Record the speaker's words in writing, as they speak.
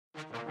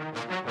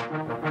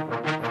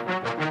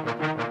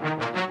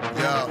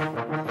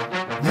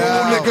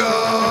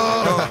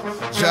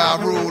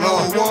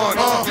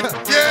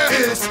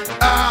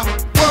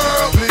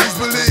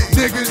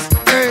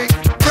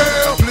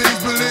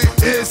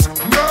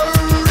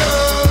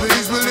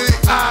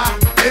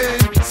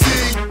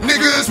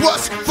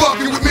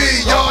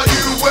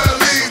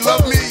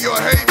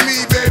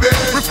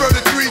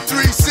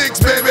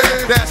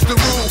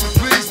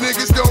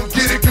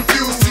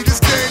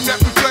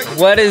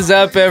What is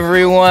up,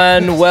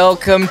 everyone?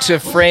 Welcome to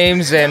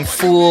Frames and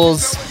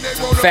Fools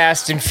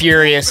Fast and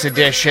Furious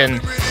edition.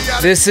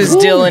 This is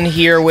Dylan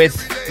here with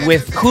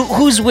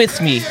who's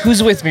with me?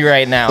 Who's with me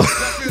right now?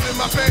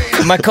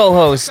 My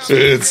co-host.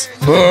 It's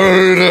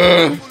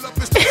Murder.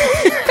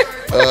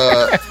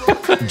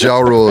 Ja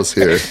Rule is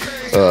here,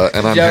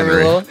 and I'm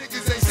Henry. Rule.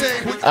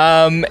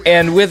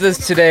 And with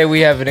us today,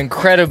 we have an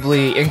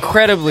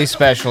incredibly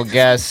special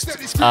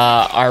guest,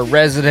 our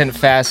resident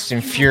Fast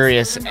and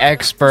Furious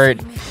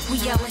expert,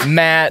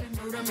 Matt.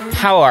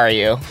 How are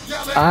you?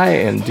 I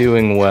am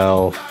doing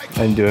well.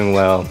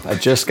 I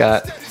just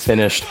got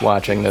finished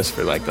watching this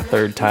for like the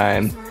third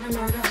time.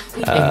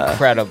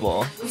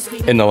 Incredible.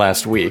 In the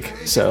last week,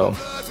 so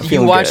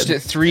you watched it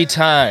 3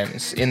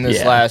 times in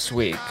this last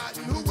week.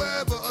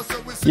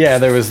 Yeah,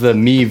 there was the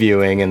me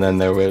viewing, and then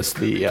there was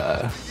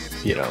the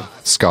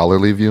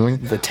Scholarly viewing?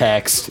 the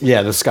text.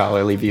 Yeah, the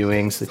scholarly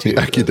viewings, the two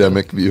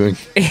Academic viewing.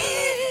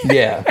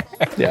 Yeah.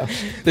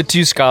 The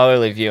 2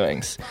 scholarly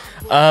viewings.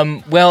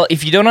 Well,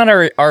 if you don't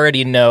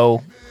already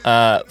know,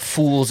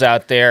 fools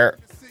out there,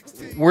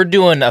 we're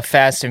doing a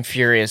Fast and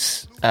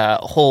Furious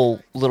whole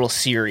little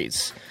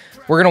series.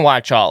 We're going to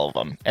watch all of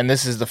them, and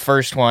this is the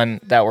first one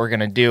that we're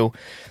going to do.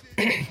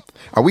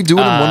 Are we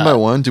doing them one by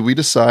one? Did we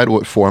decide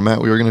what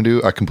format we were going to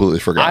do? I completely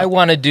forgot. I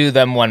want to do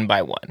them one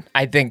by one.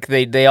 I think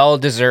they all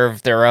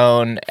deserve their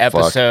own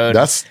episode.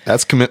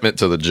 That's commitment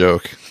to the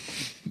joke.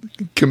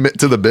 Commit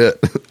to the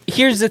bit.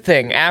 Here's the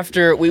thing.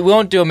 After we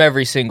won't do them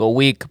every single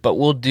week, but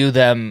we'll do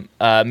them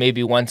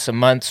maybe once a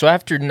month. So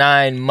after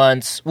 9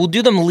 months, we'll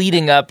do them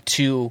leading up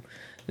to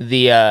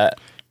the...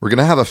 We're going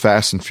to have a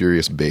Fast and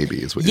Furious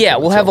baby. Is what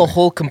we'll have a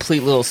whole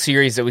complete little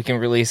series that we can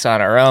release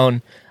on our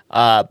own.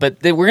 But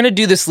we're going to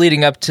do this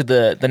leading up to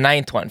the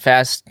 9th one,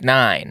 Fast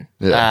 9,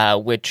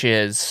 which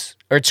is...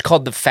 Or it's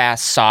called the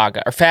Fast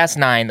Saga. Or Fast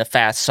 9, the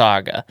Fast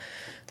Saga.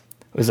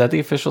 Was that the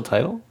official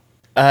title?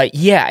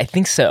 Yeah, I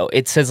think so.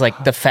 It says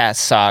like the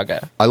Fast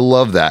Saga. I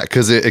love that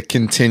because it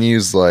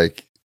continues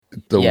like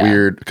the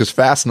weird. Because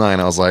Fast 9,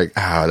 I was like,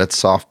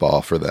 that's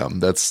softball for them.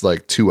 That's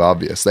like too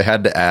obvious. They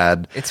had to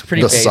add it's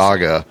pretty the basic.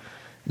 saga,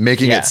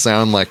 making it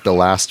sound like the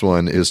last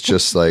one is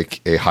just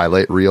like a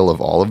highlight reel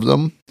of all of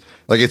them.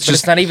 Like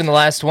it's not even the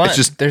last one. It's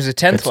just, there's a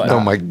 10th one. Oh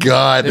my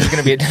god! There's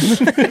going to be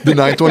the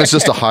 9th one is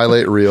just a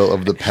highlight reel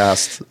of the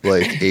past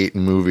like 8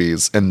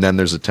 movies, and then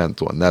there's a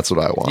 10th one. That's what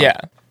I want. Yeah.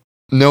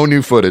 No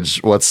new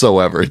footage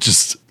whatsoever.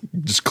 Just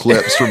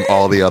clips from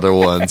all the other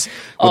ones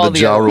with a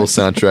Ja Rule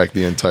soundtrack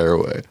the entire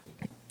way.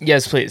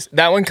 Yes, please.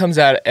 That one comes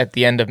out at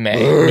the end of May,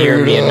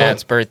 near me and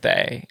Matt's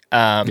birthday.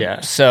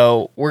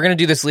 So we're going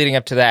to do this leading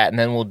up to that, and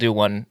then we'll do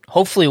one.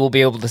 Hopefully we'll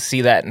be able to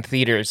see that in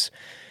theaters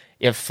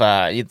if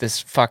this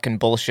fucking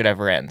bullshit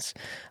ever ends.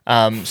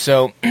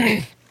 So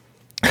with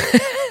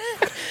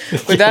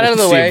that out of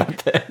the way,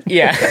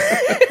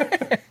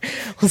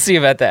 we'll see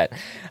about that.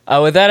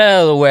 With that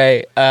out of the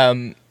way,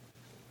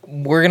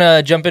 we're going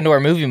to jump into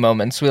our movie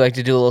moments. We like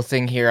to do a little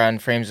thing here on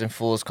Frames and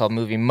Fools called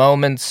Movie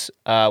Moments,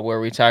 where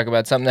we talk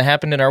about something that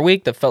happened in our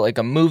week that felt like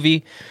a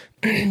movie.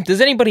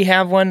 Does anybody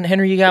have one?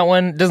 Henry, you got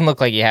one? Doesn't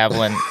look like you have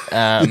one.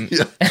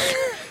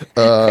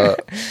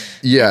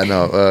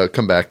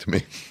 Come back to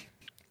me.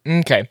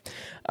 Okay.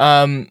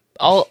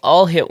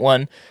 I'll hit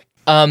one.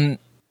 On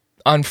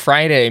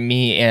Friday,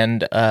 me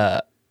and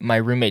my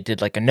roommate did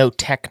like a no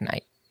tech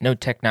night, no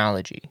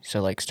technology. So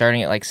like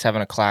starting at like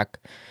 7 o'clock,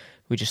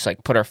 we just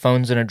like put our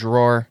phones in a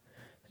drawer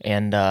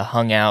and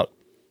hung out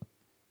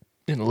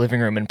in the living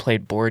room and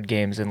played board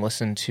games and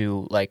listened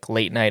to like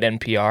late night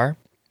NPR,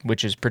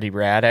 which is pretty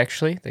rad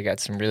actually. They got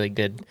some really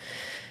good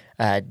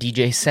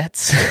DJ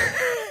sets.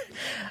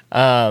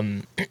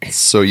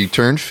 So you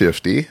turned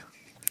 50.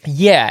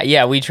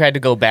 Yeah, we tried to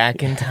go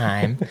back in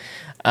time.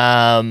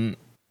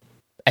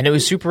 And it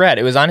was super rad.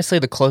 It was honestly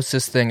the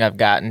closest thing I've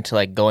gotten to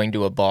like going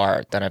to a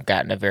bar that I've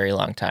gotten in a very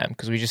long time,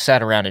 because we just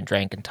sat around and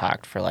drank and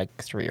talked for like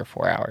 3 or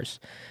 4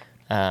 hours.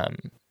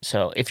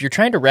 So if you're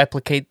trying to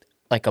replicate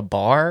like a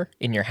bar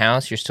in your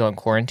house, you're still in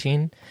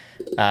quarantine,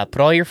 put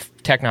all your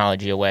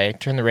technology away,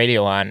 turn the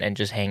radio on, and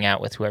just hang out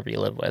with whoever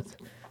you live with.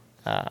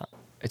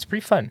 It's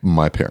pretty fun.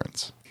 My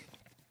parents.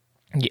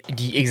 Yeah,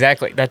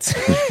 exactly. That's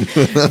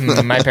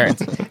my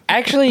parents.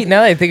 Actually,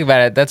 now that I think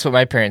about it, that's what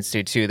my parents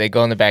do too. They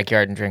go in the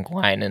backyard and drink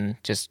wine and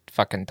just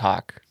fucking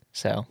talk.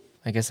 So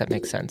I guess that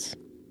makes sense.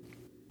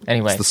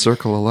 Anyway, it's the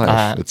circle of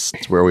life. It's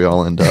where we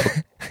all end up.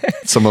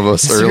 Some of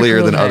us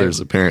earlier than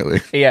others,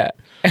 apparently. Yeah.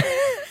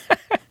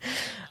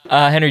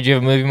 Henry, do you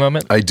have a movie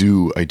moment? I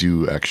do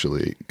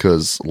actually,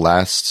 because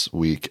last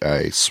week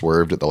I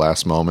swerved at the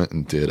last moment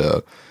and did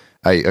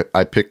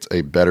I picked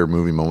a better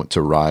movie moment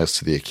to rise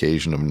to the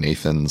occasion of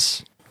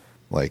Nathan's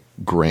like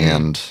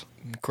grand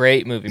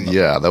great movie moment.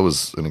 Yeah, that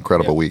was an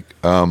incredible week.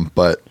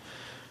 But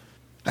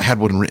I had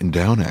one written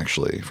down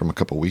actually from a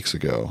couple weeks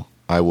ago.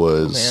 I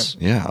was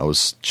I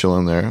was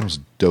chilling there. I was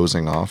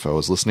dozing off. I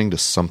was listening to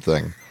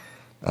something.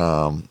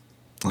 Oh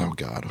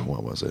God,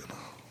 what was it?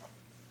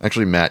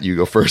 Actually, Matt, you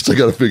go first. I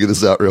got to figure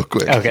this out real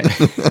quick. Okay.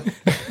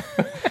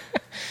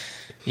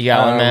 You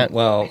got one, Matt?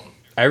 Well,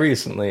 I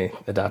recently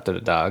adopted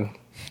a dog.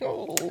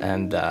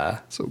 And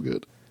So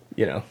good.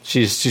 you know,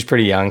 she's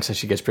pretty young, so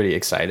she gets pretty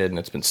excited, and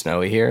it's been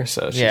snowy here,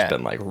 so she's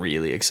been like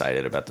really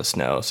excited about the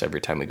snow. So every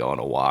time we go on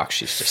a walk,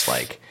 she's just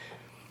like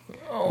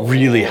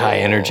really high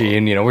energy,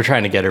 and you know, we're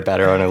trying to get her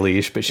better on a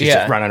leash, but she's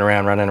just running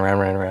around.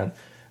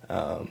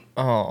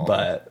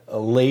 But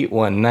late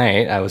one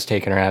night, I was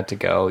taking her out to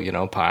go, you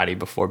know, potty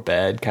before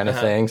bed kind of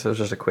thing. So it was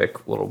just a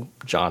quick little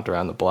jaunt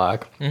around the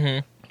block,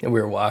 and we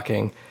were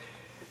walking,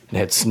 and it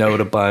had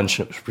snowed a bunch,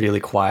 and it was really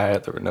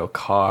quiet. There were no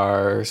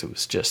cars. It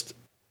was just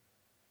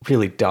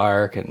really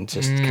dark and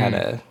just kind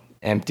of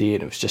empty,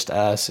 and it was just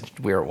us, and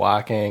we were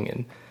walking,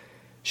 and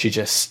she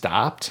just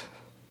stopped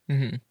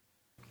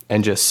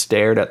and just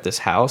stared at this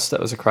house that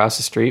was across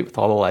the street with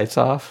all the lights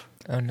off.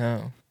 Oh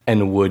no.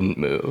 And wouldn't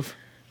move.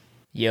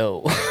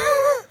 Yo.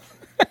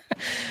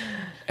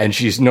 And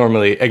she's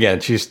normally,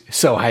 again, she's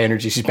so high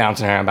energy, she's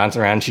bouncing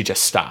around, she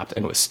just stopped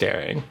and was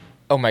staring.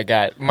 Oh my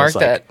God. Mark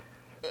that.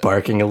 Like,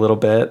 barking a little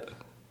bit.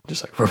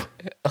 Just like,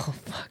 oh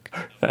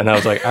fuck. And I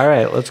was like, all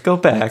right, let's go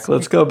back.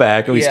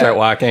 And we start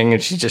walking,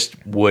 and she just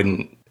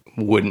wouldn't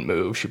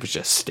move. She was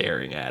just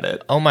staring at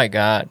it. Oh my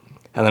God.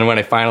 And then when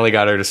I finally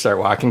got her to start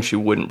walking, she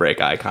wouldn't break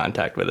eye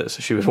contact with it.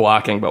 So she was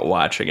walking, but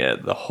watching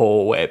it the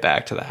whole way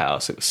back to the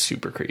house. It was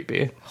super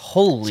creepy.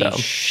 Holy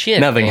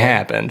shit. Nothing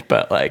happened,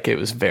 but like it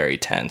was very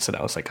tense. And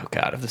I was like, oh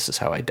God, if this is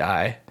how I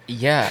die.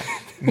 Yeah.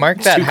 Mark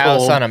that house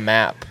cold. on a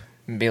map.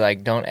 And be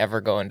like, don't ever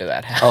go into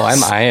that house. Oh,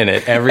 I'm eyeing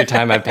it. Every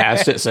time I've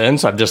passed it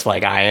since, I'm just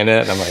like eyeing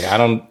it. And I'm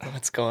like,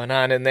 What's going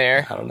on in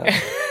there? I don't know.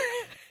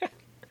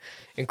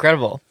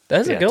 Incredible.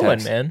 That's a good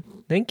one, man.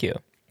 Thank you.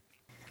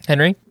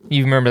 Henry,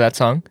 you remember that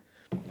song?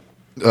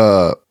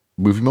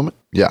 Movie moment?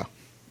 Yeah.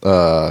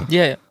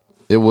 Yeah.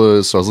 It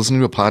was, so I was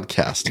listening to a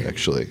podcast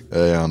actually,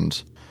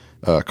 and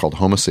called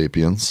Homo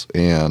Sapiens,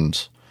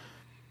 and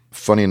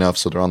funny enough,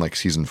 so they're on like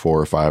season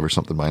 4 or 5 or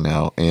something by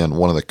now, and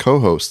one of the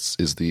co-hosts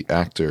is the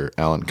actor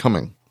Alan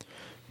Cumming,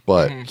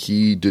 but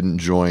he didn't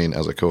join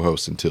as a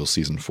co-host until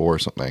season 4 or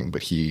something,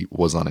 but he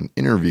was on an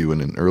interview in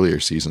an earlier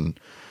season.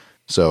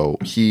 So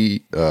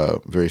he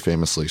very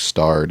famously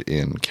starred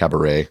in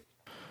Cabaret,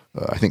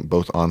 I think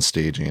both on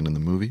stage and in the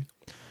movie.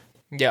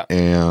 Yeah.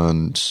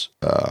 And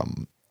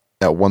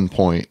at one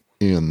point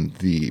in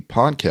the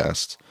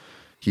podcast,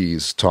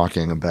 he's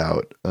talking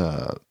about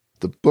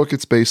the book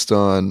it's based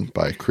on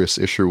by Chris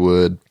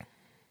Isherwood.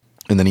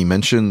 And then he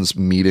mentions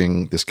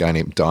meeting this guy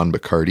named Don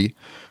Bacardi,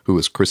 who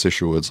was Chris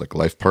Isherwood's like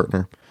life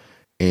partner,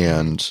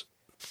 and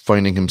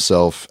finding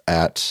himself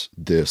at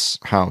this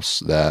house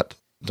that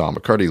Don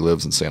Bacardi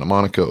lives in Santa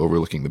Monica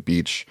overlooking the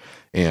beach.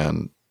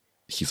 And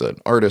he's an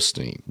artist,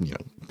 and he, you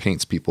know,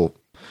 paints people.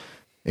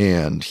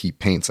 And he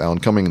paints Alan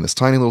Cumming in this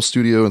tiny little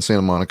studio in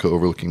Santa Monica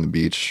overlooking the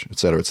beach, et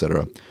cetera, et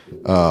cetera.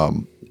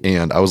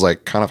 And I was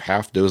like kind of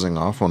half dozing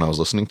off when I was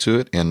listening to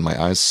it, and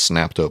my eyes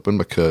snapped open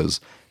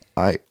because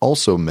I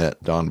also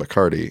met Don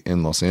Bacardi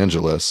in Los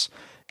Angeles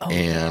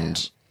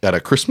at a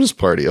Christmas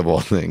party of all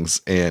things,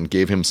 and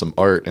gave him some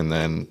art. And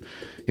then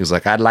he was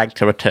like, I'd like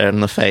to return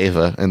the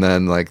favor. And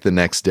then like the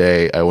next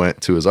day I went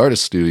to his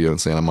artist studio in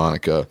Santa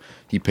Monica.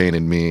 He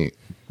painted me,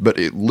 but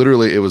it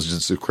was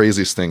just the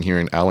craziest thing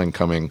hearing Alan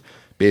Cumming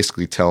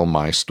basically tell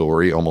my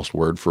story almost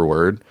word for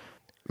word.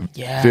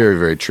 Yeah. Very,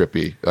 very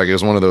trippy. Like it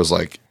was one of those,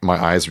 like my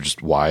eyes were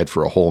just wide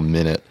for a whole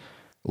minute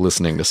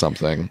listening to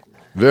something.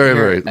 Very,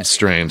 very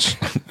strange.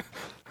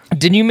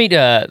 Didn't you meet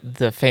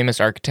the famous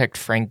architect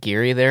Frank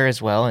Gehry there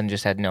as well, and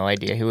just had no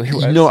idea who he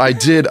was? No, I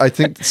did. I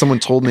think someone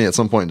told me at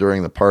some point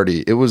during the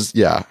party. It was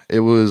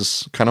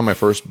kind of my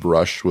first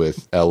brush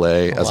with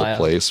LA as a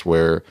place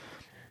where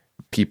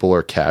people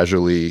are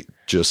casually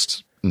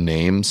just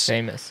names.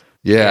 Famous.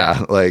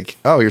 Yeah, like,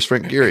 oh, here's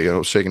Frank Gehry. I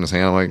was shaking his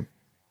hand. I'm like,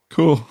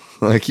 cool.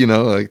 Like, you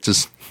know, like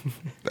just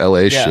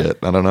LA shit.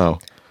 I don't know.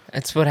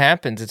 That's what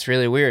happens. It's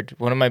really weird.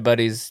 One of my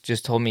buddies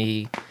just told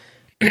me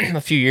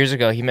a few years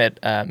ago he met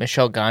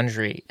Michel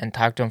Gondry and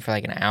talked to him for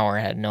like an hour.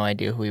 I had no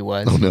idea who he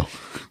was. Oh, no.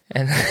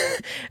 And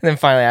then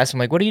finally asked him,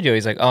 like, what do you do?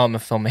 He's like, oh, I'm a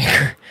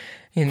filmmaker.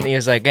 And he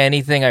was like,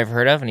 anything I've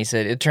heard of? And he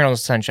said, Eternal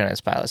Sunshine of the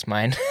Spotless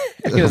Mind.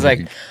 And he was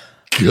like,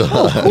 God.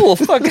 Oh, cool.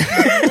 Fuck.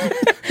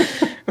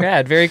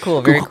 Rad. Very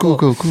cool. Very cool.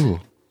 Cool.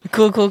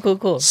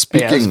 Cool.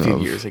 Speaking a few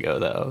of years ago,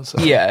 though.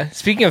 So. Yeah.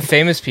 Speaking of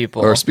famous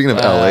people. Or speaking of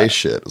LA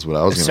shit is what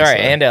I was going to say. Sorry,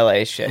 and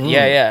LA shit.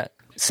 Yeah.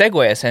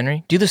 Segue us,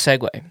 Henry. Do the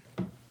segue.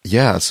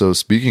 Yeah, so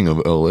speaking of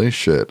LA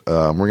shit,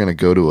 we're going to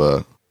go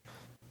to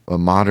a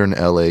modern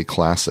LA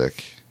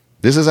classic.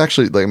 This is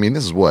actually, like, I mean,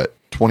 this is what,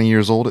 20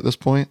 years old at this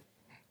point?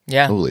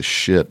 Yeah. Holy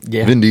shit.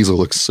 Yeah. Vin Diesel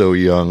looks so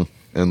young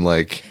and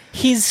like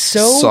he's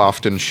so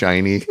soft and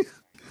shiny.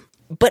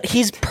 But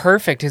he's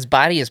perfect. His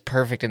body is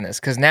perfect in this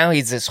because now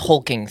he's this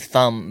hulking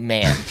thumb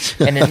man,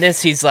 and in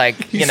this he's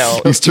like, you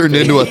know, he's turned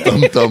into a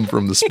thumb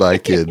from the Spy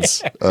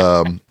Kids.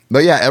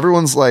 But yeah,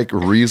 everyone's like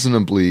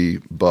reasonably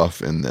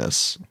buff in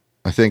this.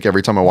 I think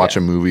every time I watch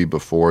a movie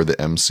before the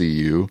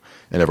MCU,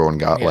 and everyone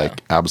got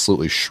like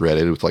absolutely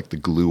shredded with like the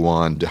glue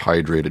on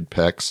dehydrated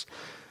pecs.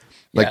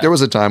 Like there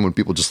was a time when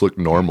people just looked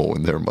normal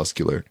when they were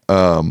muscular.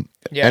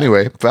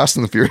 Anyway, Fast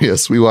and the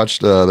Furious. We watched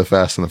the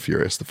Fast and the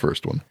Furious, the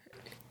first one.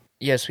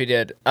 Yes, we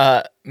did.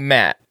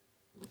 Matt,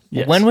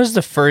 Yes. when was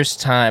the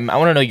first time? I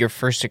want to know your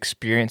first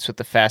experience with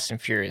the Fast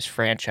and Furious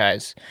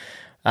franchise,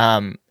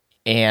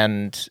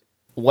 and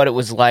what it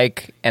was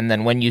like, and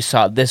then when you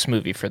saw this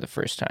movie for the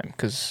first time,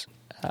 because.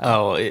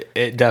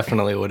 It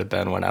definitely would have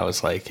been when I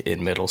was like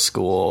in middle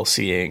school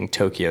seeing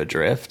Tokyo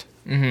Drift.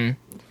 Mm-hmm.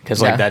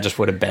 Because like that just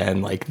would have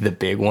been like the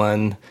big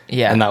one.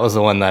 Yeah. And that was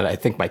the one that I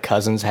think my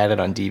cousins had it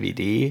on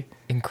DVD.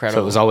 Incredible.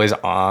 So it was always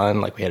on.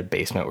 Like we had a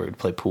basement where we'd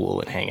play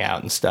pool and hang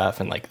out and stuff.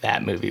 And like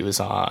that movie was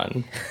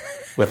on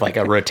with like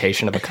a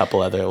rotation of a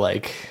couple other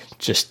like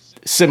just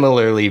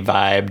similarly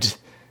vibed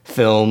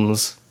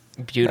films.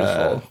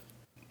 Beautiful.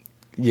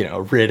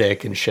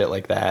 Riddick and shit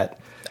like that.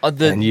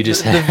 And you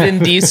just the Vin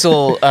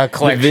Diesel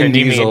collection. Vin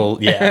Diesel,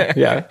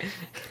 yeah,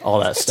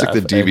 all that stuff.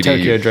 Like the DVD. And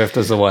Tokyo Drift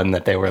was the one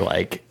that they were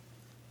like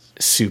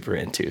super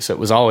into, so it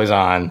was always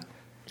on.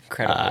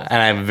 Incredible.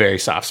 And I have a very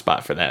soft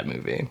spot for that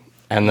movie.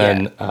 And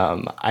then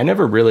I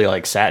never really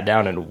like sat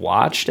down and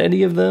watched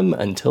any of them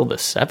until the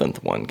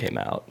 7th one came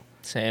out.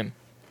 Same.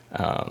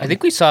 I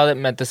think we saw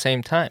them at the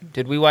same time.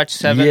 Did we watch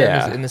 7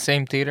 in the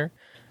same theater?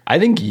 I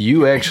think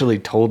you actually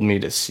told me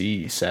to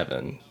see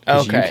 7.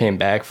 Okay. You came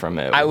back from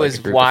it. I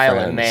was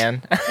wilding,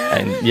 man.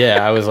 And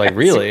yeah, I was like,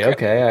 really?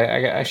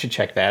 Okay, I should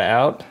check that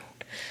out.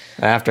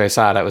 And after I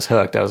saw it, I was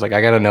hooked. I was like,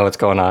 I got to know what's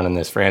going on in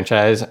this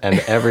franchise. And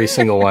every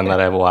single one that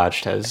I've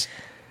watched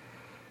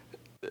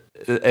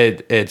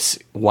it's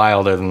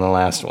wilder than the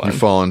last one. You're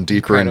falling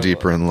deeper and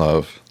deeper in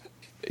love.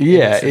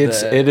 Yeah,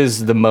 it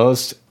is the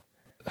most.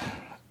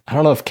 I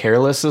don't know if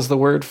careless is the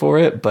word for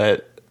it,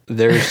 but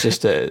there's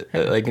just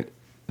like.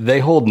 They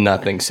hold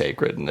nothing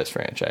sacred in this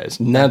franchise.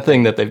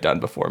 Nothing that they've done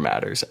before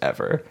matters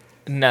ever.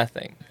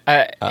 Nothing.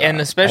 And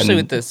especially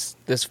with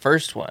this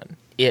first one,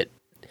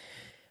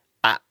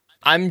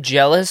 I'm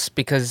jealous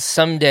because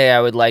someday I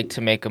would like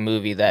to make a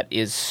movie that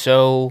is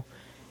so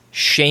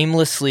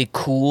shamelessly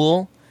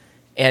cool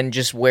and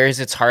just wears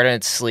its heart on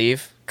its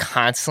sleeve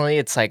constantly.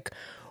 It's like,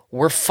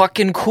 we're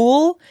fucking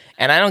cool,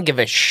 and I don't give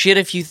a shit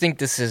if you think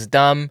this is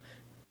dumb.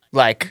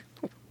 Like,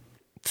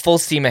 full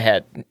steam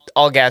ahead.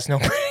 All gas, no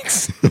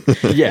brakes.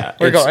 Yeah.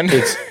 We're going.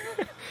 It's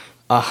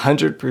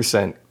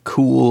 100%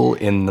 cool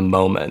in the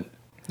moment.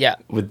 Yeah.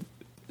 With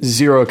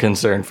zero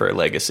concern for a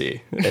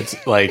legacy.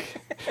 It's like,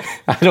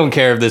 I don't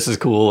care if this is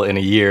cool in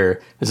a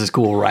year. This is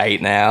cool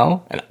right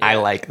now, and I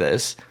like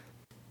this.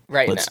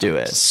 Let's do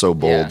it. It's so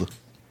bold.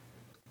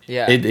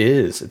 Yeah. It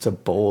is. It's a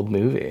bold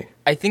movie.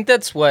 I think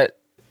that's what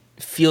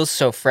feels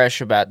so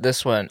fresh about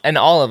this one, and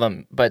all of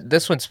them, but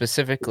this one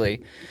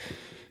specifically,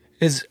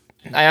 is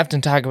I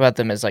often talk about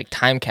them as like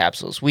time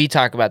capsules. We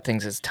talk about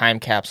things as time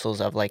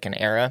capsules of like an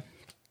era.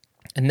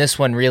 And this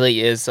one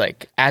really is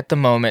like at the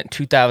moment,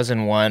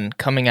 2001,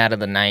 coming out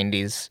of the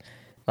 90s,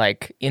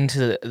 like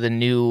into the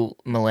new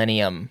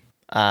millennium,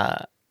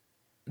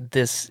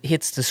 this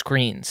hits the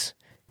screens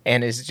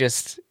and is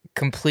just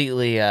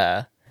completely...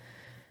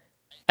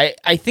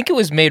 I think it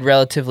was made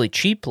relatively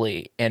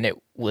cheaply, and it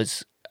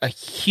was a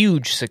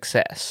huge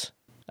success.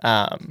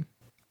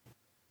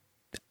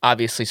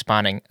 Obviously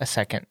spawning a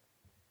second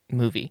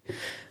movie.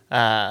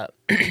 But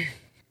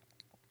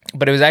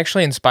it was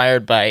actually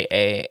inspired by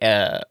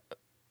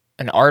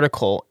an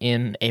article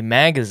in a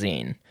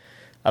magazine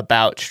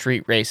about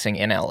street racing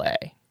in LA,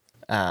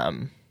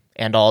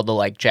 and all the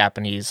like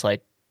Japanese,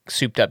 like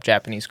souped up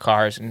Japanese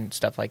cars and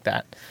stuff like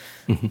that.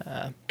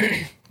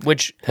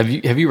 Which have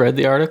you read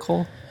the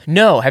article?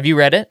 No, have you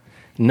read it?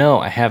 No,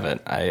 I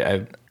haven't.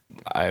 I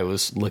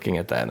was looking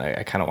at that, and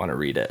I kind of want to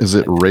read it. Is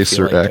it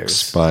Racer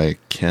X by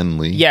Ken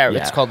Lee? Yeah,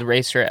 it's called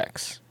Racer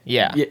X.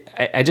 Yeah.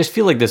 I just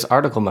feel like this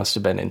article must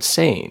have been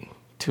insane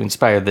to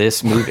inspire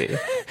this movie.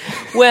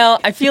 Well,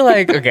 I feel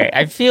like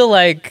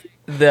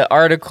the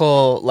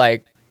article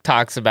like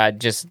talks about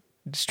just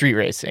street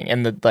racing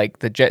and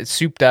the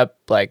souped up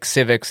like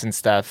Civics and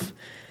stuff.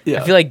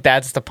 Yeah. I feel like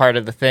that's the part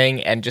of the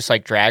thing, and just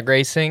like drag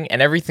racing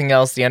and everything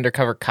else, the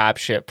undercover cop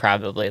shit,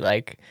 probably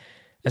like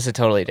that's a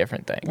totally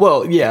different thing.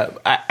 Well, yeah,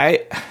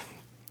 I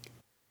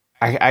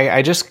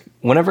just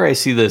whenever I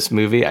see this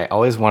movie, I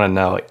always want to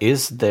know,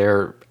 is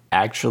there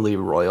actually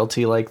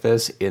royalty like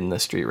this in the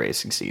street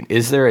racing scene?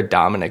 Is there a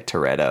Dominic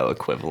Toretto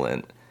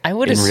equivalent? I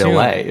would in assume, real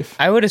life.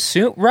 I would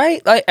assume,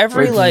 right? Like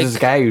this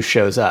guy who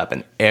shows up,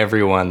 and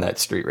everyone that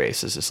street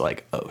races is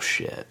like, "Oh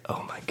shit!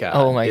 Oh my god!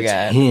 Oh my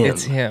god!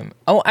 It's him!"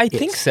 Oh, I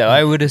think so.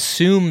 I would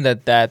assume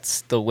that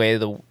that's the way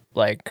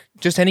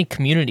just any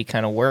community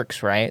kind of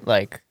works, right?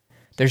 Like,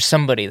 there's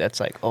somebody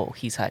that's like, "Oh,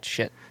 he's hot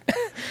shit."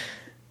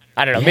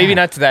 I don't know. Yeah. Maybe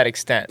not to that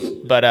extent,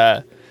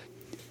 but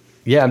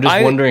yeah, I'm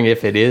just wondering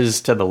if it is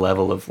to the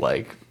level of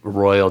like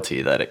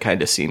royalty that it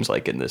kind of seems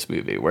like in this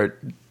movie, where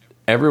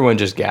everyone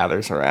just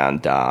gathers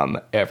around Dom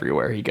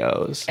everywhere he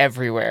goes.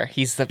 Everywhere.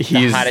 He's the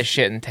hottest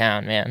shit in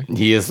town, man.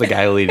 He is the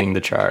guy leading the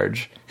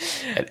charge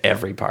at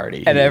every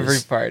party. Every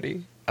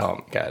party. Oh,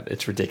 my God.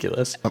 It's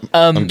ridiculous.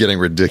 I'm getting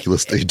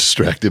ridiculously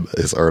distracted by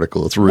this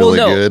article. It's really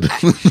good.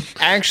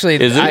 Actually,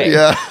 is it?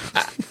 Yeah.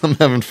 I'm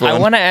having fun. I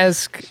want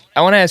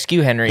to ask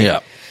you, Henry. Yeah.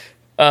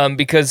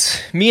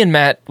 because me and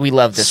Matt, we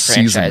love this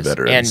Seasoned franchise,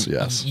 veterans, and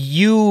yes.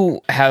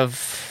 you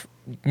have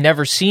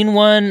never seen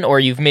one, or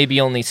you've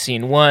maybe only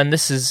seen one.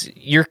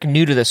 You're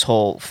new to this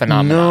whole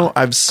phenomenon. No,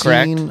 I've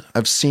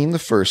correct? seen the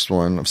first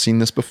one. I've seen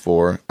this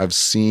before. I've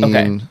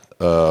seen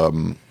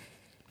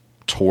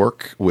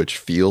Torque, which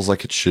feels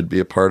like it should be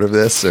a part of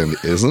this and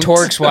isn't.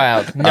 Torque's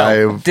wild.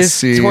 No,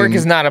 Torque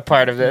is not a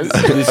part of this.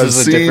 This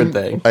is a different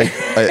thing.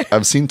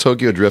 I've seen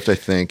Tokyo Drift, I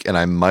think, and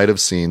I might have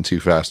seen Too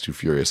Fast, Too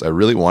Furious. I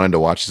really wanted to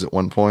watch this at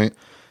one point,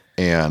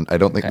 and I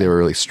don't think they were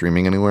really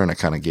streaming anywhere, and I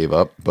kind of gave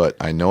up. But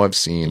I know I've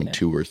seen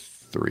 2 or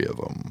 3 of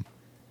them.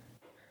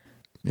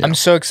 Yeah. I'm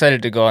so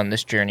excited to go on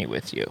this journey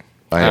with you.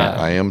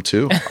 I am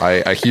too.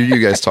 I hear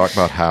you guys talk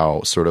about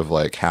how sort of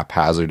like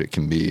haphazard it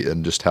can be,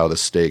 and just how the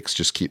stakes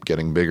just keep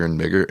getting bigger and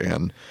bigger,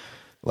 and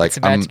like it's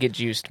about to get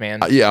juiced,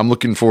 man. Yeah, I'm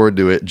looking forward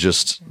to it.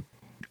 Just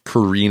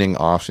careening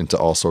off into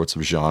all sorts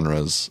of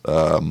genres.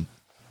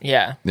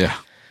 Yeah.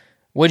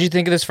 What'd you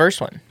think of this first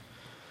one?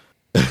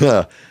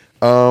 It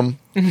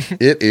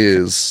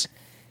is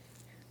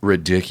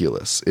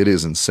ridiculous. It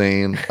is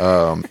insane.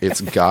 It's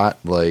got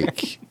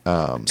like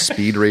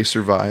Speed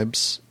Racer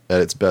vibes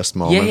at its best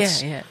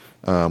moments. Yeah.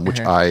 Which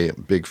I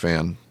big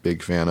fan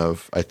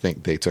of. I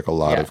think they took a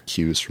lot of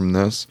cues from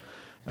this.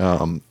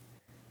 The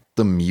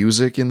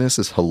music in this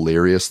is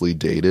hilariously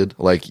dated.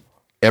 Like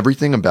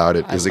everything about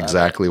it is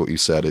exactly what you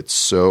said. It's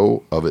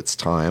so of its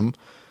time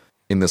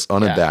in this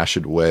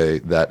unabashed way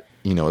that,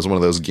 you know, is one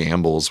of those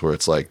gambles where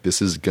it's like,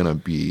 this is going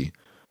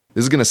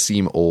to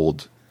seem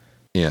old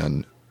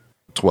in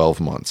 12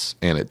 months,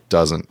 and it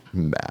doesn't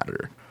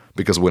matter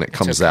because when it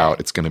comes out,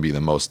 it's going to be the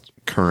most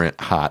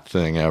current hot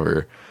thing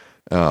ever.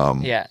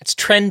 It's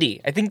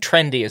trendy. I think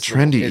trendy is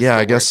trendy. Is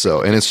I guess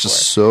so. And it's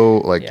just so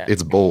like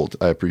it's bold.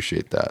 I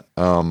appreciate that.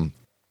 I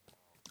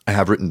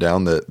have written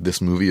down that this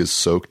movie is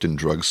soaked in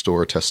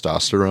drugstore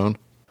testosterone.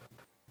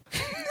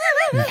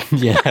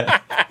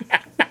 Yeah.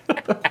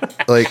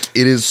 Like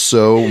it is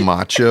so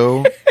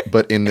macho,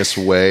 but in this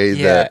way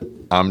that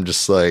I'm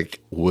just like,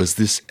 was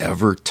this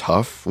ever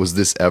tough? Was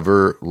this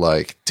ever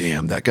like,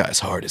 damn, that guy's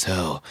hard as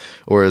hell?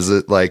 Or is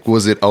it like,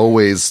 was it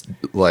always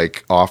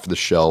like off the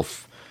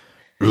shelf?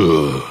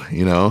 Ugh,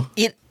 you know?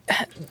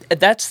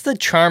 That's the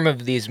charm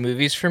of these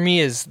movies for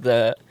me, is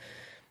the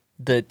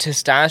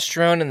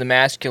testosterone and the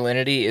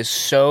masculinity is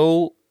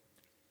so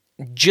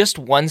just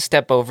one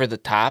step over the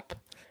top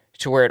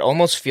to where it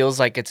almost feels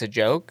like it's a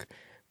joke,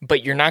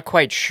 but you're not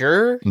quite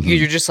sure. Mm-hmm.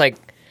 You're just like,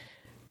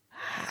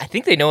 I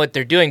think they know what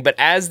they're doing. But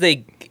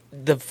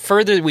the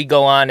further we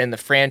go on in the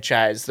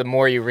franchise, the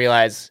more you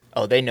realize,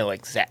 oh, they know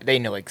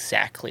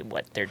exactly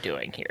what they're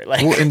doing here.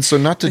 Like, well, and so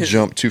not to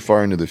jump too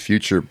far into the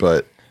future,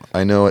 but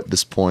I know at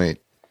this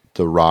point,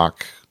 The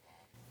Rock,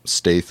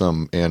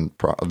 Statham, and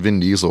Vin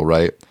Diesel,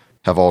 right,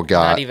 have all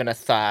got... Not even a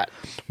thought.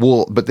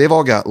 Well, but they've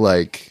all got,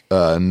 like,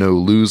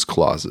 no-lose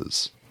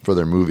clauses for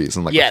their movies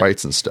and, like, the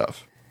fights and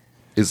stuff.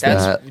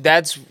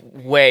 That's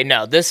way...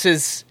 No, this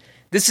is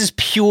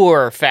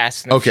pure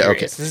Fast and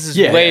Furious. Okay. This is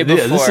way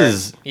before... This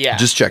is... Yeah.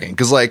 Just checking.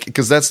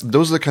 Because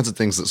those are the kinds of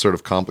things that sort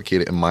of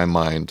complicate it in my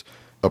mind,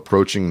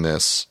 approaching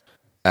this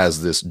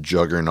as this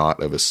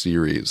juggernaut of a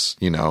series,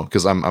 you know,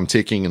 because I'm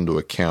taking into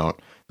account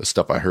the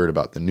stuff I heard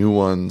about the new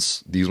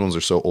ones. These ones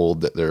are so old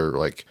that they're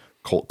like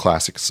cult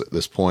classics at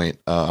this point.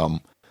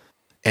 And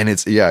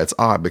it's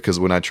odd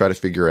because when I try to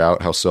figure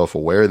out how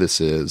self-aware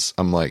this is,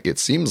 I'm like, it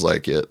seems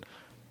like it,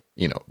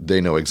 you know, they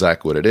know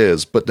exactly what it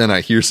is. But then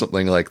I hear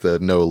something like the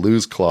no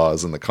lose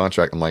clause in the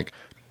contract. I'm like,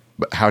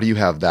 but how do you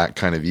have that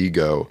kind of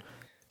ego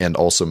and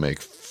also make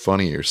fun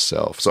of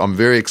yourself? So I'm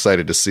very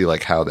excited to see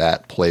like how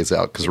that plays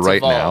out, because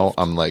right now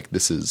I'm like,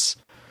 this is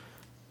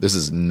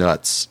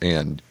nuts,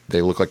 and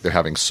they look like they're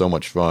having so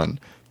much fun,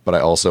 but I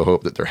also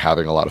hope that they're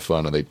having a lot of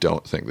fun and they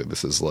don't think that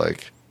this is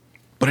like,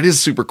 but it is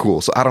super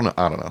cool. So I don't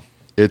know.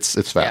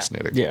 It's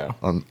fascinating. Yeah.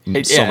 On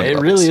it so many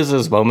levels. Really is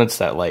those moments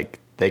that like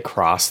they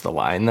cross the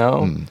line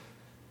though,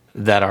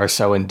 that are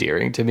so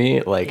endearing to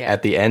me. Like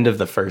at the end of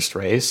the first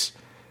race,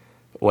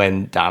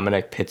 when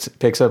Dominic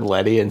picks up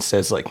Letty and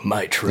says, like,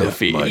 my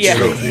trophy. My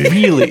trophy.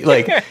 Really,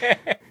 like,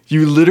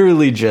 you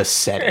literally just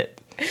said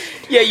it.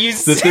 Yeah,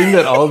 the thing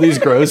that all these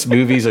gross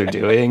movies are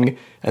doing,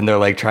 and they're,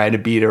 like, trying to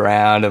beat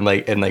around and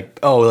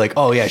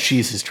oh, yeah,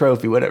 she's his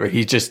trophy, whatever.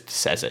 He just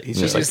says it.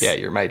 He's just like, yeah,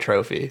 you're my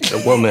trophy.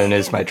 The woman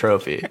is my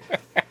trophy.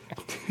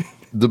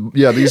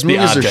 These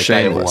movies are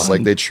shameless.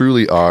 Like, they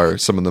truly are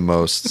some of the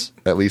most,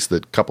 at least the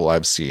couple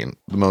I've seen,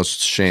 the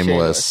most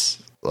shameless.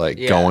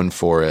 Going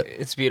for it.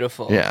 It's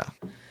beautiful. Yeah.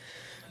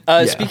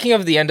 Speaking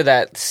of the end of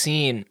that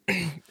scene,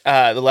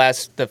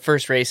 the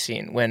first race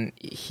scene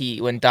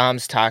when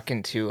Dom's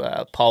talking to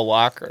Paul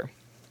Walker,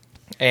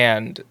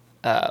 and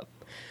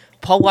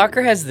Paul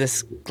Walker has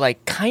this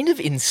like kind of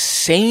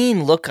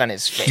insane look on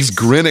his face. He's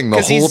grinning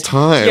the whole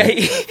time. Yeah,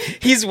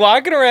 he's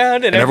walking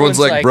around and everyone's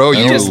like, "Bro,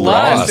 you just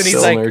lost." And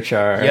he's like,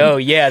 charm. "Yo,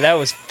 yeah, that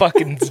was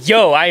fucking.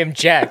 Yo, I am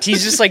jacked."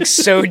 He's just like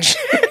so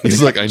jacked.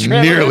 He's like, "I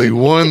nearly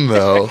won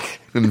though."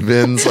 And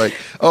Vin's like,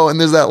 oh, and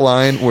there's that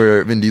line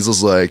where Vin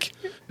Diesel's like,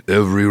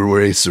 Every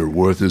racer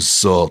worth his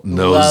salt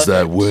knows Love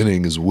that it.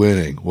 winning is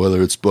winning,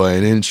 whether it's by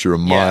an inch or a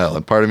mile.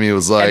 And part of me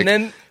was like, And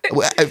then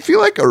I feel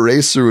like a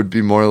racer would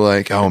be more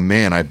like, oh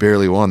man, I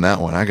barely won that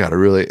one. I got to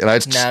really, and I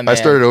man.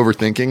 started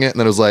overthinking it, and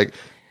then it was like,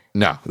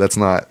 no, that's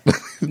not.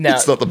 No,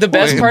 that's not the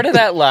best point. part of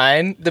that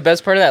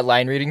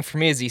line reading for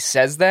me is he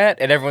says that,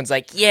 and everyone's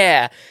like,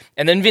 yeah.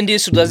 And then Vin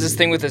Diesel does this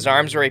thing with his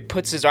arms where he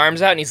puts his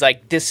arms out, and he's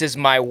like, this is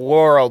my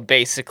world,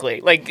 basically.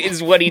 Like,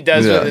 is what he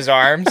does with his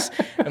arms.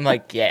 I'm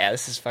like, yeah,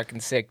 this is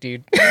fucking sick,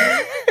 dude.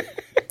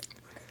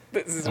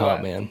 This is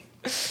wild. Man.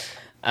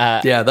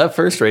 Yeah, that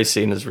first race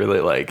scene is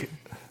really like...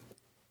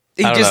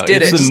 He just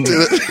did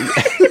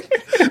it.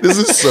 This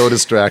is so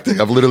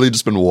distracting. I've literally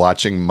just been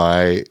watching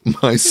my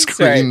screen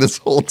Sorry. this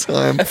whole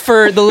time.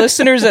 For the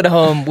listeners at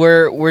home,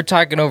 we're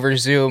talking over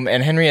Zoom,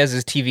 and Henry has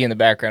his TV in the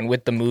background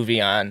with the movie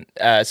on.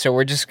 So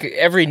we're just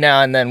every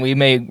now and then we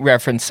may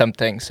reference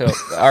something. So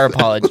our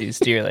apologies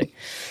dearly.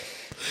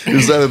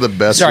 Is that the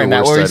best Sorry, or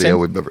Matt, what were you worst idea saying?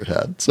 we've ever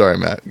had? Sorry,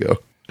 Matt. Go.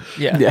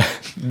 Yeah.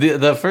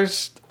 The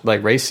first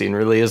like race scene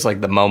really is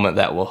like the moment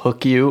that will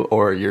hook you,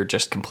 or you're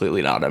just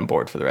completely not on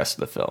board for the rest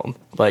of the film.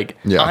 Like,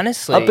 Yeah.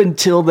 Honestly, up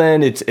until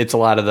then, it's a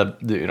lot of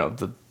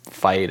the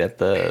fight at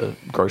the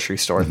grocery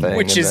store thing,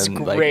 which and is then,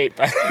 great.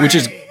 which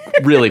is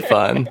really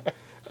fun.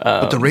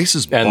 But the race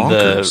is and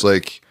bonkers.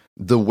 Like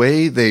the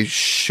way they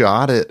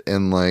shot it,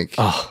 and like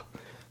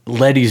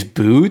Letty's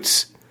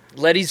boots.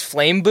 Letty's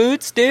flame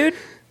boots, dude.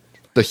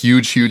 the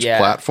huge Yeah.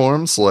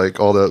 platforms, like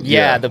all the The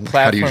How do you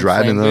platform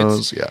drive in flame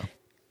those? boots.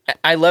 Yeah.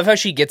 I love how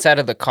she gets out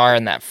of the car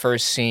in that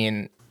first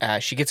scene.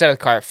 She gets out of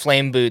the car,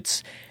 flame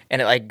boots,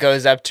 and it like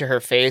goes up to her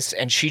face,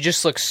 and she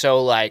just looks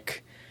so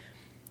like,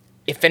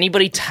 if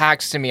anybody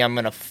talks to me, I'm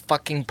gonna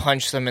fucking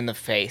punch them in the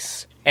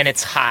face. And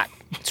it's hot.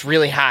 It's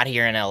really hot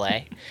here in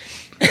LA.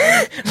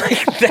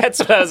 Like that's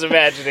what I was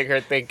imagining her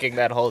thinking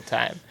that whole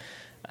time.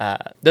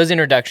 Those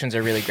introductions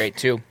are really great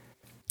too,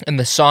 and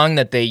the song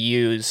that they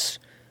use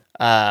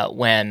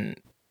when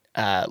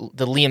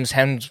the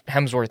Liam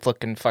Hemsworth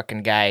looking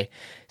fucking guy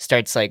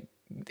starts like,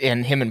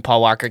 and him and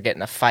Paul Walker get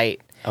in a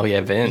fight. Oh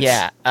yeah, Vince.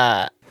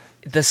 Yeah,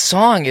 the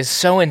song is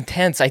so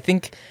intense. I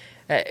think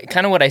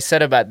kind of what I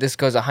said about this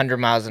goes 100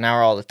 miles an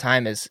hour all the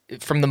time is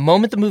from the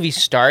moment the movie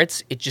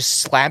starts, it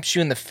just slaps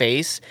you in the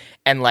face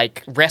and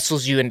like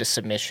wrestles you into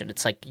submission.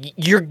 It's like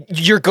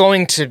you're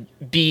going to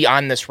be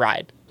on this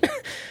ride.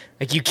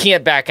 Like you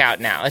can't back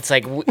out now. It's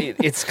like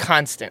it's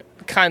constant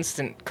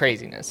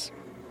craziness.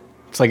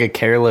 It's like a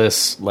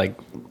careless like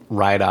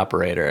ride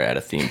operator at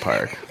a theme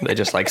park. They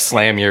just like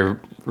slam your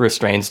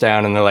restraints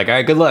down and they're like, all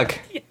right, good luck.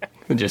 Yeah.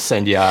 And just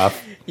send you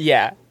off.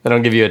 Yeah. They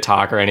don't give you a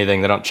talk or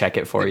anything. They don't check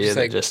it for They're you. just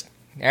They like, just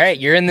all right,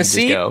 you're in the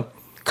seat. go.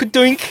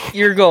 Kadoink,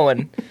 you're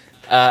going.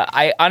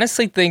 I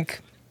honestly think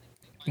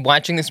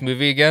watching this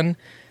movie again,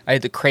 I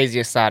had the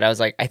craziest thought. I was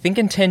like, I think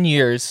in 10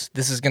 years,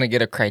 this is going to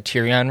get a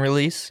Criterion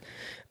release.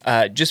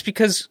 Just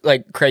because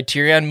like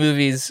Criterion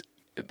movies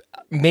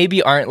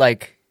maybe aren't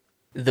like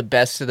the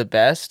best of the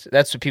best.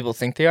 That's what people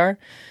think they are.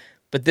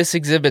 But this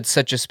exhibits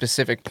such a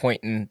specific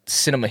point in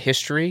cinema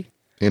history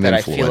And that I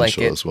influential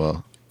feel like as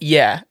well.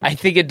 yeah, I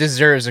think it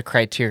deserves a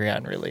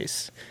Criterion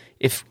release.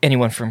 If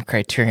anyone from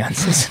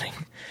Criterion's listening,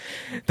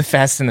 The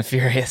Fast and the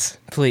Furious,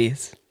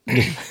 please.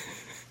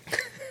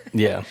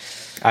 Yeah.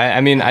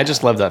 I mean, I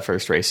just love that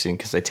first race scene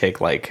because they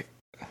take like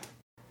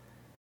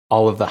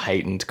all of the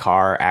heightened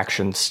car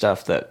action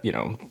stuff that, you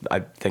know, I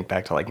think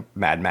back to like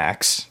Mad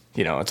Max.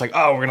 You know, it's like,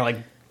 oh, we're going to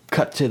like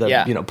cut to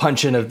the, you know,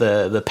 punching of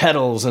the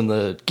pedals and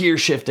the gear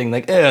shifting.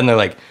 Like, and they're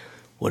like,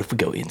 what if we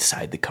go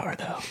inside the car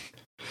though?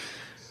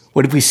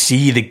 What if we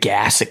see the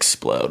gas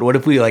explode? What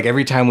if we, like,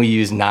 every time we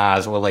use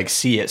NOS, we'll, like,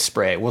 see it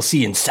spray. We'll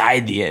see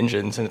inside the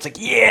engines. And it's like,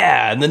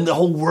 yeah! And then the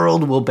whole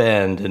world will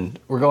bend. And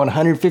we're going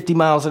 150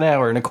 miles an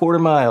hour in a quarter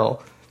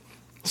mile.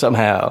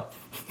 Somehow.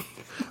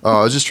 Oh,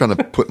 I was just trying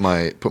to put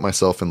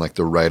myself in, like,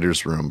 the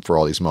writer's room for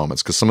all these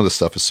moments. Because some of the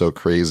stuff is so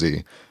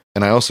crazy.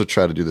 And I also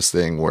try to do this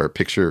thing where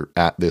picture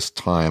at this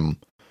time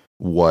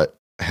what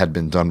had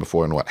been done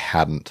before and what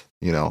hadn't,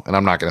 you know. And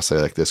I'm not going to say,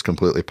 like, this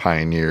completely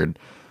pioneered...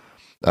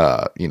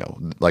 you know,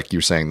 like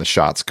you're saying, the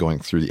shots going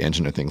through the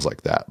engine and things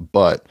like that.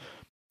 But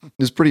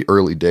it's pretty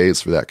early days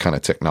for that kind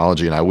of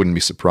technology. And I wouldn't be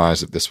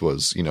surprised if this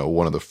was, you know,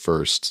 one of the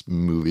first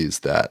movies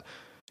that,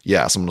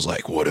 yeah, someone was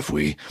like, what if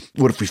we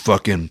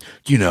fucking,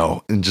 you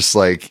know, and just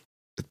like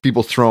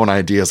people throwing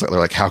ideas like, they're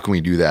like, how can we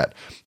do that?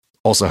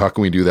 Also, how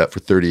can we do that for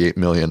 38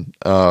 million?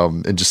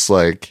 And just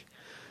like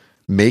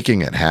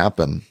making it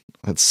happen.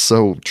 It's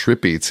so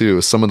trippy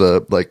too. Some of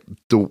the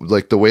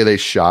the way they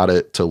shot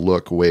it to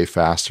look way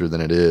faster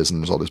than it is,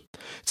 and there's all this.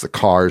 It's the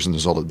cars and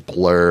there's all the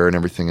blur and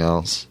everything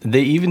else.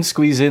 They even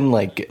squeeze in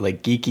like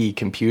geeky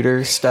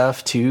computer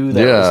stuff too.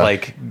 That was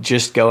like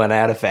just going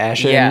out of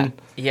fashion.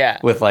 Yeah.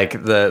 With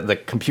like the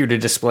computer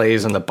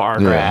displays and the bar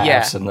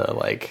graphs and the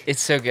like.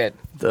 It's so good.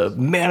 The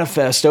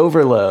manifest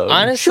overload.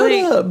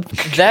 Honestly, Shut up.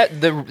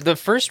 that the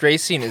first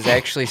race scene is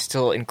actually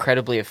still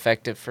incredibly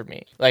effective for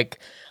me. Like,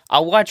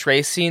 I'll watch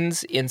race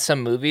scenes in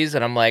some movies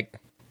and I'm like,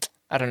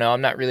 I don't know,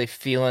 I'm not really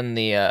feeling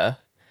the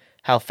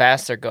how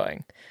fast they're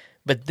going.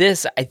 But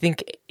this, I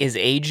think, is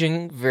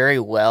aging very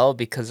well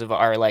because of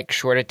our like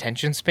short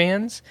attention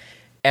spans,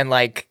 and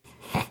like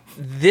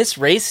this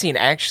race scene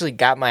actually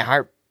got my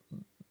heart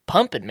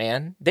pumping.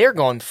 Man, they're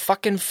going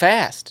fucking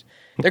fast.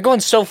 They're going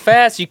so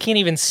fast you can't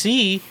even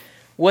see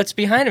what's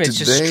behind them. It's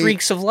just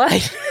streaks of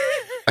light.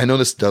 I know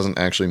this doesn't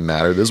actually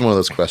matter. This is one of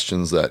those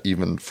questions that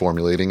even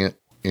formulating it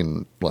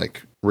in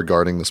like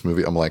regarding this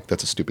movie, I'm like,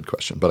 that's a stupid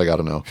question, but I got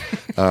to know.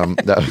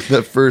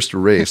 That first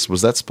race,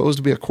 was that supposed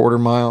to be a quarter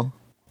mile?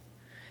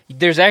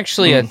 There's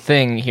actually a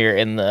thing here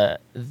in the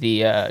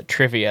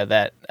trivia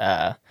that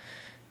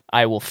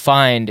I will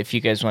find if you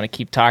guys want to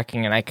keep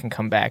talking, and I can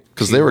come back.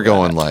 Because they were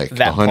going like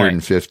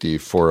 150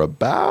 point for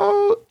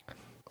about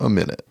a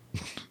minute.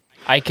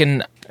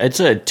 It's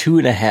a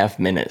 2.5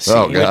 minute scene.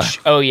 Oh,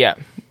 God. Yeah.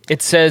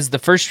 It says the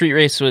first street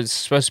race was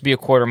supposed to be a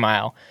quarter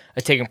mile.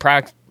 It's taken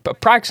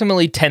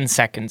approximately 10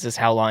 seconds is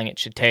how long it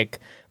should take,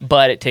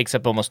 but it takes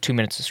up almost 2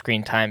 minutes of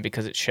screen time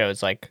because it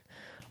shows like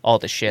all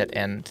the shit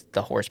and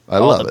the horse. I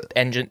love it.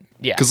 Engine,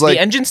 yeah. Because the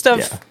engine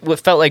stuff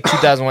felt like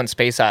 2001: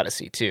 Space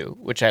Odyssey too,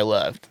 which I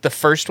loved. The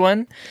first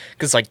one,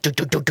 because like do,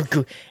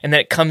 and then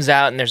it comes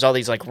out and there's all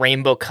these like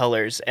rainbow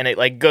colors, and it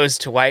like goes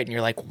to white, and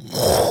you're like,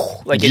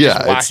 whoa, like it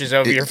just washes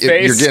over your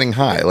face. You're getting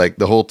high. Like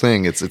the whole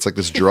thing, it's like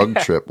this drug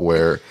trip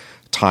where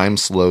time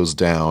slows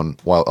down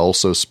while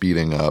also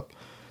speeding up.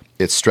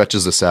 It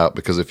stretches this out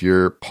because if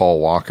you're Paul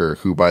Walker,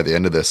 who by the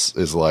end of this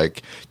is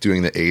like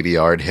doing the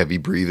 80-yard heavy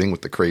breathing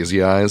with the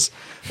crazy eyes,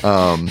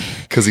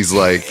 because he's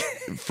like,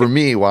 for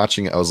me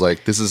watching it, I was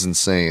like, this is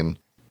insane.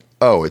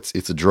 Oh, it's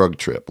a drug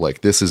trip.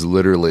 Like this is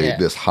literally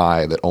this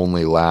high that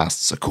only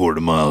lasts a quarter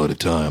mile at a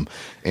time,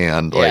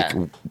 and like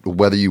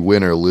whether you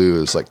win or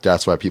lose, like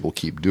that's why people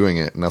keep doing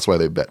it, and that's why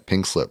they bet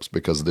pink slips,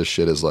 because this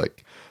shit is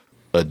like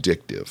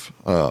addictive.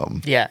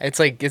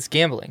 It's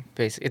gambling.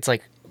 Basically, it's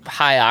like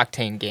high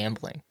octane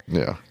gambling.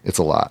 Yeah, it's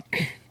a lot.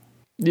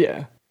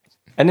 Yeah.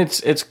 And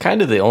it's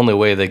kind of the only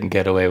way they can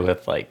get away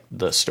with like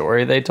the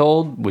story they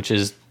told, which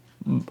is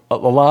a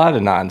lot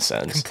of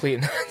nonsense.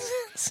 Complete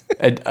nonsense.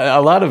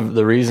 A lot of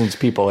the reasons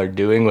people are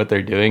doing what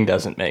they're doing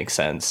doesn't make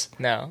sense.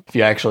 No. If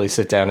you actually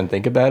sit down and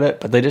think about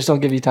it, but they just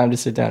don't give you time to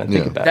sit down and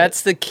think about it.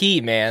 That's the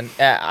key, man.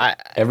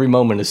 Every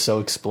moment is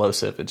so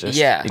explosive. It's just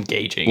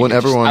engaging. When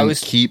everyone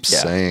keeps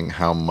saying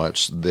how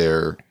much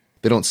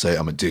they don't say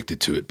I'm addicted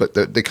to it, but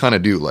they kind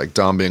of do. Like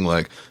Dom being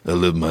like, I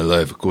live my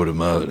life a quarter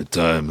mile at a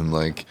time, and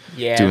like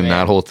doing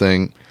that whole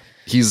thing.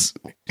 He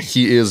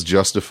is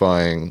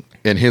justifying,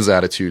 and his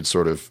attitude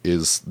sort of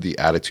is the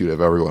attitude of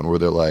everyone, where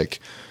they're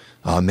like,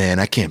 oh man,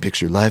 I can't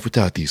picture life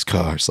without these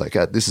cars. Like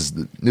this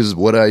is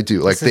what I do.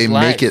 Like they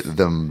make it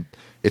them.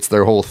 It's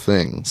their whole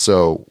thing.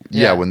 So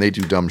when they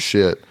do dumb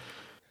shit,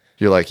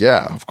 you're like,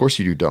 yeah, of course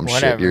you do dumb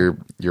shit.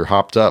 You're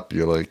hopped up.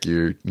 You're like,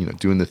 you're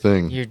doing the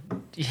thing.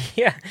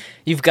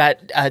 You've got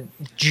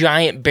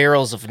giant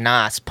barrels of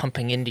NOS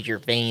pumping into your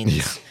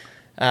veins.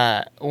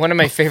 Yeah. One of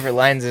my favorite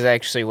lines is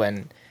actually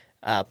when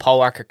Paul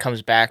Walker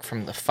comes back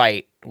from the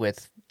fight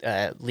with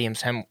Liam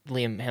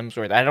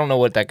Hemsworth. I don't know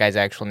what that guy's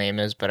actual name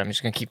is, but I'm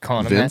just gonna keep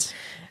calling him Vince?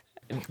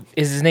 that.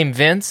 Is his name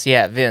Vince?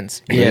 Yeah,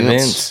 Vince. Yeah,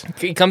 Vince.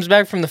 He comes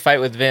back from the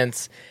fight with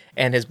Vince.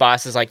 And his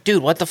boss is like,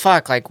 dude, what the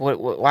fuck? Like,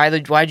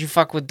 why'd you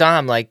fuck with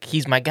Dom? Like,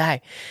 he's my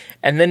guy.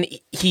 And then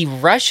he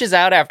rushes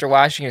out after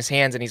washing his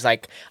hands, and he's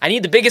like, I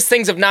need the biggest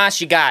things of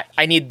NOS you got.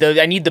 I need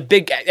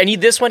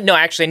this one. No,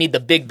 actually, I need the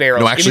big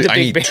barrels. No, actually, I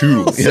need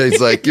two. Yeah, he's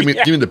like, give me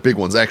the big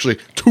ones. Actually,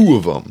 two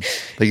of them.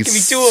 Like,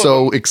 he's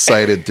so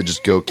excited to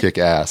just go kick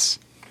ass.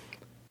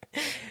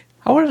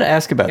 I wanted to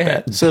ask about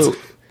that. So,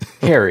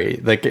 Harry,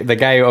 the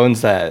guy who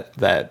owns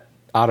that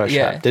auto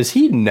shop, does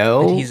he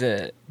know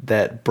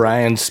that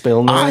Brian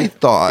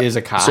Spillner is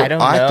a cop? So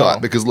I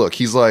thought, because look,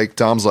 he's like,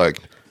 Dom's like,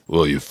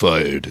 well, you're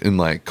fired, and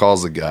like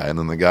calls the guy, and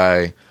then the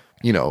guy,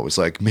 was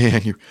like,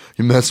 man, you're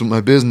messing with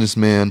my business,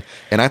 man.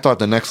 And I thought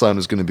the next line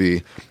was going to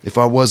be, if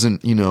I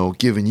wasn't,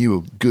 giving you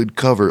a good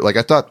cover. Like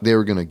I thought they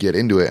were going to get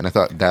into it, and I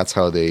thought that's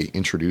how they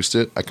introduced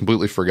it. I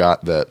completely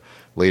forgot that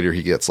later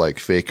he gets like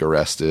fake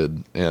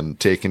arrested and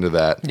taken to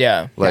that.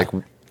 Yeah. Like.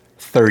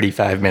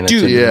 35 minutes.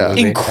 Dude,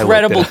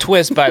 incredible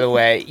twist, by the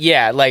way.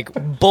 Yeah, like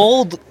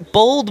bold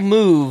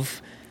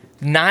move,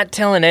 not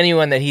telling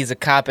anyone that he's a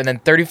cop, and then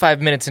 35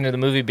 minutes into the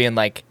movie being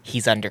like,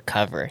 he's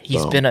undercover.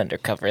 He's been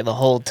undercover the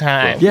whole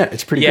time. Yeah,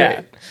 it's pretty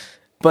great.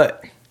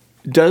 But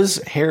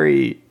does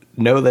Harry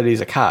know that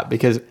he's a cop?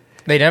 Because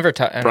they never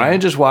talk. Brian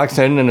just walks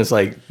in and is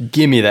like,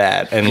 give me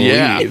that, and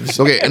leaves.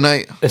 Okay, and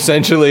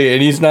essentially,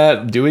 and he's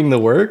not doing the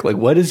work. Like,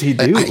 what does he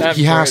do?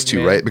 He has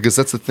to, right? Because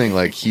that's the thing.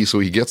 Like he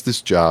gets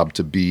this job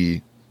to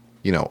be,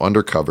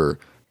 undercover.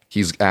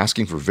 He's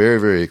asking for very,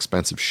 very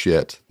expensive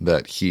shit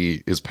that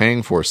he is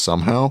paying for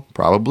somehow,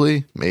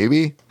 probably,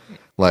 maybe.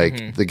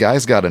 Like the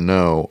guy's got to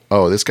know,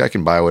 oh, this guy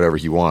can buy whatever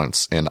he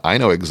wants, and I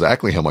know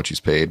exactly how much he's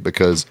paid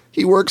because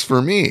he works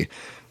for me.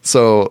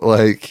 So,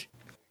 like,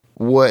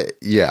 what?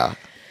 Yeah.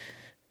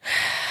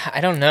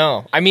 I don't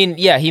know. I mean,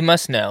 yeah, he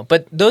must know.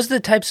 But those are the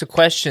types of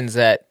questions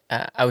that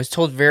I was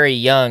told very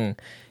young.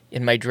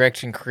 in my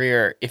directing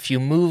career, if you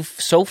move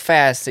so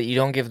fast that you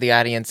don't give the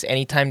audience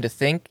any time to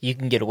think, you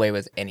can get away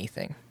with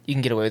anything. You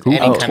can get away with any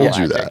kind of told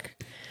you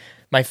logic.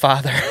 My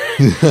father.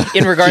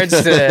 in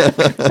regards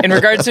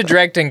to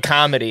directing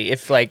comedy,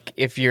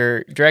 if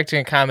you're directing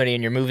a comedy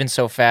and you're moving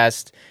so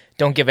fast,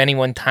 don't give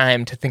anyone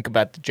time to think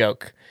about the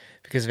joke,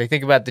 because if they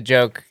think about the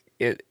joke,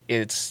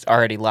 it's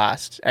already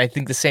lost. I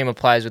think the same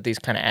applies with these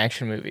kind of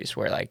action movies,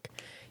 where like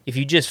if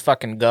you just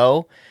fucking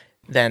go,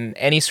 then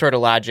any sort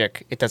of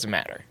logic, it doesn't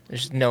matter.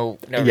 There's no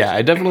reason.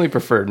 I definitely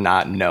prefer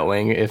not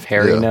knowing if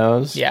Harry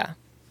knows. Yeah.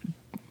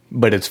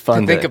 But it's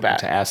fun think about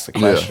to ask the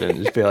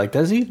question. Just be like,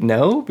 does he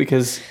know?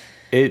 Because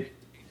it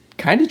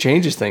kind of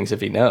changes things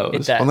if he knows. It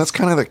does. Well, that's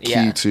kind of the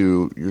key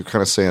to, you're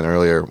kind of saying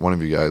earlier, one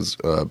of you guys,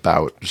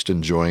 about just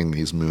enjoying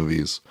these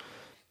movies.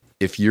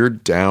 If you're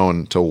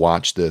down to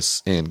watch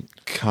this and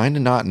kind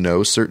of not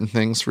know certain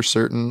things for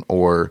certain,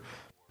 or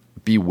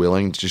be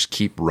willing to just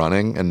keep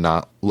running and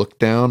not look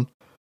down,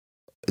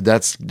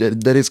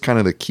 that is kind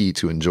of the key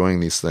to enjoying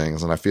these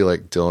things. And I feel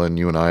like, Dylan,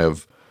 you and I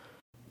have,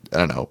 I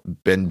don't know,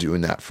 been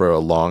doing that for a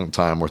long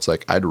time, where it's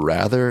like, I'd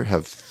rather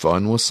have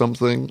fun with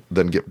something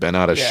than get bent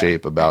out of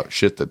shape about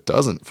shit that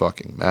doesn't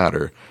fucking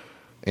matter.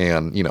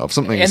 And, you know, if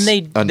something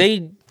and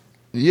they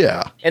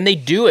yeah. And they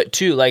do it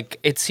too. Like,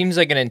 it seems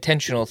like an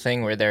intentional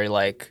thing where they're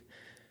like,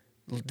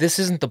 this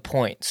isn't the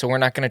point, so we're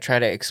not going to try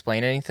to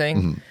explain anything.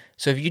 Mm-hmm.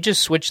 So if you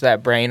just switch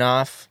that brain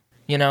off,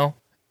 you know,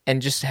 and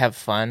just have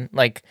fun.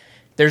 Like,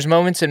 there's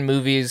moments in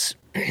movies,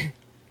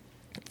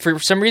 for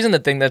some reason the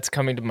thing that's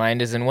coming to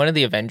mind is in one of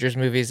the Avengers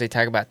movies, they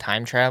talk about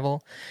time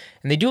travel.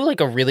 And they do like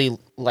a really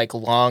like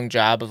long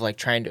job of like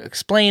trying to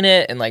explain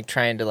it and like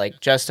trying to like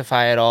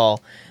justify it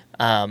all.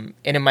 And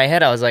in my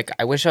head, I was like,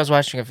 I wish I was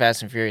watching a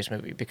Fast and Furious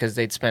movie, because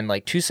they'd spend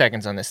like 2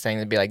 seconds on this thing.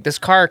 They'd be like, this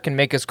car can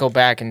make us go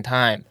back in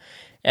time.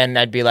 And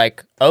I'd be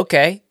like,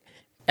 okay.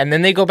 And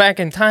then they go back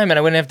in time and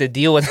I wouldn't have to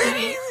deal with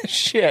any of the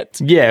shit.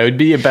 Yeah, it would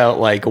be about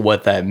like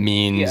what that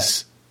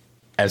means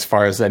as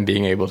far as them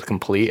being able to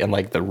complete and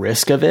like the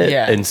risk of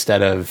it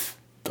instead of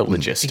the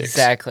logistics.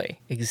 Exactly.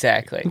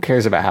 Who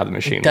cares about how the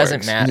machine works? It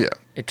doesn't matter. Yeah.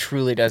 It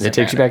truly doesn't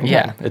matter. It takes you back in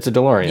time. It's a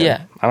DeLorean.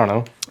 Yeah. I don't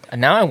know. And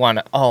now I want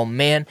to, oh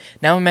man,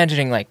 now I'm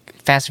imagining like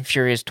Fast and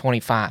Furious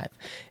 25.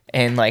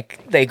 And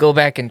like they go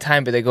back in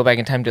time, but they go back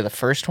in time to the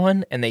first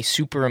one and they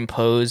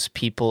superimpose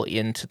people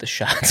into the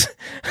shots.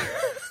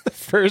 The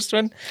first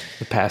one.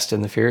 The Fast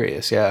and the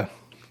Furious, yeah.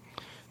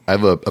 I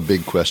have a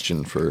big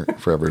question for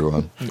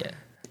everyone. Yeah.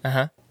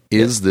 Uh-huh.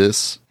 Is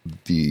this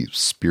the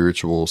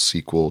spiritual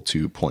sequel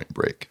to Point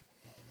Break?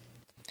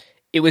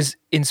 It was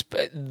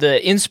the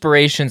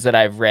inspirations that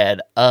I've read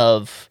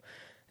of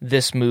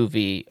this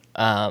movie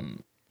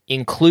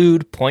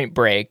include Point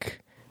Break.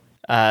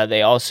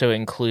 They also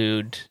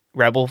include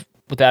Rebel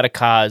Without a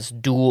Cause,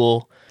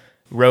 Duel,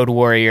 Road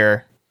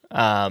Warrior,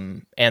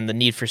 and the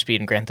Need for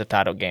Speed and Grand Theft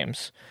Auto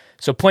games.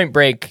 So Point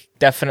Break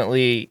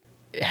definitely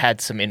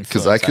had some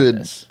influence.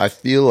 Because I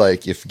feel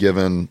like if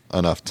given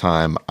enough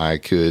time, I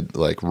could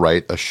like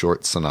write a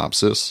short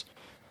synopsis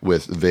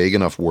with vague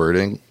enough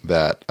wording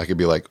that I could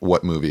be like,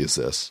 what movie is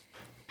this?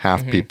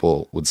 Half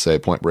people would say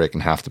Point Break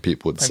and half the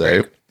people would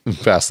say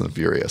Fast and the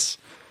Furious.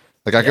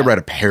 Like I could write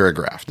a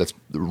paragraph that's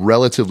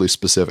relatively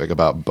specific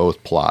about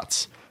both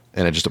plots,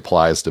 and it just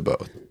applies to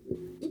both.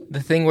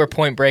 The thing where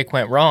Point Break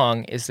went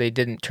wrong is they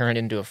didn't turn it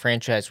into a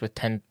franchise with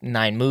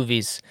 9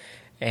 movies,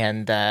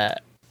 and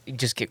you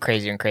just get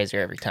crazier and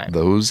crazier every time.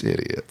 Those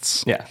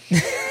idiots. Yeah.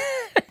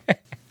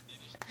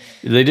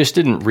 They just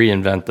didn't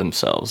reinvent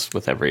themselves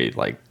with every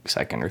like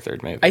second or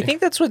third movie. I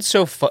think that's what's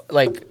so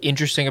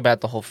interesting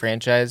about the whole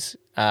franchise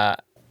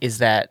is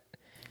that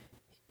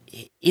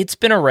it's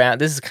been around.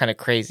 This is kind of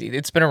crazy.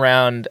 It's been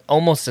around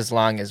almost as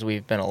long as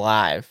we've been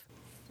alive,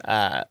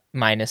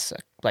 minus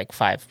like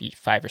 5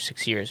 or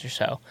 6 years or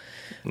so.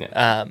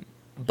 Yeah.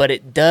 But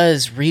it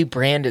does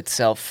rebrand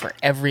itself for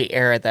every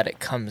era that it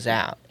comes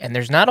out. And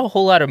there's not a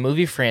whole lot of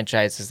movie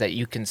franchises that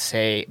you can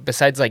say,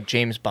 besides like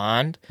James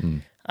Bond,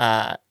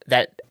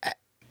 that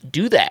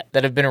do that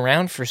have been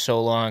around for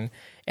so long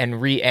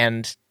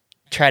and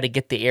try to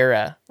get the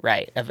era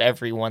right of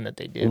every one that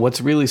they do. What's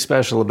really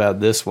special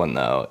about this one,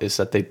 though, is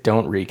that they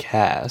don't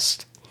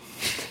recast.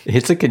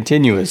 It's a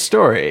continuous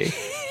story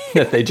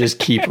that they just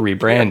keep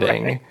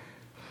rebranding. Right.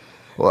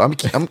 Well,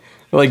 I'm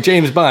like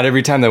James Bond,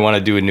 every time they want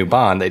to do a new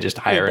Bond, they just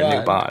hire a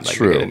new Bond. Like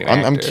true. They get a new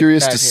I'm actor.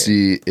 curious to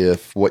see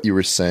if what you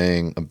were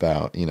saying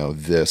about, you know,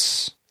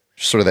 this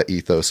sort of that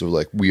ethos of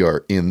like, we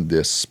are in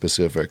this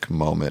specific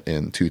moment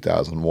in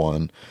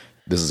 2001.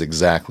 This is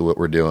exactly what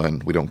we're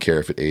doing. We don't care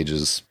if it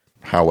ages.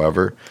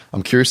 However,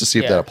 I'm curious to see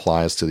if that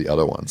applies to the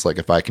other ones. Like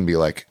if I can be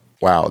like,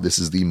 wow, this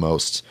is the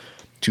most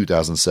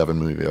 2007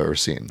 movie I've ever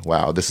seen.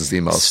 Wow, this is the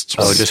most.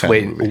 Oh, just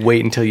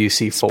wait until you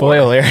see 4.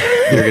 Spoiler.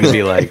 You're going to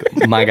be like,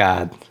 my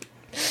God.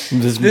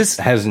 This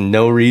has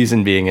no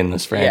reason being in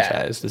this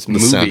franchise. This the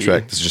movie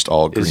soundtrack is just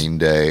all Green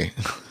Day.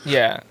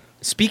 Yeah.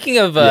 Speaking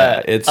of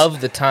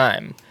of the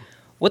time,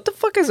 what the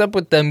fuck is up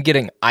with them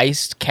getting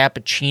iced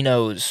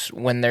cappuccinos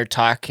when they're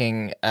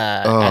talking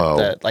at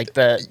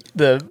the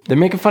They're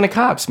making fun of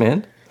cops,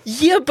 man.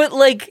 Yeah, but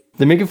like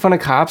they're making fun of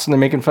cops and they're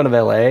making fun of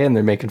LA and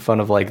they're making fun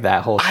of like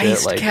that whole shit.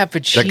 iced Like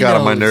cappuccinos. That got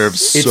on my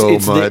nerves it's so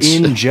it's much.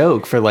 the in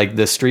joke for like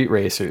the street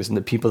racers and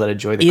the people that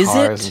enjoy the Is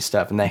cars it? and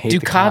stuff, and they hate Do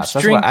the cops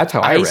cops. drink That's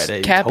how I read iced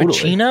it. Totally.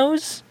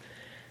 cappuccinos?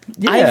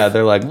 Yeah,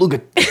 they're like, look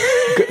at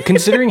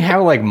considering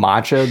how like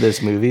macho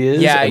this movie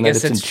is. Yeah, I and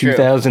guess that it's that's in true.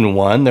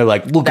 2001. They're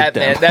like, look at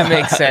them. That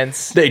makes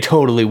sense. They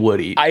totally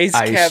would eat Iced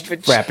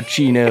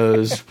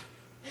frappuccinos.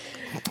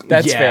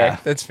 That's Yeah, fair.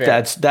 That's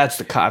fair. That's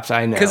the cops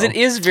I know. Because it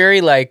is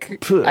very like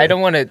Puh. I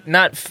don't want to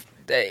not.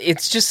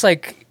 It's just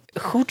like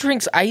who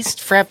drinks iced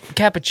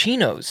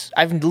cappuccinos?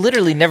 I've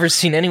literally never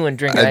seen anyone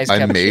drink an iced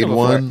cappuccino. I made before.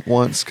 one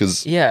once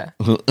because Yeah,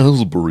 I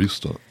was a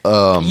barista.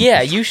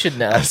 yeah, you should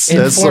know. As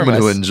Inform someone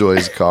who us.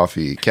 enjoys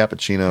coffee,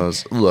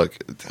 cappuccinos. Look,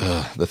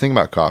 the thing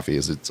about coffee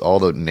is it's all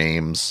the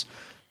names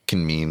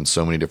can mean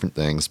so many different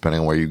things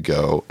depending on where you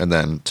go. And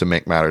then to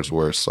make matters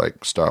worse, like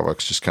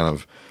Starbucks just kind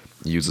of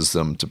uses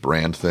them to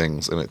brand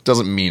things, and it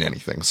doesn't mean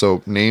anything.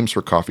 So names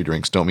for coffee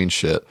drinks don't mean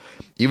shit.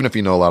 Even if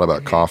you know a lot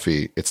about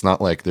coffee, it's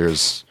not like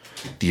there's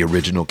the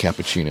original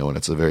cappuccino and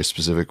it's a very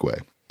specific way.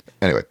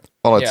 Anyway,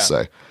 all I have to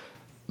say,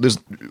 there's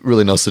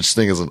really no such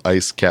thing as an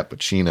iced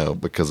cappuccino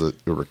because it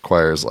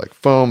requires like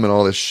foam and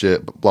all this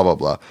shit, blah, blah,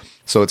 blah.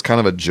 So it's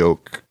kind of a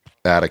joke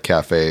at a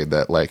cafe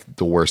that like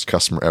the worst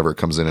customer ever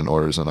comes in and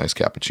orders an iced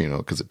cappuccino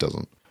because it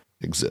doesn't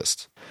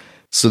exist.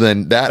 So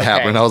then that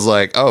happened. I was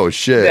like, oh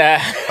shit.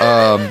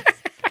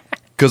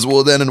 Because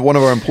then one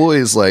of our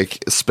employees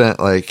like spent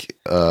like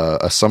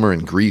a summer in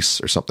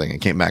Greece or something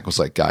and came back and was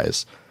like,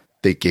 guys,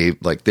 they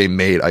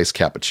made iced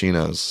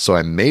cappuccinos. So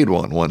I made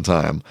one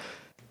time.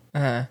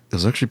 It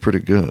was actually pretty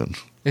good.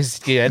 It's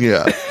good.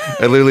 Yeah.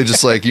 I literally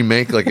just like you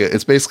make like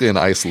it's basically an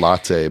iced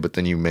latte, but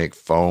then you make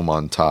foam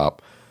on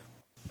top,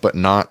 but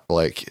not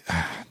like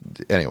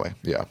anyway.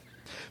 Yeah.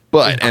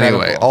 But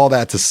Incredible. anyway, all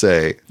that to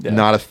say,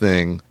 not a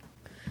thing,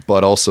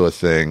 but also a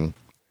thing.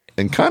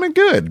 And kind of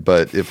good,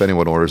 but if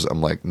anyone orders,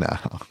 I'm like, no.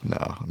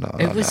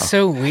 It was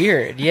so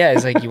weird. Yeah,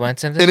 it's like you want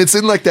something. And it's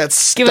in like that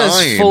Stein. Give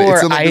us 4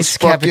 it's in like iced this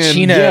fucking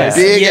cappuccinos.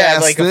 big Yeah,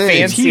 ass like a thing.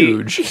 fancy,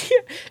 huge.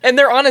 and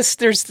they're on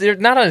they're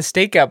not on a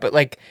stakeout, but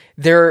like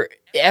they're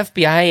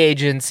FBI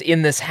agents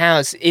in this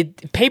house.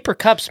 Paper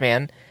cups,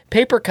 man.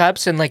 Paper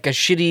cups and like a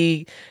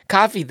shitty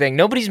coffee thing.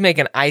 Nobody's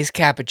making iced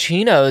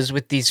cappuccinos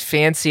with these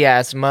fancy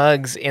ass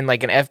mugs in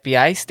like an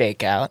FBI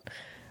stakeout.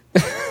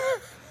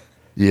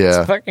 Yeah.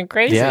 It's fucking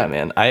crazy. Yeah,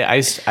 man.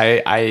 I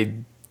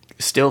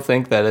still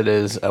think that it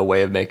is a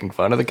way of making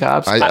fun of the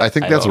cops. I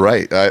think that's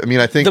right. I mean,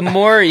 I think The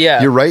more,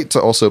 yeah. you're right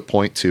to also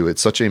point to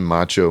it's such a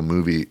macho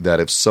movie that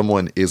if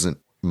someone isn't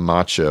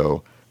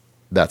macho,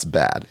 that's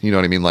bad. You know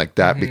what I mean? Like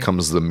that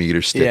becomes the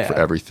meter stick for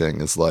everything.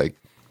 Is like,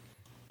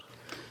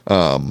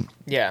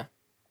 Yeah.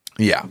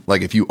 yeah,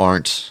 like if you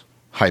aren't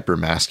hyper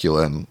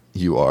masculine,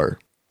 you are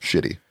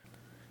shitty.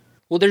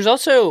 Well, there's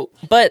also,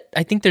 but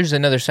I think there's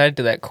another side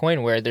to that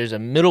coin where there's a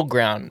middle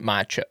ground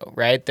macho,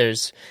 right?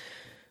 There's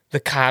the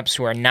cops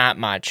who are not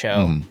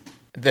macho.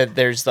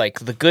 There's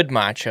like the good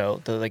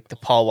macho, the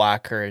Paul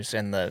Walkers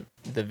and the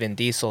Vin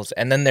Diesels,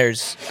 and then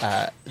there's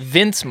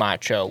Vince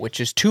macho,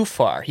 which is too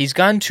far. He's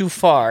gone too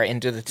far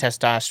into the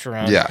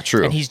testosterone. Yeah,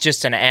 true. And he's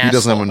just an asshole. He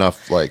doesn't have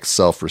enough like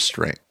self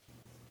restraint.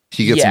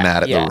 He gets Yeah,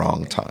 mad at yeah. the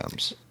wrong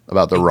times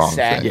about the wrong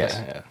Exactly.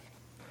 things.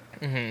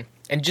 yeah.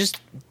 And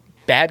just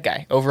bad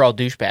guy, overall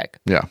douchebag.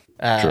 Yeah,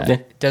 true.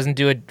 Doesn't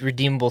do a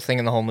redeemable thing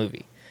in the whole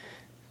movie.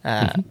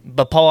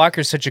 But Paul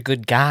Walker's such a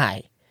good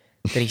guy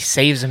that he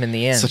saves him in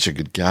the end. Such a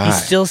good guy. He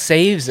still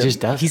saves him.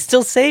 Just does. He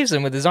still saves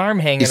him with his arm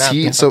hanging Is out.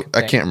 he? the So fucking I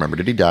thing. can't remember.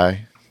 Did he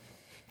die?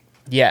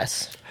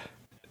 Yes.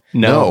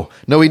 No,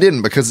 he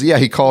didn't because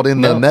he called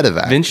in the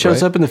medevac. Vince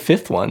shows right? up in the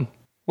 5th one.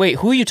 Wait,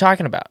 who are you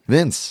talking about?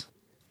 Vince.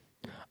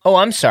 Oh,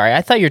 I'm sorry.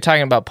 I thought you were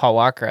talking about Paul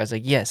Walker. I was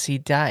like, yes, he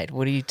died.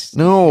 What are you?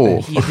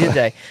 No. He did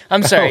die.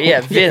 I'm sorry. Yeah,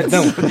 Vince.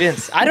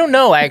 Vince. I don't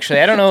know, actually.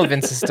 I don't know if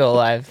Vince is still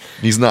alive.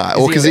 He's not.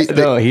 Well, because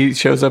No, he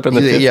shows up in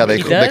the 5th yeah, one. they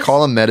He does?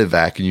 call him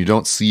medevac, and you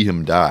don't see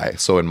him die.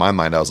 So in my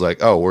mind, I was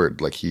like, oh, word,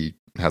 like he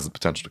has the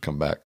potential to come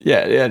back.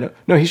 Yeah.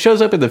 No, he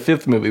shows up in the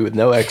 5th movie with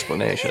no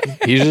explanation.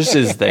 He just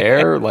is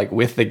there, like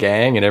with the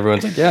gang, and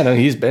everyone's like, "Yeah, no,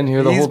 he's been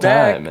here the He's whole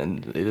back. time,"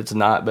 and it's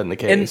not been the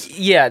And case.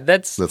 yeah,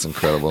 that's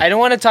incredible. I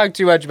don't want to talk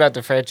too much about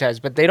the franchise,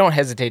 but they don't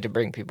hesitate to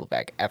bring people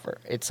back ever.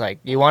 It's like,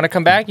 you want to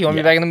come back? You want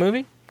to be back in the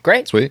movie?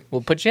 Great. Sweet.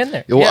 We'll put you in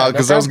there. Well,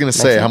 because no I was problem. going to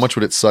say, how much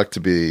would it suck to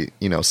be,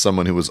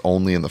 someone who was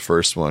only in the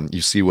first one?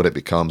 You see what it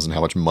becomes and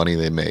how much money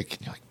they make.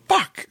 And you're like,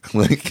 fuck.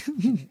 Like,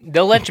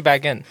 They'll let you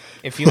back in.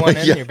 If you want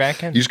in, yeah. you're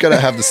back in. You just got to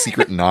have the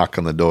secret knock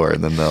on the door,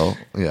 and then they'll,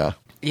 yeah.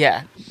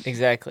 Yeah,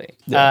 exactly.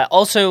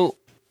 Also,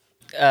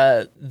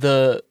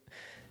 the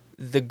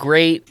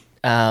great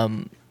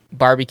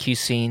barbecue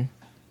scene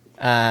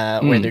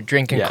where they're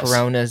drinking yes.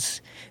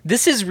 Coronas.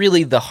 This is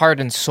really the heart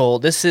and soul.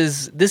 This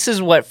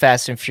is what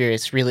Fast and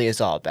Furious really is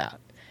all about.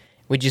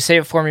 Would you say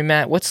it for me,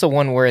 Matt? What's the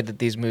one word that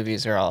these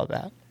movies are all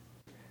about?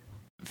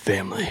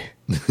 Family.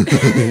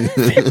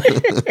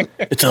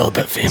 It's all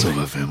about family. It's all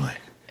about family.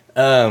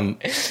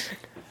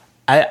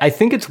 I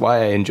think it's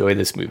why I enjoy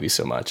this movie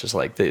so much. Is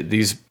like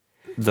these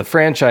the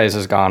franchise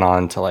has gone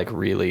on to like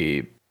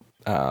really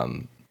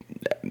kind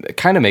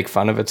of make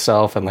fun of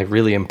itself and like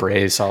really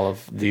embrace all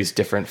of these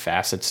different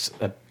facets,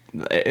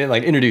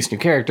 like introduce new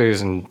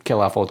characters and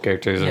kill off old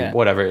characters and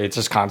whatever. It's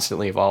just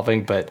constantly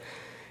evolving, but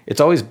it's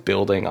always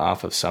building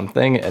off of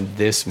something, and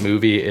this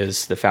movie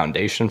is the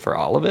foundation for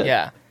all of it.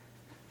 Yeah.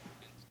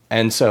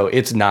 And so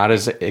it's not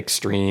as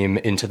extreme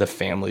into the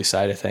family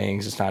side of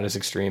things. It's not as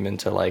extreme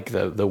into like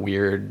the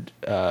weird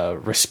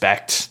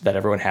respect that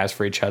everyone has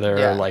for each other,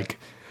 or like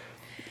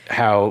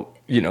how,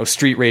 you know,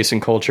 street racing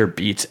culture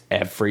beats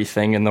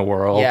everything in the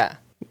world. Yeah.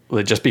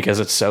 Just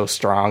because it's so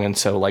strong and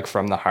so like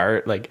from the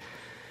heart. Like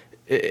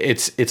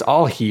it's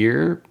all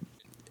here,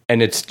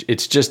 and it's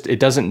just, it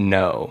doesn't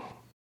know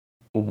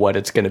what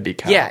it's going to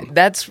become. Yeah,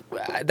 that's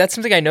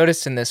something I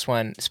noticed in this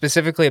one,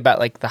 specifically about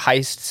like the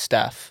heist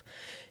stuff.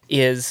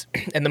 Is,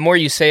 and the more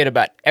you say it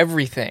about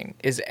everything,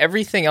 is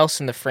everything else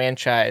in the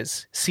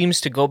franchise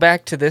seems to go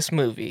back to this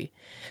movie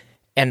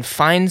and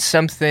find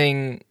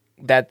something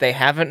that they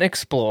haven't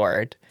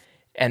explored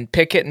and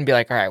pick it and be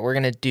like, all right, we're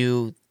going to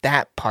do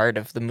that part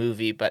of the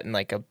movie, but in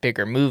like a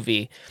bigger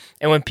movie.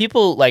 And when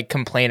people like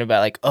complain about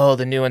like, oh,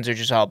 the new ones are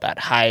just all about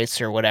heists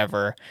or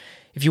whatever,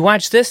 if you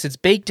watch this, it's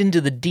baked into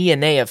the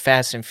DNA of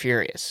Fast and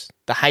Furious.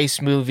 The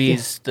heist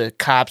movies, the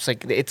cops,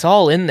 like it's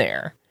all in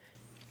there.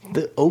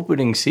 The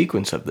opening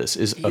sequence of this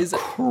is a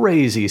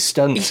crazy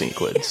stunt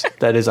sequence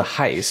that is a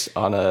heist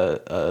on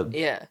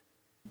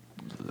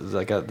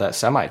that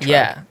semi truck.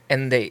 Yeah,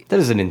 and that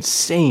is an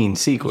insane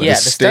sequence. Yeah, the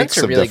stakes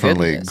have really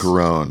definitely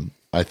grown.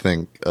 I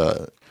think.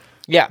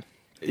 Yeah,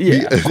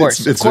 of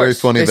course. It's very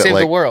funny they that save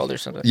like the world or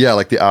something. Yeah,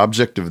 like the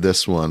object of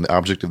this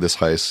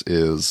heist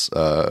is.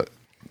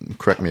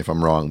 Correct me if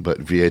I'm wrong, but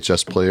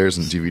VHS players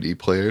and DVD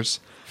players.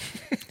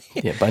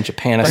 Yeah, a bunch of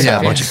Panasonics.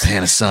 Yeah, a bunch of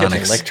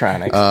Panasonics.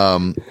 Electronics.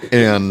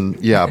 And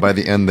yeah, by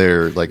the end,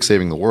 they're like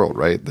saving the world,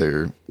 right?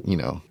 They're, you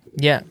know,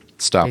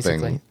 stopping,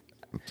 basically.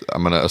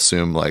 I'm going to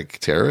assume like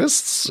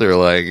terrorists or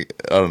like,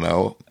 I don't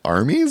know,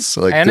 armies?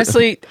 Like,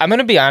 honestly, I'm going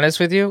to be honest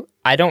with you.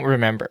 I don't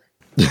remember.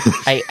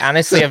 I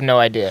honestly have no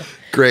idea.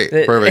 Great.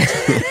 Perfect.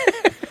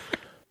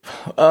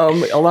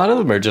 A lot of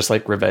them are just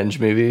like revenge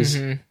movies.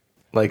 Mm-hmm.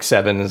 Like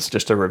 7 is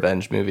just a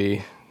revenge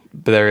movie.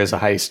 But there is a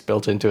heist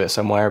built into it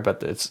somewhere,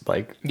 but it's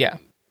like... Yeah.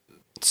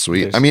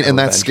 Sweet. I mean, and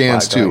that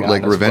scans too.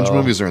 Like revenge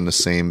movies are in the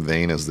same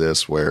vein as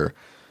this, where,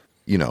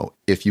 you know,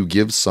 if you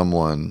give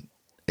someone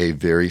a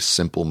very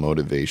simple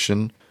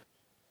motivation,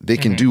 they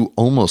can do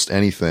almost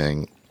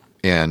anything,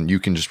 and you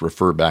can just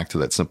refer back to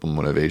that simple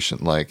motivation.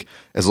 Like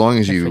as long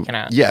as you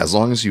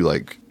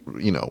like,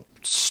 you know,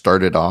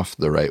 start it off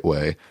the right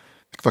way.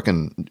 Like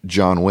fucking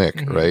John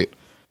Wick, right?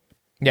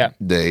 Yeah.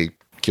 They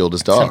killed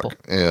his dog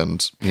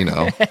and, you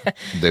know,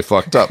 they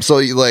fucked up. So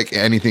like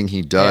anything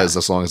he does,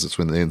 as long as it's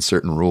within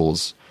certain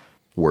rules,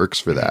 works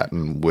for that.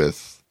 And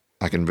with,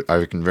 I can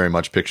very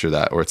much picture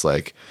that where it's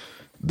like,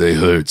 they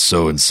hurt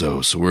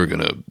so-and-so, so we're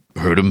going to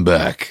hurt them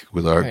back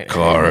with our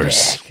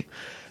cars.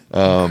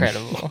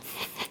 Incredible.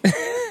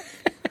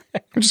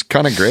 Which is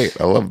kind of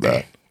great. I love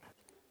that.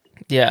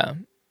 Yeah.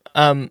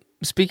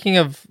 Speaking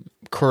of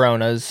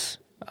Coronas,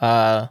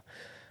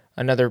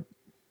 another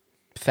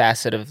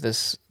facet of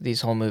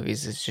these whole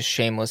movies is just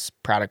shameless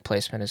product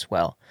placement as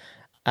well.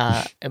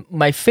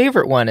 My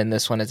favorite one in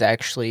this one is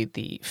actually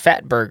the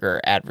Fat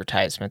Burger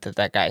advertisement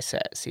that guy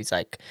says. He's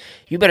like,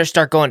 "You better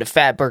start going to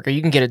Fat Burger.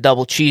 You can get a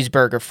double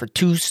cheeseburger for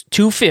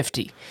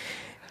 $2.50."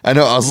 I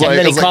know. I was like, and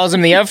then he calls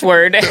him the F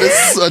word.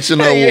 It's such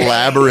an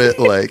elaborate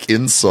like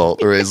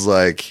insult, or he's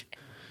like,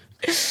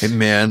 "Hey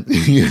man,"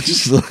 you're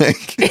just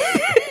like,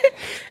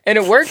 and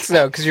it works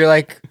though because you're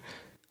like,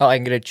 "Oh, I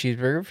can get a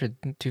cheeseburger for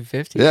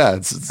 $2.50." Yeah,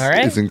 it's all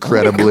right. It's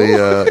incredibly,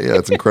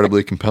 it's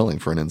incredibly compelling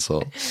for an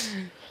insult.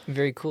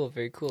 Very cool,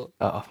 very cool.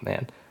 Oh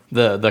man,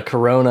 the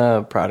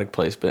Corona product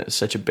placement is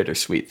such a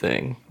bittersweet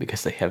thing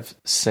because they have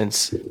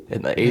since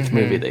in the 8th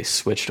movie they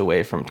switched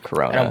away from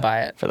Corona. I don't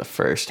buy it for the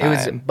first time. It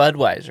was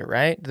Budweiser,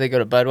 right? Did they go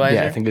to Budweiser?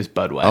 Yeah, I think it was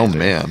Budweiser. Oh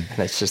man, and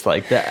it's just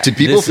like that. Did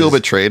people feel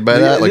betrayed by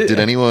that? Like, did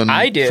anyone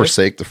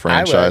forsake the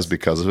franchise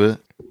because of it?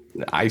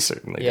 I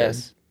certainly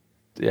yes.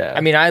 did. Yeah,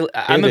 I mean,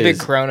 I'm a big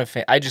Corona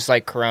fan. I just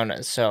like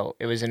Corona, so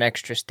it was an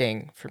extra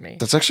sting for me.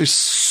 That's actually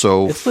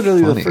so. It's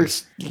literally funny. the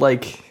first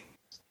like.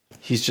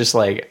 He's just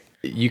like,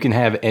 you can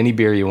have any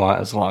beer you want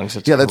as long as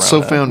it's that's Corona.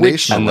 so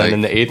foundational. And then in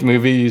the 8th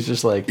movie, he's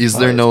just like, is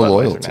there no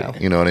loyalty?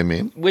 You know what I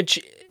mean?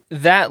 Which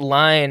that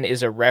line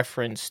is a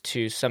reference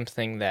to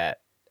something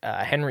that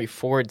Henry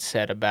Ford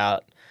said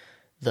about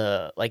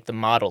the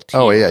Model T.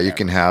 Oh yeah, you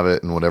can have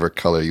it in whatever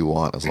color you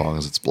want as long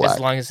as it's black. As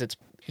long as it's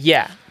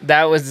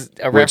that was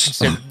a reference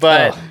to.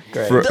 But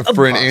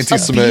for an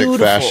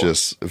anti-Semitic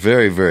fascist,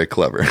 very very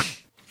clever.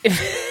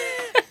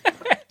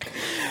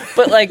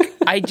 But like,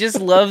 I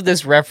just love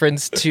this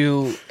reference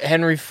to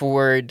Henry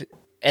Ford,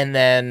 and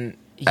then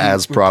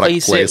as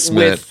product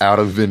placement out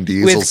of Vin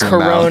Diesel's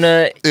Corona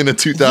mouth in a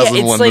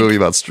 2001 movie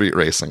about street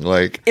racing.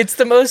 Like, it's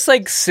the most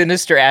like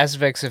sinister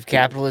aspects of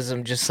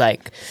capitalism just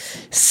like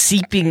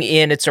seeping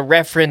in. It's a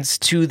reference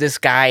to this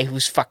guy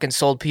who's fucking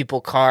sold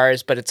people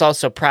cars, but it's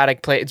also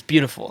product play. It's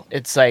beautiful.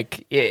 It's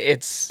like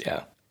it's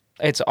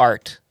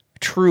art,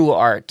 true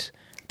art,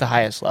 at the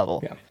highest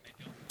level. Yeah.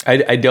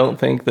 I don't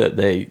think that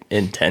they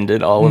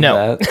intended all of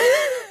that.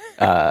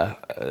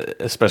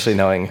 Especially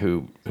knowing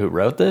who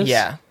wrote this.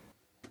 Yeah.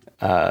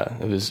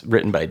 It was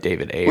written by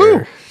David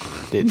Ayer.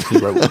 He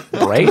wrote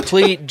Bright?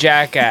 Complete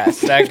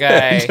jackass. That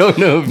guy. I don't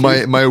know.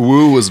 My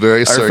woo was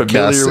very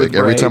sarcastic.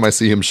 Every Bright. time I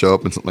see him show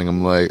up in something,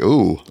 I'm like,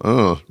 ooh,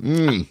 I'm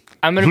going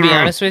to be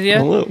honest with you.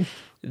 Hello.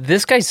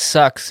 This guy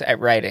sucks at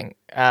writing.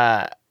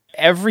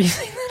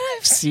 Everything that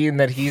I've seen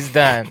that he's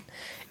done,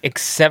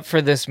 except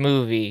for this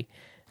movie,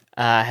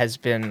 has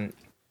been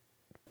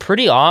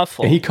pretty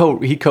awful. He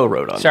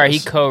co-wrote on Sorry,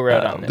 this. he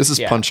co-wrote on this. This is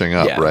punching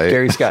up, Yeah, right?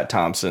 Gary Scott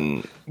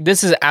Thompson.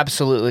 This is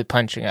absolutely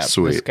punching up.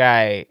 Sweet. This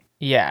guy,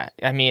 yeah.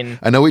 I mean,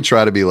 I know we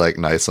try to be like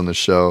nice on the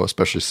show,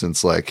 especially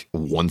since like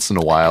once in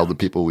a while the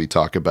people we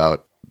talk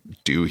about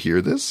do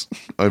hear this.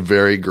 A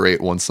very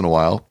great once in a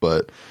while,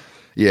 but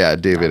yeah,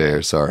 David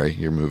Ayer, sorry,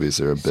 your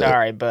movies are a bit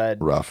sorry, bud.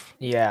 rough.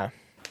 Yeah.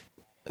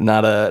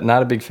 Not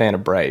a big fan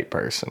of Bright,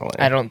 personally.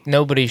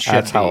 Nobody should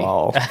That's be. how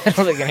I'll... I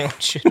don't think anyone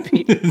should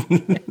be.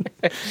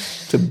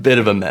 It's a bit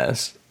of a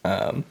mess.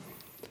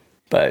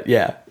 But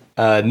yeah,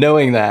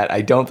 knowing that,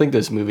 I don't think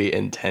this movie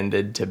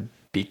intended to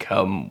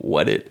become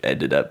what it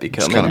ended up It's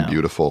becoming. kind of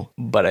beautiful.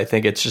 But I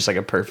think it's just like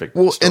a perfect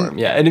Well, storm.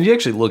 And if you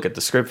actually look at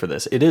the script for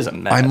this, it is a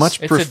mess. I much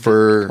It's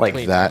prefer like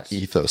that mess.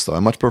 ethos, though. I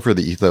much prefer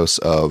the ethos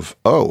of,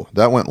 oh,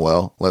 that went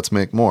well, let's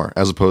make more,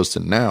 as opposed to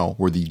now,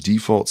 where the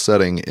default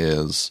setting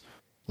is,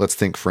 let's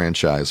think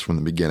franchise from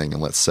the beginning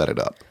and let's set it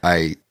up.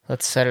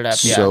 Let's set it up.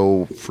 Yeah.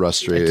 So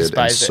frustrated and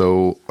despise it.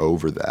 so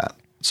over that.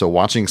 So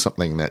watching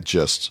something that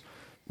just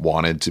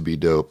wanted to be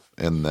dope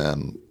and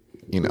then,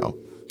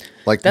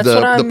 like That's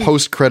what the I'm-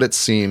 post-credit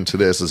scene to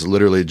this is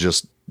literally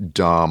just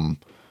Dom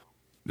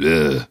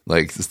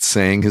like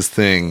saying his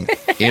thing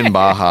in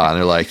Baja and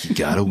they're like, you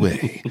got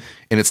away.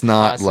 And it's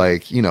not Awesome.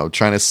 like,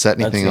 trying to set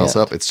anything else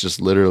up. It's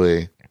just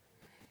literally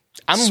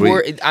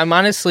I'm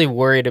honestly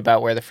worried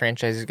about where the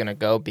franchise is going to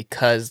go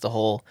because the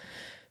whole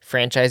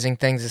franchising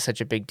things is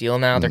such a big deal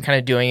now. They're kind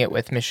of doing it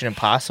with Mission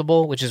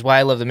Impossible, which is why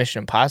I love the Mission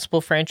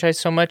Impossible franchise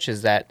so much,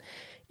 is that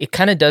it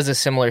kind of does a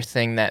similar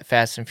thing that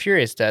Fast and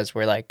Furious does,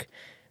 where like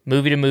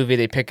movie to movie,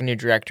 they pick a new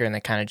director and they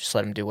kind of just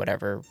let them do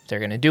whatever they're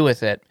going to do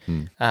with it.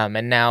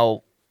 And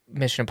now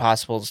Mission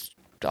Impossible's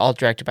all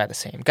directed by the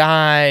same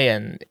guy,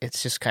 and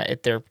it's just kind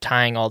of, they're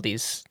tying all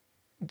these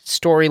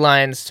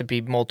storylines to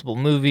be multiple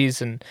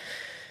movies, and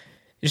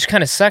it just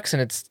kind of sucks.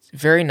 And it's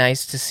very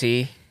nice to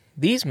see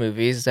these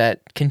movies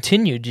that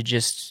continue to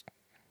just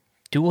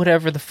do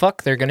whatever the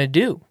fuck they're gonna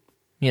do,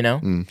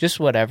 just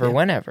whatever,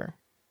 whenever,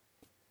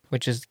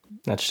 which is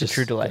That's the just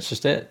true delight. That's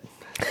just it.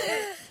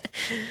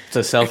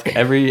 It's a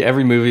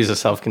every movie is a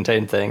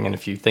self-contained thing, and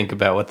if you think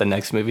about what the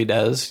next movie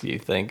does, you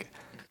think,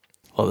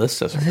 well, this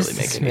doesn't really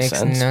make any makes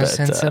sense. no but,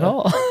 sense at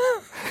all.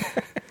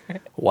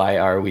 Why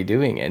are we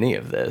doing any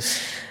of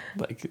this?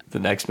 Like, the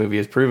next movie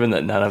has proven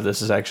that none of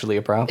this is actually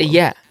a problem.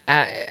 Yeah,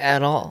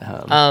 at all.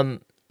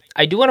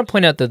 I do want to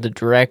point out that the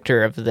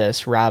director of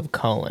this, Rob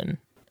Cohen,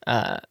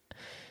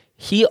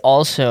 he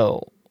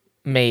also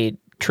made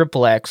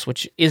Triple X,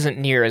 which isn't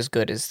near as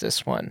good as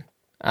this one.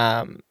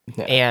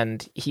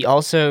 And he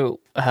also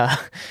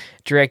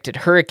directed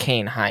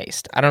Hurricane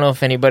Heist. I don't know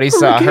if anybody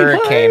saw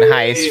Hurricane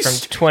Heist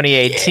from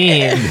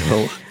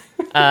 2018,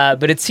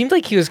 but it seemed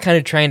like he was kind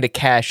of trying to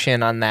cash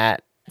in on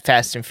that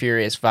Fast and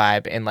Furious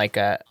vibe in like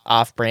a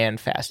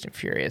off-brand Fast and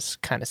Furious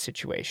kind of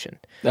situation.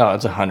 Oh,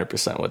 it's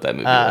 100% what that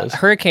movie was.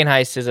 Hurricane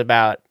Heist is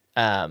about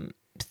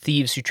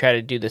thieves who try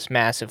to do this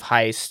massive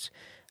heist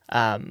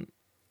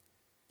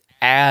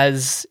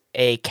as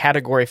a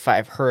Category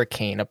 5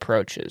 hurricane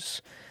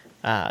approaches.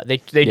 They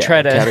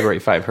try to... Category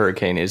 5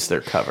 hurricane is their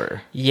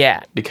cover.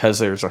 Yeah. Because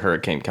there's a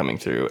hurricane coming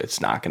through,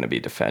 it's not going to be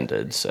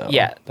defended, so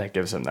Yeah. that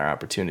gives them their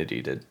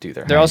opportunity to do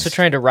their They're also heist.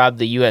 trying to rob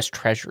the U.S.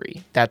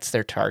 Treasury. That's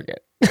their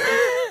target.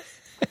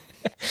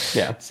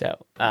 Yeah.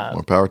 So,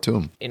 more power to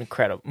him.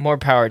 incredible. More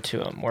power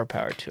to him. More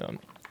power to him.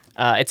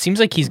 It seems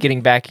like he's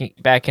getting back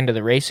into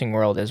the racing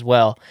world as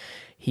well.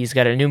 He's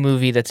got a new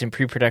movie that's in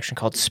pre-production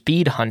called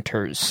Speed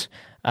Hunters.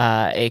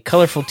 A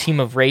colorful team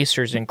of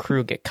racers and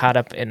crew get caught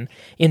up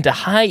into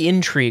high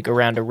intrigue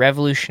around a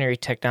revolutionary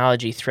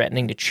technology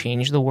threatening to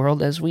change the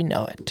world as we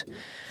know it.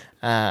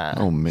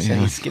 Oh, man. So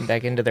he's getting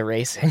back into the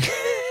racing.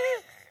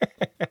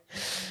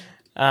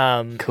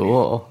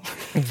 Cool.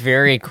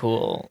 Very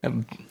cool.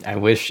 I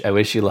wish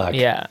you luck.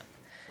 Yeah.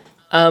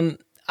 I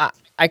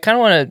kind of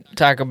want to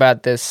talk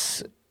about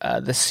this,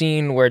 the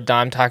scene where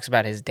Dom talks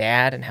about his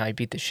dad and how he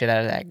beat the shit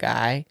out of that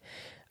guy.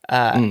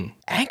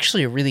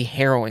 Actually, a really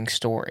harrowing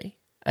story.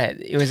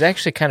 It was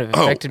actually kind of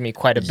affected me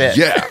quite a bit.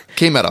 Yeah,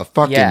 came out of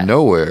fucking Yeah.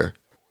 nowhere.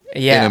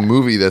 Yeah. in a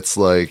movie that's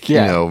like, you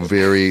know,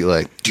 very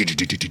like,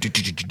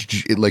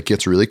 it like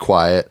gets really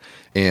quiet.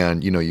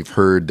 And, you know, you've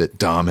heard that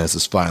Dom has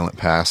this violent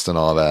past and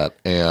all that.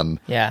 And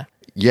yeah,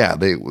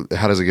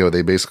 how does it go?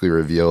 They basically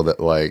reveal that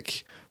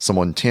like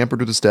someone tampered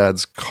with his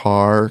dad's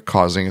car,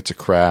 causing it to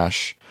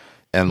crash.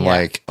 And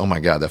like, oh my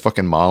God, that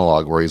fucking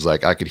monologue where he's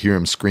like, I could hear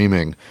him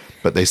screaming,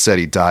 but they said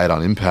he died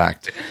on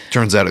impact.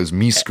 Turns out it was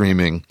me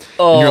screaming.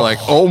 And you're like,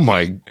 oh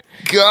my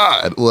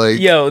God.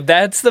 Like, yo,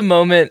 that's the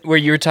moment where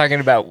you were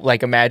talking about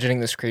like imagining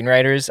the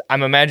screenwriters.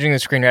 I'm imagining the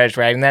screenwriters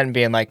writing that and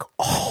being like,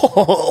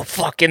 oh,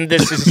 fucking,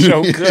 this is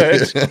so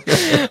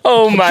good.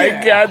 Oh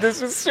my God,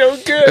 this is so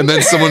good. And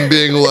then someone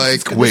being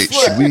like, wait,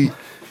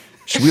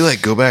 should we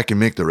like go back and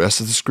make the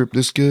rest of the script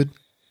this good?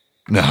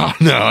 No.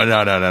 Dude.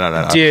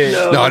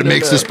 No, it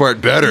makes this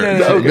part better.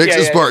 It makes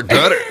this part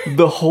better.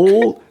 The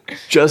whole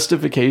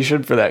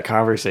justification for that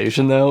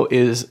conversation, though,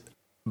 is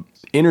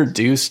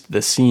introduced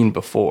the scene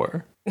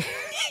before.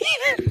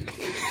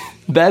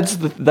 That's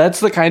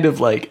the kind of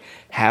like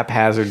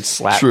haphazard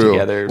slap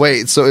together.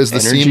 Wait, so is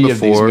the scene before of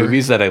these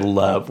movies that I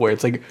love, where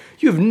it's like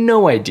you have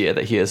no idea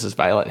that he has this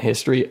violent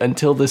history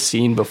until the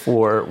scene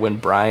before when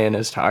Brian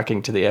is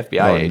talking to the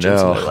FBI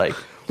agents and they're like,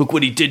 look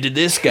what he did to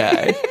this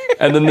guy.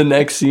 And then the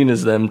next scene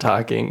is them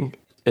talking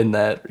in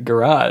that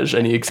garage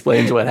and he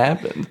explains what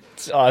happened.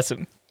 It's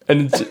awesome.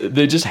 And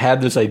they just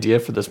had this idea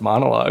for this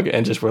monologue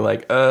and just were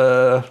like,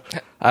 I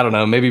don't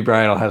know, maybe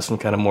Brian will have some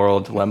kind of moral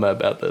dilemma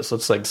about this.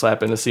 Let's like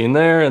slap in a scene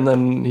there and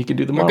then he could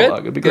do the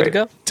monologue. It'd be great. Good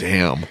to go.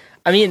 Damn.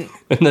 I mean,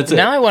 and that's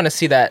now I want to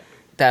see that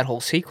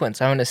whole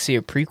sequence. I want to see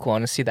a prequel. I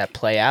want to see that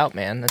play out,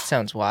 man. That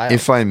sounds wild.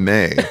 If I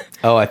may.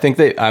 I think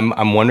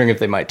I'm wondering if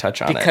they might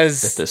touch on it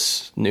with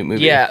this new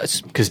movie. Yeah.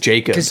 Because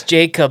Jacob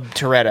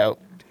Toretto.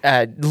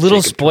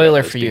 Little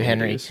spoiler for you,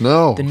 Henry.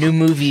 No. The new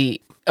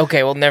movie.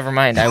 Okay, well, never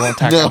mind. I won't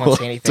talk. I won't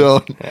say anything.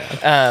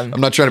 Don't. I'm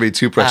not trying to be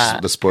too precious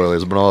with the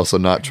spoilers, but also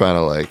not trying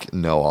to like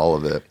know all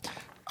of it.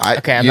 I'm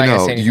not gonna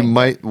say anything.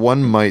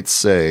 One might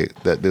say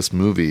that this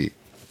movie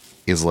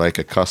is like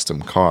a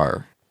custom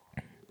car.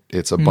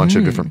 It's a bunch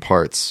of different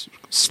parts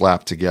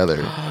slapped together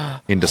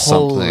into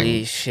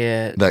something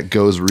that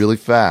goes really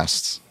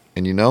fast.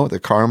 And you know, the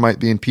car might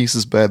be in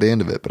pieces by the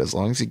end of it, but as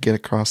long as you get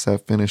across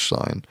that finish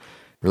line,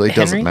 it really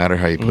doesn't matter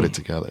how you put it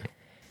together.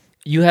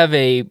 You have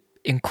a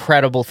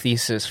incredible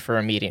thesis for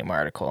a Medium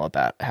article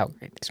about how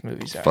great these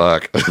movies are.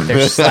 Fuck.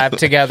 They're slapped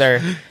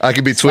together. I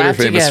could be Twitter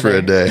famous for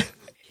a day.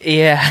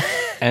 Yeah.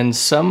 And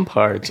some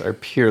parts are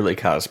purely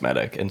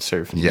cosmetic and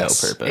serve no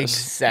purpose.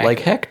 Exactly. Like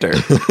Hector.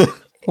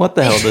 What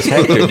the hell does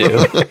Hector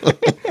do?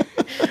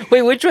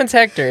 Wait, which one's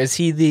Hector? Is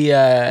he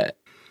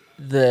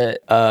there's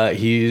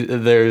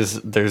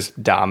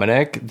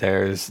Dominic,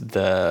 there's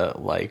the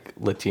like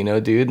Latino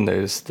dude, and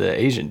there's the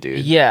Asian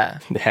dude. Yeah.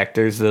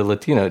 Hector's the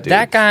Latino dude.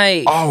 That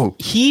guy,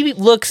 he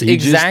looks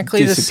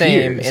exactly the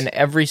same disappears. in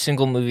every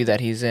single movie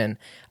that he's in.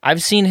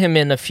 I've seen him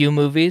in a few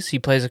movies. He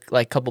plays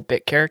like a couple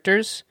bit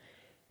characters.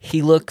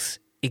 He looks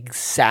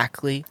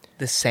exactly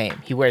the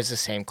same. He wears the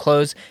same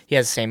clothes. He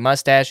has the same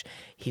mustache.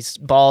 He's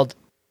bald.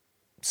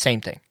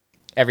 Same thing.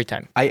 Every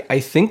time. I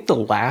think the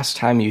last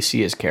time you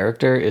see his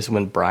character is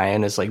when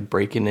Brian is like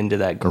breaking into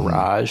that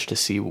garage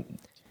to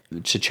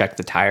check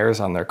the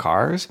tires on their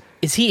cars.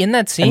 Is he in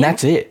that scene? And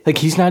that's it. Like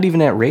he's not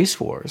even at Race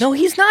Wars. No,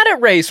 he's not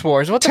at Race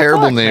Wars. What the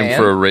Terrible fuck, name man?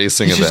 for a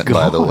racing event,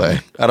 by the way.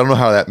 I don't know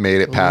how that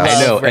made it past.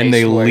 I know, and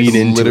they lean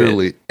into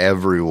literally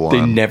everyone.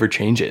 They never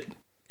change it.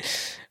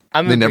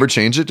 They never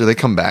change it? Do they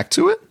come back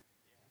to it?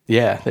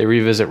 Yeah, they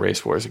revisit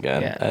Race Wars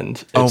again,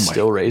 and it's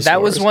still Race Wars.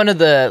 That was one of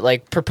the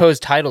like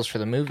proposed titles for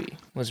the movie.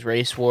 Was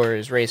Race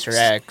Wars, Racer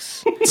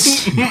X,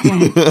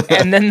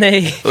 and then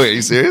they. Wait, are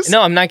you serious?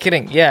 No, I'm not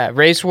kidding. Yeah,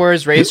 Race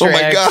Wars, Racer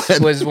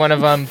X was one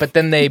of them. But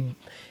then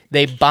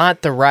they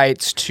bought the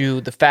rights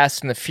to the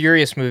Fast and the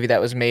Furious movie that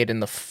was made in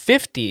the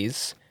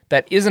 50s.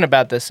 That isn't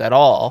about this at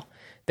all.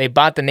 They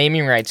bought the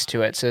naming rights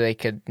to it so they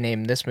could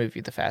name this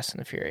movie The Fast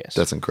and the Furious.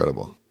 That's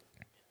incredible.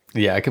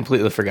 Yeah, I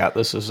completely forgot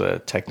this was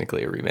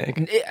technically a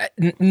remake.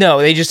 No,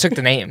 they just took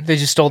the name. They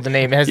just stole the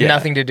name. It has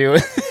nothing to do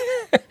with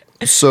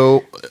it. So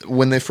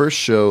when they first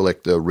show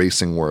like the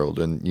racing world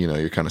and, you know,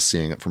 you're kind of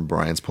seeing it from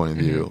Brian's point of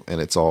view and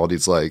it's all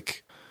these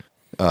like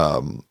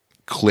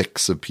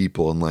cliques of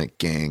people and like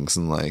gangs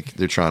and like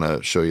they're trying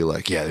to show you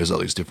like, yeah, there's all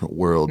these different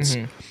worlds.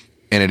 And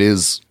it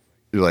is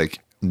like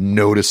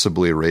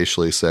noticeably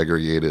racially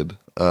segregated.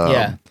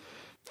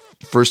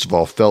 First of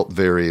all, felt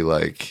very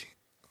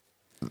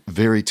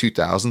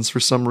 2000s for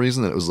some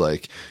reason. That it was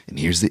like, and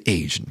here's the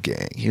Asian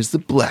gang, here's the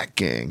black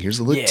gang, here's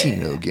the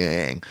Latino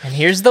gang, and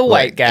here's the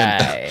white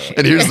guy,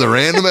 and here's the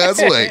random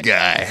ass white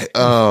guy.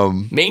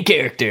 Main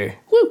character.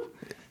 Woo.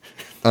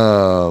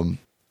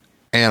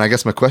 And I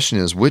guess my question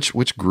is,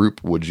 which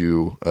group would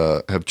you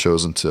have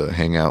chosen to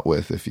hang out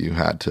with if you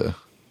had to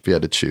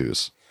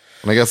choose?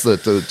 And I guess the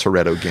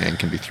Toretto gang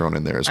can be thrown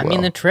in there as well. I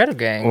mean, the Toretto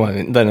gang. Well,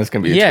 then it's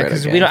gonna be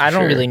because I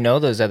don't really know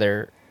those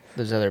other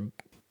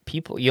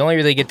people. You only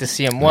really get to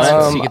see them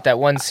once. You get that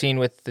one scene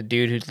with the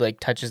dude who like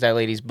touches that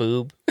lady's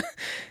boob,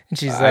 and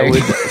she's like,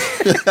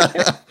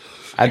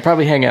 I'd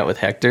probably hang out with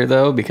Hector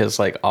though, because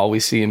like all we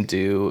see him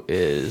do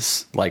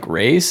is like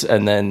race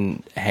and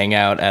then hang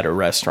out at a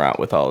restaurant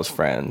with all his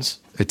friends.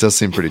 It does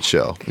seem pretty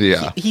chill.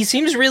 Yeah. He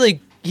seems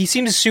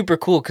super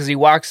cool because he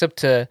walks up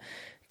to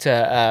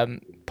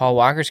Paul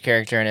Walker's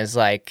character and is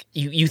like,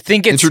 you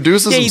think it's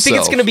introduces himself. You think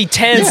it's gonna be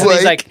tense, and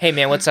he's like, "Hey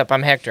man, what's up?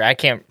 I'm Hector. I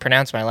can't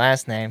pronounce my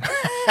last name."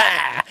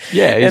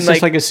 Yeah, he's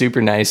just like a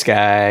super nice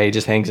guy. He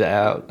just hangs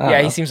out.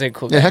 He seems like a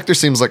cool guy. Yeah, Hector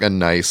seems like a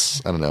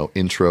nice, I don't know,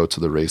 intro to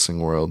the racing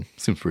world.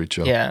 Seems pretty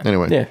chill. Yeah.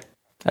 Anyway. Yeah,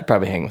 I'd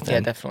probably hang with him. Yeah,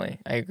 definitely.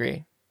 I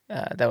agree.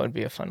 That would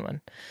be a fun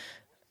one.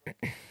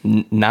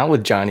 Not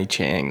with Johnny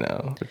Chang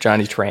though. With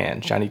Johnny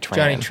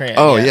Tran.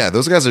 Oh yeah,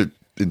 those guys are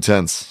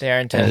intense. They are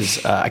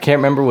intense. I can't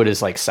remember what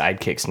his like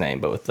sidekick's name,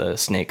 but with the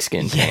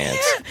snakeskin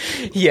pants.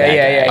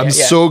 Yeah. I'm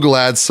so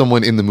glad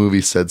someone in the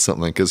movie said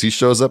something because he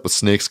shows up with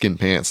snakeskin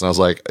pants, and I was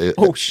like,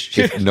 "Oh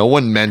shit!" If no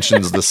one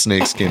mentions the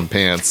snakeskin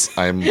pants,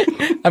 I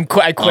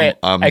quit.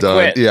 I'm done.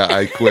 Quit. Yeah,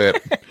 I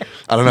quit.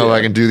 I don't know if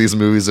I can do these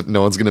movies if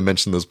no one's going to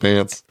mention those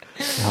pants.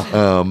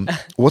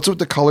 What's with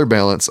the color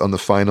balance on the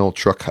final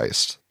truck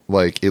heist?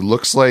 Like, it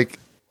looks like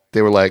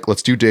they were like,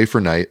 "Let's do day for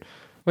night."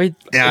 Wait,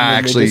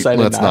 actually,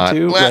 let's not.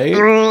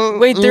 Right?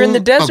 Wait, they're in the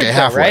desert, okay,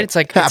 though, right? It's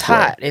like halfway. It's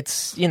hot.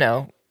 It's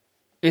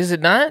is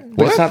it not?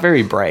 But it's not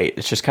very bright.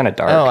 It's just kind of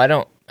dark. Oh,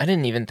 I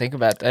didn't even think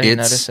about that. I didn't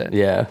notice it.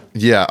 Yeah.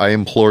 Yeah, I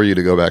implore you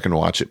to go back and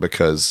watch it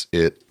because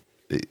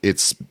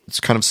it's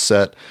kind of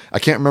set. I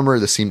can't remember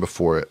the scene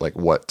before it, like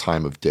what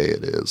time of day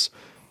it is,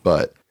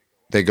 but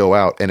they go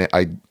out and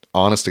I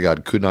honest to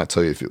God could not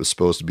tell you if it was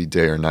supposed to be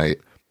day or night,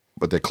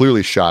 but they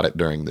clearly shot it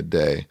during the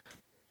day.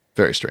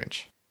 Very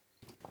strange.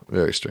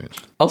 Very strange.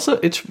 Also,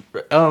 it's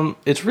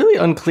really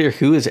unclear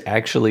who is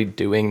actually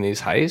doing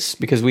these heists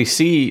because we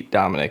see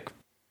Dominic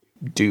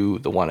do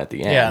the one at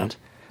the end.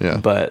 Yeah.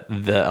 But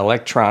the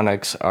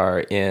electronics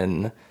are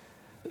in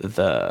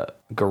the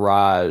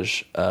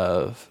garage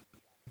of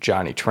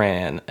Johnny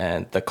Tran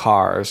and the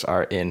cars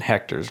are in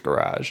Hector's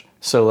garage.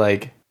 So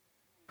like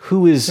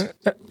who is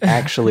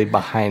actually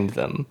behind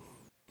them?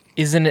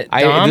 Isn't it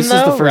Dom, this is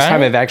the first right?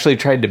 time I've actually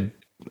tried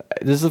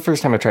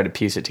to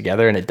piece it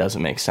together and it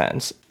doesn't make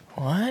sense.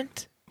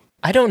 What?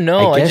 I don't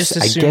know. I just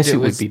assumed it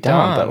would be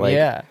Dom, but like,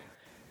 yeah,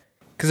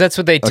 because that's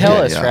what they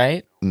tell us,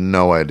 right?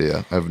 No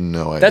idea. I have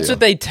no idea. That's what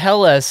they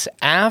tell us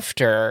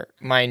after,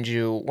 mind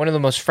you. One of the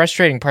most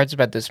frustrating parts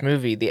about this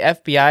movie, the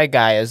FBI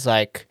guy is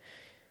like,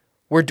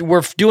 "We're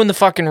doing the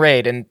fucking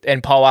raid,"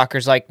 and Paul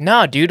Walker's like,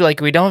 "No, dude, like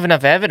we don't have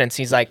enough evidence."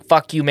 He's like,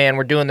 "Fuck you, man,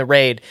 we're doing the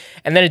raid,"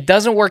 and then it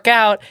doesn't work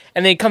out,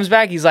 and then he comes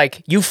back, he's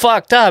like, "You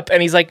fucked up,"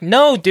 and he's like,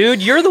 "No,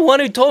 dude, you're the one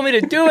who told me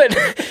to do it,"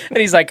 and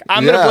he's like,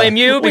 "I'm gonna blame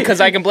you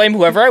because I can blame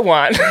whoever I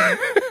want."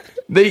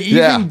 They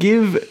even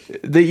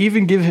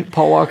give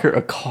Paul Walker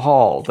a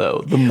call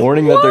though the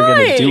morning that they're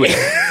going to do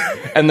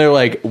it, and they're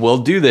like, "We'll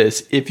do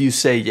this if you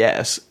say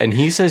yes," and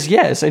he says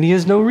yes, and he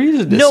has no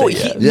reason to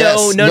say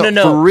yes. No.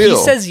 For real. He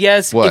says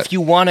yes What? if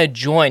you want to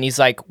join. He's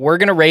like, "We're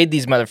gonna raid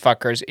these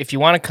motherfuckers. If you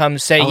want to come,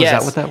 say yes."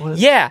 Is that what that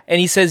was? Yeah, and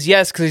he says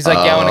yes because he's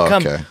like, "Yeah, I want to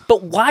come." Okay.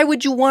 But why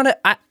would you want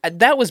to?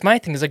 That was my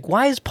thing. Is like,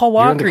 why is Paul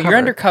Walker? You're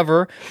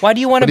undercover. Why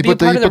do you want to But be a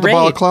part of the put the raid?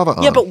 balaclava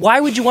on. Yeah, but why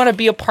would you want to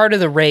be a part of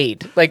the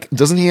raid? Like,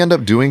 Doesn't he end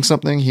up doing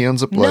something? He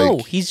ends up no,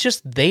 like he's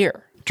just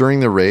there. during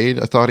the raid.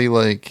 I thought he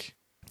like.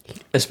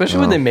 Especially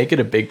when they make it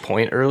a big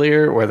point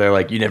earlier, where they're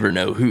like, "You never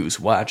know who's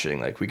watching.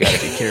 Like, we got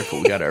to be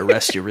careful. We got to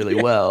arrest you really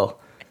well."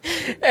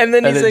 And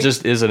then And he's it like,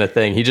 just isn't a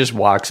thing. He just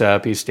walks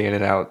up. He's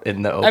standing out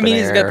in the open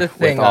he's got air the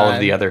thing with all on. of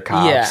the other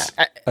cops,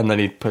 Yeah, and then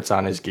he puts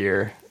on his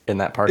gear in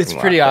that parking lot.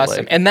 it's pretty But,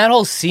 awesome. like, And that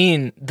whole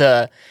scene,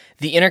 the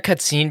intercut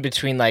scene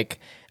between like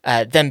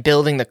them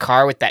building the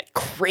car with that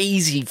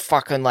crazy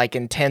fucking like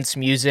intense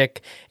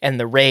music and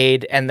the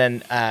raid, and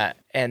then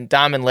and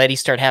Dom and Letty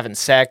start having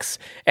sex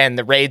and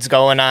the raid's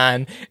going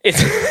on.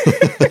 It's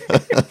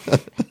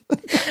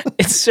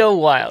it's so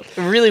wild.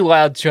 A really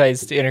wild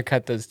choice to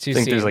intercut those two I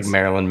think scenes. there's like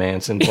Marilyn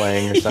Manson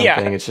playing or something. Yeah.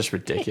 It's just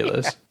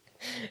ridiculous.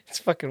 It's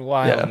fucking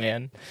wild,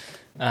 man.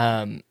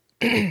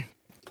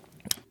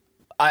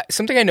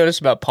 Something I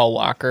noticed about Paul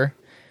Walker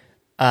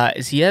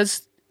is he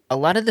has a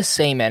lot of the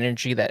same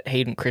energy that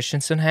Hayden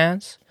Christensen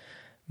has,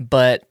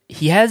 but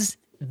he has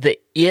the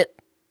it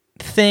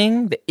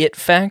thing, the it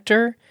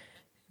factor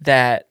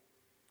that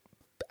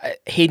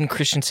Hayden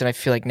Christensen I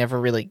feel like never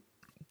really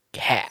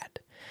had.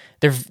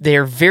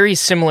 They're very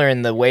similar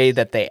in the way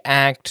that they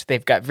act.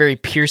 They've got very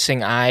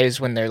piercing eyes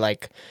when they're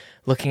like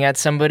looking at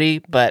somebody,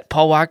 but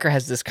Paul Walker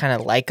has this kind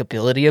of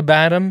likability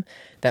about him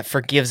that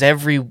forgives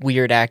every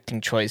weird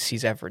acting choice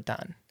he's ever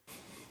done.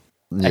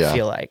 Yeah. I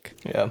feel like.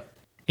 Yeah.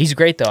 He's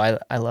great though.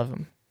 I love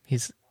him.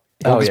 He's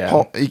Paul,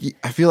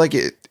 I feel like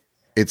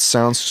it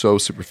sounds so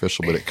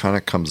superficial, but it kind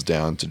of comes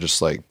down to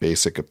just like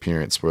basic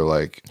appearance where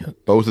like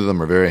both of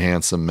them are very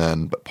handsome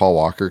men, but Paul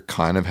Walker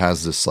kind of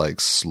has this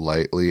like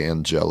slightly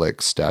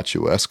angelic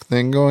statuesque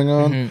thing going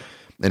on.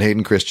 Mm-hmm. And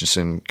Hayden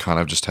Christensen kind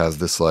of just has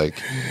this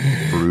like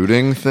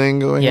brooding thing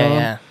going on,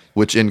 yeah.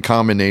 which in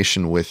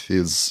combination with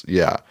his,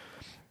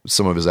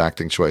 some of his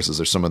acting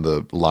choices or some of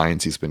the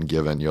lines he's been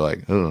given, you're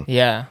like, ugh.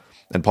 yeah.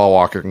 And Paul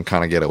Walker can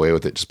kind of get away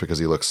with it just because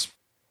he looks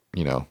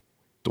the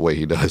way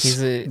he does.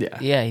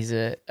 He's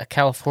a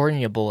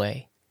California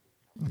boy.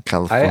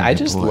 I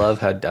just love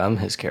how dumb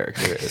his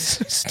character is.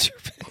 So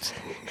stupid.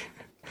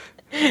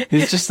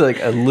 He's just like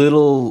a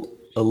little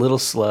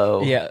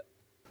slow. Yeah.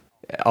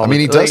 I mean,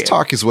 he does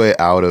talk his way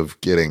out of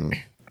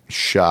getting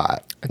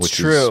shot. It's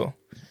true.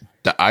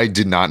 I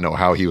did not know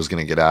how he was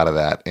going to get out of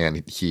that,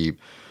 and he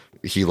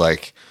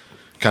like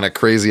kind of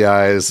crazy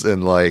eyes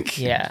and like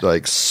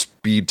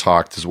speed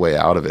talked his way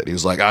out of it. He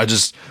was like, "I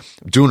just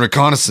doing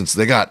reconnaissance.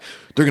 They're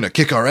going to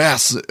kick our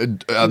ass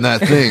on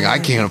that thing. I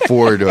can't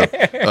afford a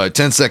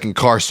 10-second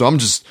car, so I'm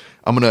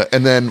gonna."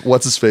 And then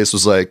what's his face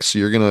was like, "So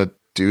you're gonna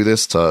do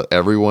this to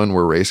everyone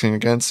we're racing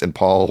against?" And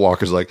Paul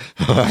Walker's like,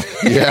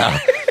 "Yeah."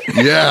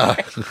 Yeah,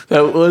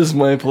 that was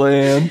my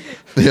plan.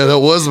 Yeah, that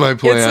was my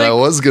plan. Like, I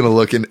was going to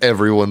look in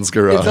everyone's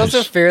garage. It's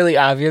also fairly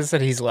obvious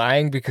that he's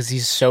lying because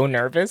he's so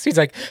nervous. He's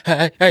like,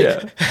 I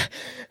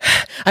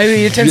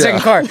need a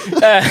 10-second car.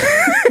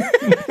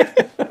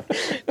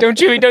 Don't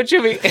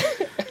shoot me.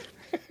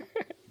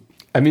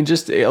 I mean,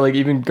 just like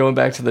even going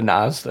back to the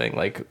Nas thing,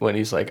 like when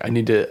he's like, I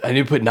need to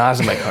put Nas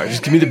in my car.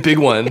 Just give me the big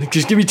one.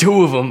 Just give me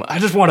 2 of them. I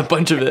just want a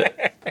bunch of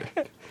it.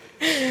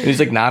 And he's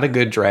like not a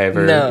good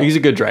driver. No. He's a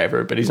good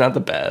driver, but he's not the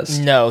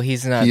best. No,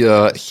 he's not.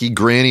 He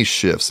granny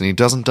shifts and he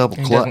doesn't double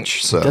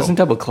clutch. He doesn't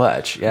double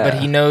clutch. Yeah, but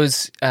he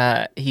knows.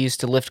 He used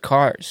to lift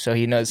cars, so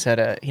he knows how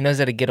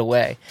to get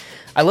away.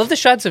 I love the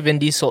shots of Vin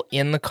Diesel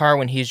in the car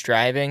when he's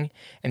driving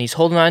and he's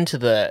holding on to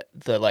the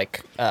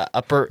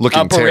upper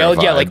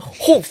rail. Yeah, like,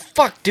 oh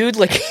fuck, dude,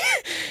 like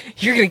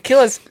you're gonna kill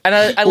us. And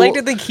I like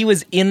to think he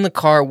was in the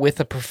car with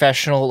a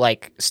professional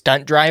like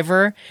stunt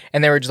driver,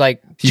 and they were just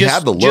like, he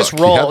had the look. Just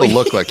roll. He had the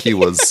look like he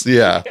was,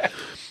 yeah.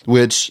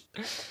 Which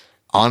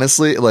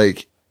honestly,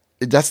 like,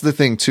 that's the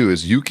thing too,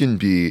 is you can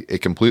be a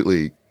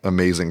completely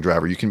amazing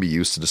driver. You can be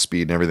used to the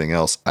speed and everything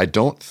else. I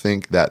don't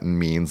think that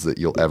means that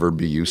you'll ever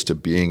be used to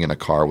being in a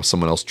car with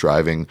someone else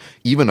driving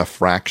even a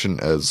fraction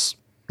as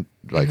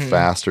like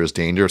fast or as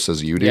dangerous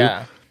as you do,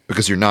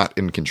 because you're not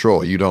in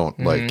control. You don't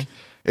like,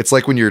 it's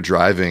like when you're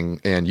driving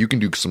and you can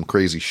do some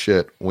crazy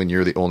shit when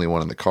you're the only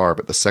one in the car,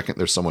 but the second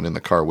there's someone in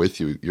the car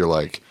with you, you're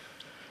like,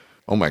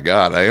 oh my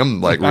God, I am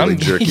like really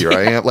jerky, or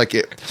I am like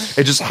it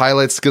just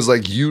highlights, because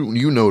like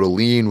you know to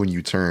lean when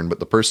you turn,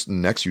 but the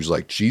person next to you is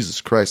like, Jesus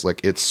Christ,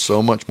 like it's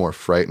so much more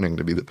frightening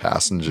to be the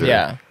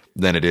passenger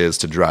than it is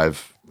to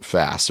drive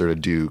fast or to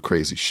do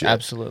crazy shit.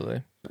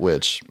 Absolutely.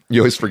 Which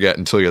you always forget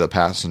until you're the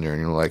passenger and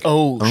you're like,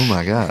 oh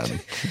my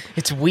God.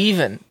 It's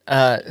weaving.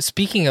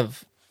 Speaking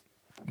of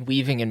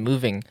weaving and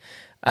moving,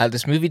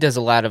 this movie does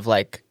a lot of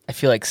like, I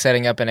feel like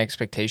setting up an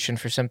expectation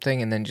for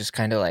something and then just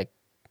kind of like,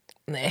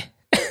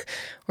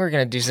 we're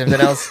going to do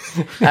something else.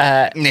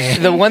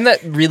 The one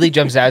that really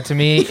jumps out to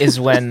me is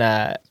when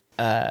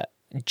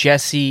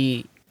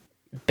Jesse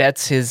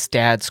bets his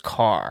dad's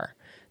car,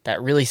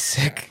 that really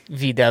sick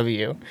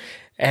VW,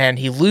 and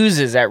he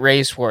loses at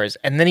Race Wars,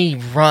 and then he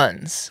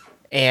runs,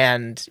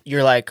 and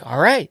you're like, all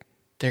right,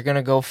 they're going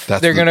to go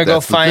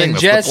find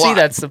Jesse.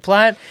 That's the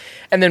plot.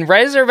 And then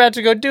right as they're about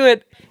to go do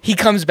it, he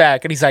comes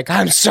back and he's like,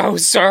 I'm so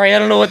sorry. I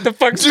don't know what the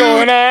fuck's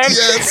going on.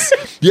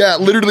 Yes. Yeah,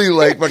 literally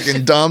like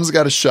fucking Dom's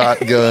got a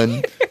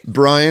shotgun.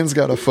 Brian's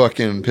got a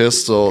fucking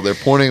pistol. They're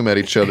pointing them at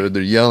each other.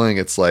 They're yelling.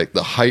 It's like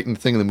the heightened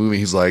thing in the movie.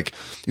 He's like,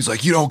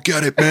 you don't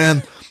get it,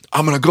 man.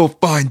 I'm going to go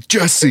find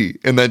Jesse.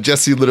 And then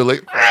Jesse literally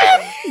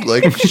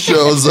like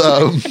shows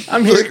up.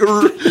 I'm like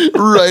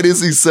right as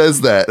he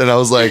says that. And I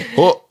was like,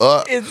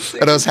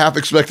 and I was half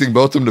expecting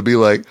both of them to be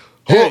like,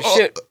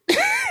 shit.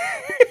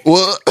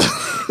 What?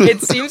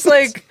 It seems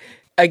like,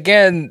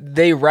 again,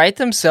 they write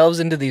themselves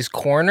into these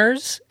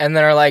corners and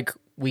they're like,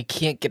 we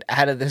can't get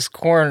out of this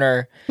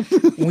corner.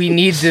 We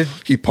need to.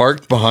 He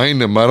parked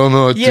behind him. I don't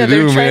know what to do, man. Yeah,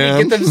 they're trying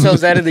to get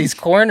themselves out of these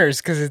corners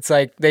because it's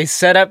like they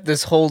set up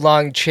this whole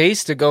long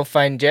chase to go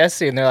find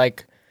Jesse, and they're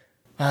like,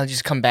 "Well,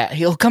 just come back.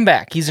 He'll come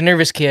back. He's a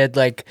nervous kid.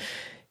 Like,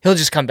 he'll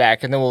just come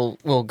back, and then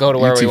we'll go to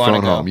where we want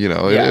to go. Home,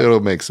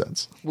 it'll make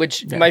sense."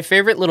 Which my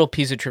favorite little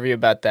piece of trivia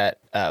about that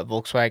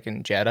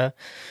Volkswagen Jetta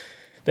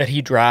that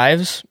he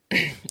drives,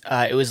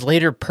 it was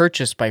later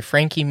purchased by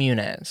Frankie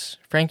Muniz.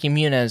 Frankie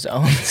Muniz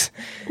owns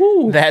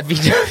that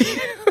VW.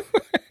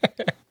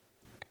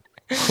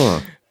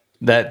 Huh.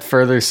 That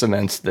further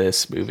cements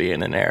this movie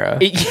in an era.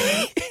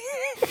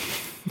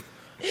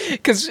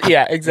 Because,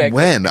 yeah, exactly.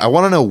 When? I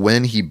want to know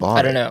when he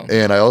bought it. I don't know.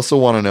 And I also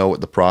want to know what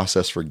the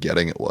process for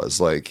getting it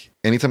was. Like,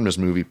 anytime there's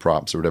movie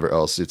props or whatever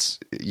else, it's,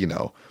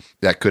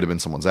 that could have been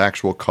someone's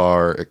actual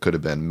car. It could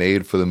have been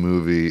made for the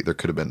movie. There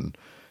could have been,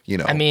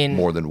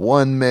 more than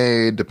one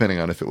made, depending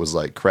on if it was,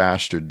 like,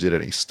 crashed or did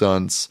any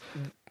stunts.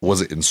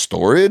 Was it in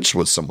storage?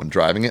 Was someone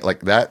driving it?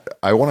 Like, that,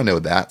 I want to know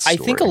that story. I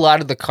think a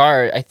lot of the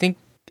car,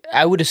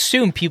 I would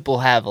assume people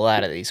have a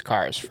lot of these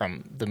cars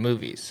from the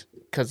movies.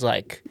 Because,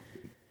 like,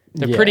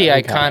 they're pretty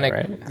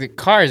iconic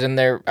cars, and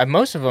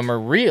most of them are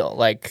real.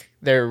 Like,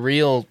 they're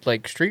real,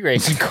 like, street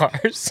racing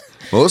cars.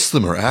 Most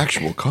of them are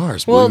actual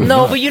cars. Well,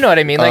 no, but you know what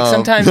I mean. Like,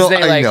 sometimes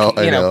they,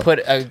 like, put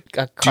a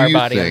car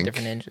body on a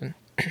different engine.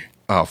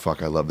 Oh,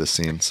 fuck, I love this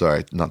scene.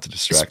 Sorry, not to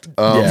distract.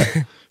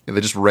 and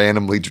they just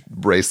randomly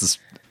race this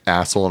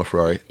asshole in a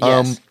Ferrari.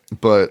 Yes.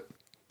 But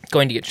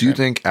going to get do you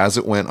think as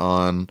it went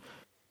on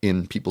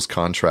in people's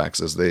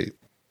contracts, as they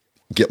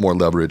get more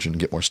leverage and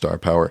get more star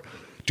power,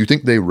 do you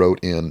think they wrote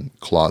in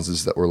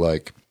clauses that were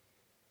like,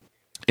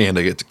 and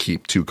I get to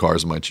keep 2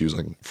 cars of my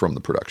choosing from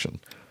the production?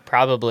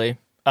 Probably.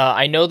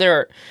 I know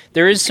there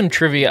is some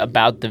trivia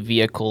about the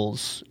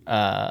vehicles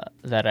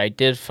that I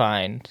did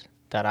find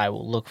that I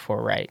will look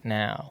for right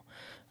now.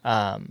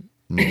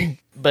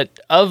 But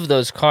of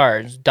those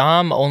cars,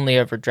 Dom only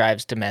ever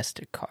drives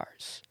domestic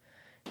cars.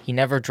 He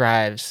never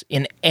drives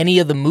in any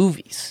of the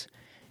movies.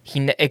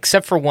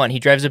 Except for one. He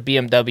drives a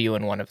BMW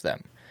in one of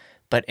them.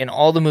 But in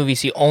all the movies,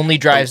 he only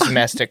drives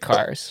domestic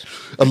cars.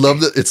 I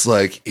love that it's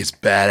like, it's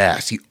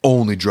badass. He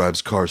only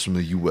drives cars from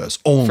the U.S.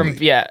 Only.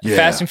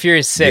 Fast and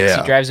Furious 6,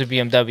 he drives a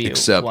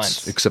BMW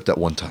once. Except that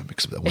one time.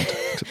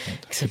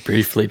 He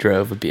briefly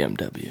drove a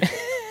BMW.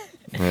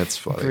 That's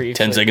funny. Briefly.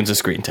 10 seconds of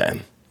screen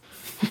time.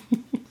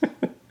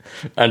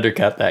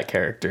 Undercut that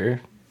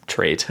character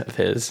trait of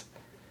his.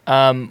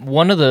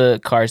 One of the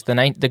cars,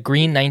 the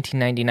green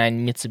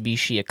 1999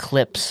 Mitsubishi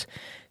Eclipse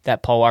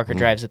that Paul Walker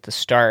drives at the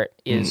start,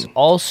 is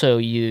also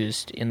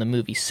used in the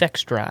movie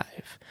Sex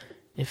Drive.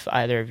 If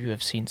either of you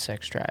have seen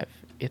Sex Drive,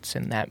 it's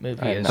in that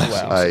movie as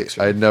well.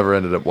 I never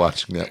ended up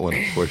watching that one,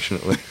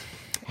 unfortunately.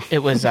 It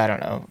was, I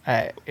don't know.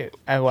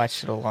 I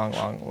watched it a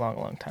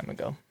long time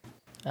ago.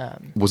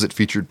 Was it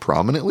featured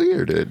prominently,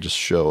 or did it just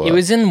show up? It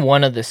was in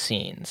one of the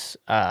scenes.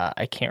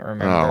 I can't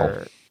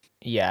remember.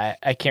 Yeah,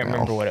 I can't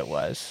remember what it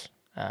was.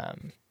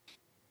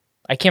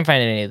 I can't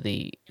find any of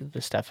the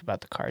stuff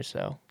about the cars,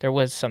 though. There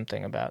was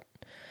something about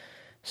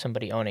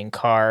somebody owning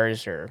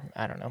cars, or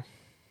I don't know.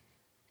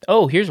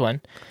 Oh, here's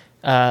one.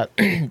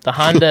 The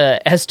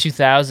Honda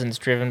S2000s,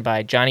 driven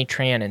by Johnny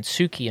Tran and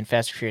Suki in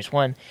Fast and Furious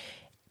 1,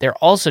 they're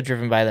also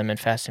driven by them in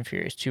Fast and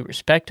Furious 2,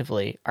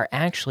 respectively, are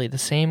actually the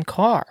same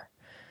car.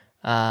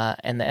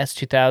 And the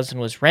S2000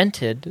 was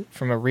rented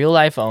from a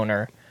real-life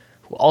owner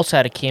who also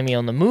had a cameo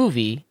in the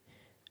movie,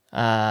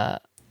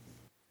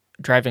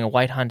 driving a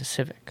white Honda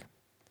Civic.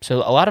 So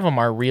a lot of them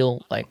are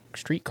real, like,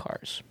 street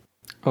cars.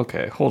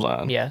 Okay, hold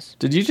on. Yes.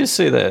 Did you just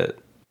say that?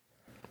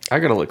 I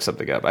gotta look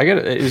something up.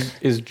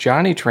 Is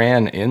Johnny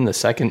Tran in the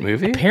second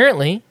movie?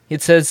 Apparently,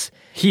 it says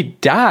he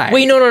died.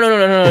 Wait, no.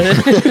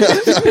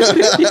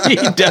 He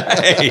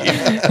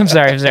died. I'm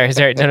sorry.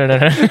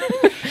 No.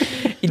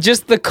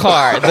 Just the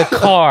car.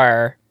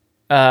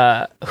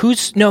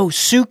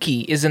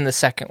 Suki is in the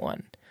second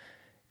one,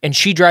 and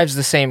she drives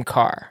the same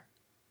car.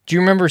 Do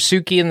you remember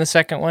Suki in the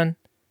second one?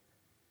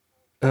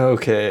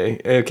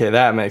 Okay,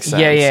 that makes sense.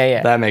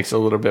 Yeah. That makes a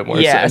little bit more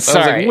Sorry. sense. I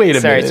was like, wait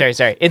a minute.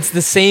 Sorry. It's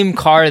the same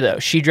car, though.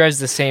 She drives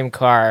the same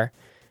car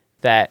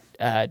that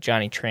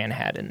Johnny Tran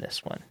had in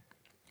this one,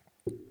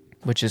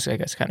 which is, I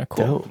guess, kind of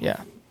cool. Dope. Yeah.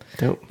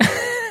 Dope.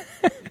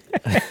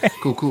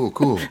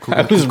 Cool.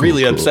 I was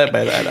really upset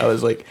by that. I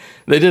was like,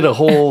 they did a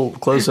whole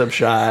close-up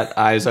shot,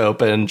 eyes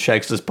open,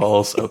 checks his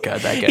pulse. Oh,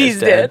 God, that guy's He's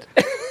dead.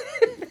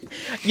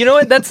 You know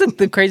what? That's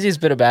the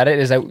craziest bit about it,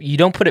 is that you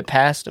don't put it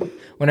past them.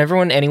 Whenever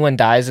anyone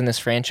dies in this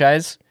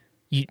franchise,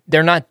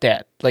 they're not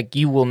dead. Like,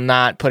 you will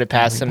not put it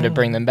past them to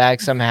bring them back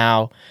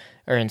somehow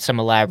or in some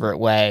elaborate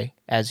way,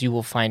 as you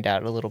will find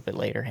out a little bit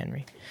later,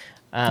 Henry.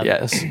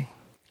 Yes.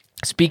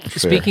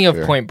 Speaking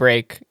of Point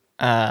Break,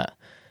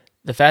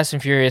 the Fast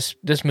and Furious,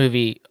 this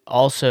movie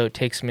also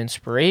takes some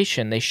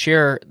inspiration. They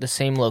share the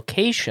same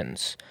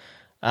locations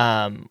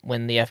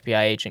when the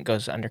FBI agent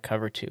goes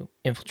undercover to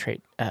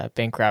infiltrate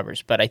bank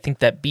robbers. But I think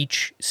that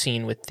beach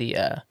scene with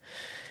the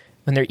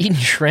when they're eating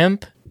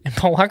shrimp, and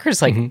Paul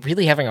Walker's like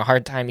really having a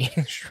hard time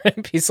eating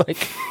shrimp. He's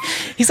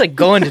like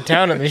going to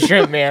town on the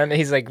shrimp, man.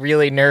 He's like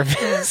really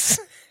nervous.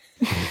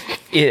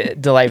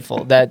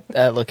 Delightful. That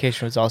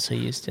location was also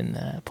used in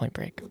Point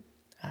Break.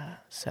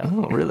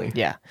 Oh, really?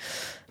 Yeah.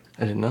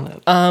 I didn't know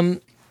that.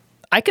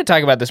 I could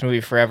talk about this movie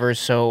forever,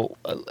 so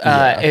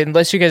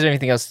unless you guys have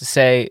anything else to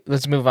say,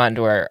 let's move on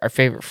to our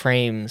favorite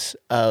frames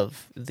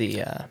of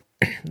the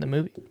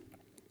movie.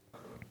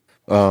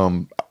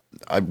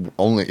 I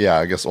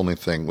guess only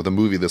thing with a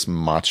movie this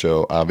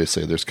macho,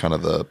 obviously there's kind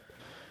of the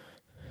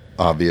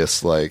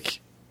obvious, like,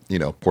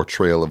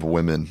 portrayal of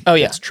women. Oh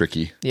yeah, it's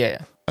tricky.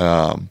 Yeah.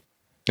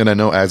 And I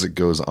know as it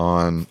goes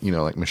on,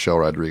 like Michelle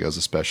Rodriguez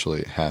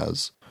especially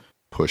has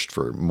pushed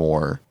for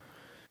more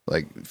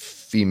like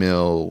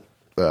female,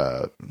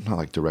 not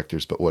like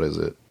directors, but what is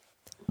it?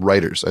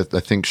 Writers. I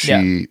think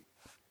she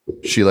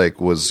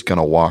like was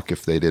gonna walk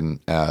if they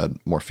didn't add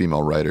more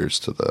female writers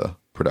to the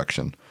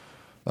production.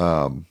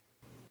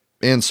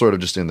 And sort of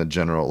just in the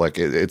general, like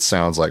it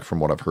sounds like from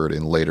what I've heard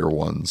in later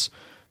ones,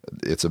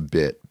 it's a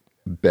bit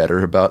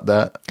better about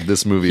that.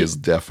 This movie is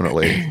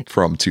definitely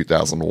from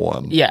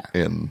 2001. Yeah.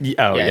 In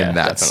that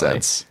definitely.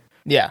 sense.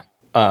 Yeah.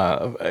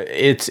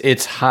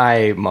 Its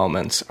high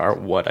moments are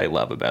what I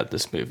love about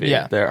this movie.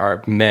 Yeah. There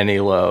are many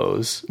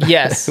lows.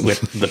 Yes.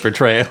 With the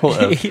portrayal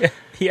of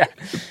yeah.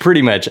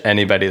 pretty much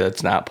anybody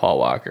that's not Paul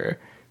Walker.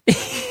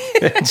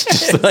 It's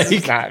just like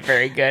It's not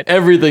very good.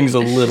 everything's a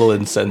little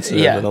insensitive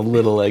Yeah. and a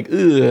little like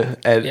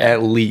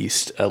at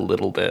least a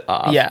little bit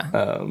off.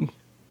 Yeah.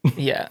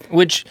 Yeah.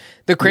 Which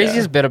the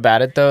craziest bit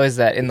about it though is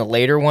that in the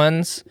later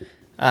ones,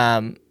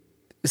 some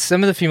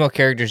of the female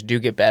characters do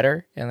get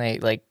better and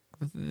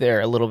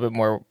they're a little bit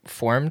more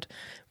formed.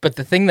 But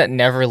the thing that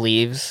never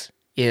leaves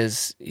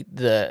is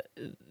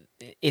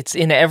it's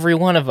in every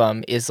one of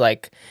them is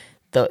like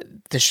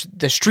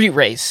the street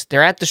race.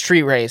 They're at the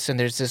street race and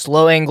there's this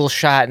low angle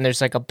shot and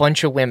there's like a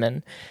bunch of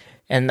women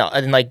and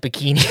like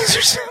bikinis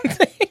or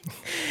something.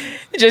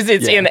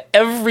 It's in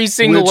every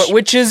single one,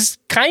 which is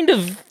kind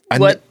of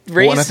what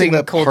racing and I think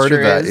that culture part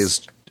of that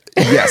is.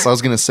 Yes, I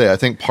was going to say, I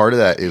think part of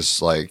that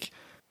is like,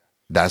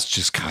 that's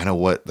just kind of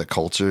what the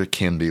culture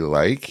can be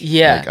like.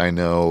 Yeah. Like I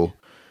know,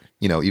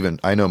 even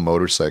I know the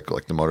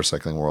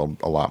motorcycling world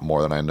a lot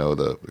more than I know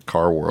the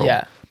car world.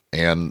 Yeah.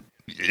 And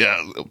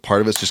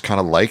part of it's just kind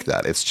of like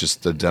that. It's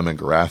just the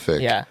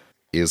demographic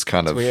is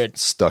kind of weird.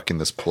 stuck in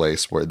this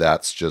place where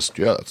that's just,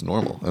 that's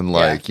normal. And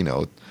like,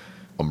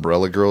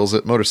 umbrella girls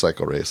at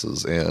motorcycle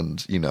races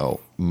and,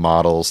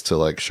 models to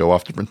like show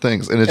off different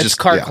things. And it's just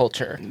car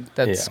culture.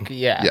 That's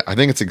Yeah, I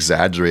think it's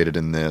exaggerated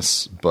in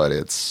this, but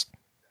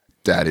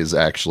that is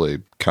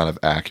actually kind of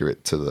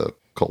accurate to the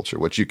culture,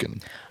 which you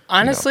can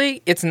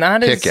honestly, it's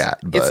not pick at.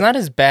 It's not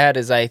as bad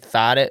as I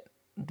thought it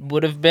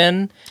would have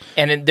been,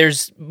 and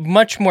there's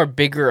much more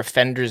bigger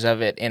offenders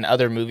of it in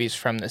other movies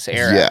from this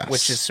era,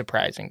 which is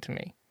surprising to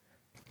me.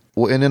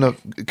 Well, and in a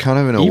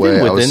Even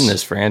way, within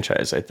this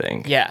franchise, I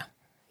think. Yeah.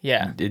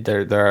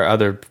 There are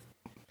other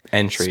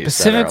entries.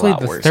 Specifically, that are a lot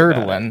the worse third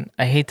about one.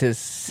 I hate to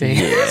say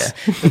this.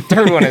 The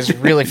third one is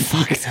really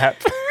fucked up.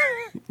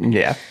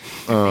 Yeah.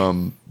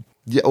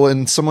 Yeah, well,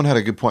 and someone had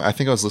a good point. I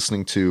think I was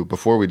listening to,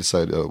 before we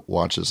decided to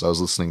watch this, I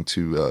was listening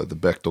to the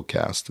Bechdel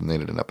cast, and they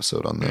did an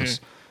episode on this.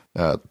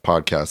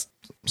 Podcast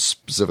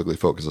specifically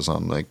focuses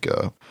on like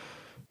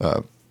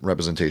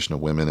representation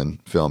of women in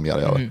film,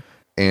 yada yada.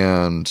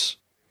 And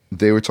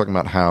they were talking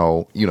about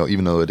how,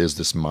 even though it is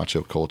this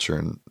macho culture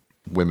and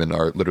women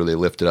are literally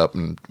lifted up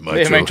and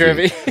my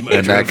trophy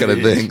and that kind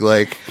of thing,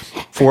 like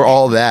for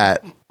all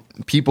that,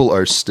 people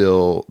are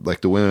still,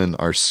 like the women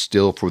are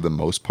still for the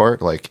most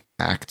part, like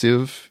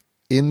active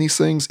in these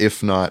things,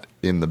 if not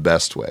in the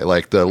best way.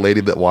 Like the lady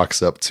that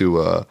walks up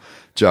to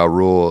Ja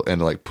Rule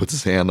and like puts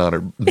his hand on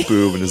her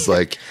boob and is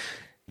like,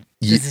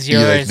 this is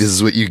yours. Like, this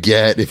is what you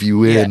get if you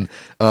win.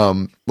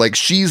 Like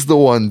she's the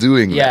one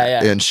doing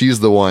that. And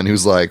she's the one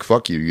who's like,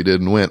 fuck you, you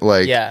didn't win.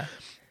 Like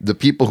the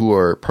people who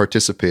are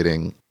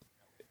participating,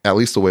 at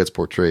least the way it's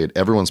portrayed,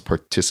 everyone's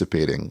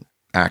participating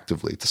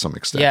actively to some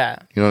extent. Yeah.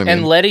 You know what I mean?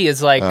 And Letty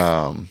is like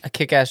a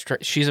kick-ass,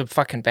 she's a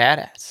fucking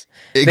badass.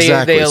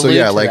 Exactly. They so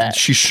yeah, like that.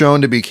 she's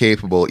shown to be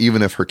capable,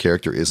 even if her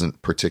character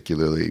isn't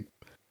particularly,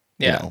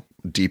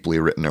 deeply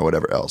written or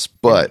whatever else.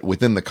 But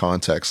within the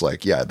context,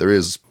 like, there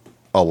is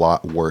a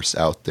lot worse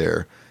out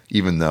there,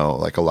 even though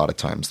like a lot of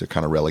times they're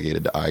kind of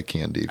relegated to eye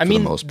candy. For the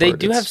most part.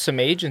 They do have some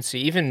agency.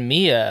 Even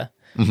Mia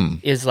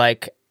is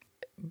like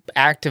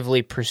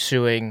actively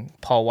pursuing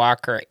Paul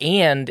Walker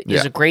and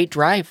is a great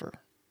driver.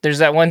 There's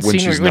that one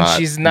scene when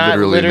she's not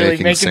literally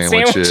making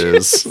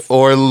sandwiches.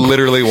 or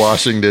literally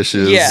washing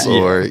dishes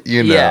or,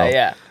 you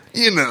know.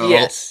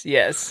 Yes.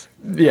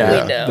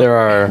 Yeah. There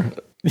are.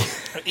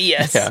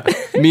 Yes. Yeah.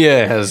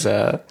 Mia has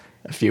a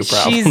few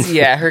problems.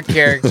 Her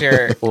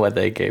character. What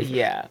they gave.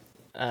 Yeah.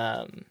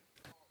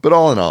 But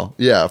all in all,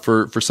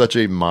 for such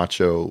a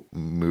macho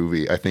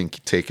movie, I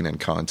think taken in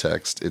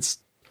context,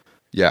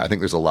 I think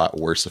there's a lot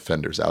worse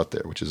offenders out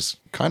there, which is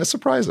kind of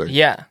surprising.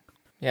 Yeah.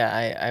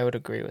 Yeah, I would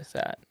agree with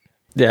that.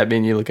 Yeah, I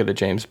mean, you look at a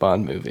James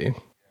Bond movie.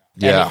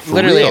 Yeah, for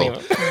literally real. any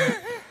of them.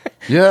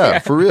 Yeah,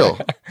 for real.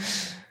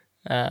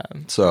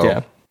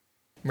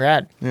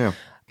 Rad. Yeah.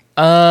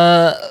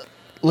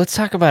 Let's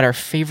talk about our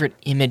favorite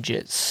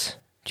images.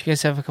 Do you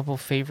guys have a couple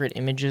favorite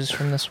images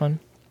from this one?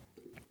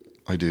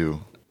 I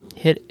do.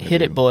 Hit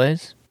it,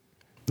 boys.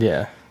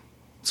 Yeah.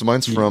 So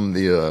mine's from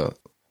the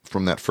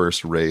from that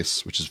first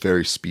race, which is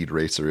very Speed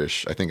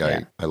Racer-ish. I think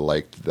I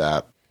liked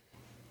that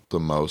the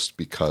most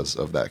because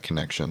of that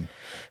connection.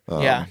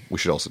 We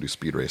should also do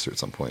Speed Racer at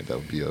some point. That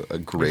would be a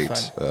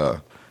great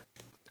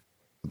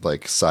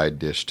like side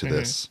dish to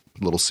this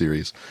little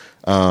series.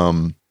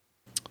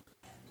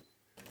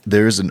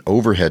 There's an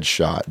overhead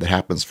shot that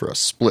happens for a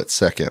split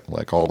second,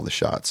 like all of the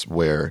shots,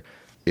 where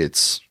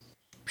it's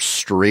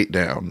straight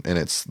down and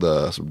it's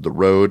the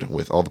road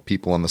with all the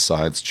people on the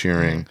sides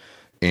cheering,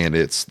 and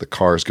it's the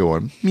cars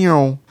going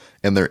meow,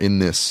 and they're in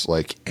this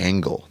like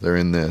angle. They're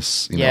in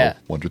this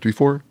 1, 2, 3,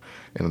 4.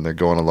 And then they're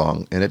going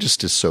along, and it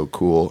just is so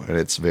cool, and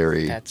it's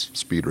very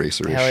Speed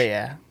Racer-ish. Hell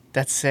yeah.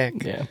 That's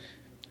sick. Yeah.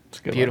 It's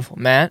a good beautiful.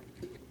 One. Matt?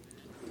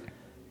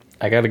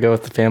 I got to go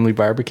with the family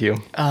barbecue.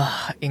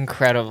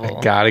 Incredible.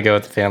 I got to go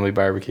with the family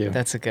barbecue.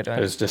 That's a good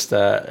one. It's just,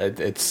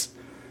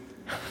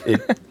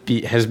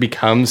 it has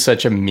become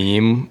such a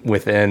meme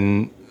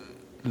within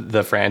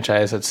the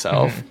franchise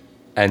itself,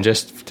 and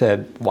just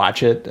to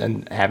watch it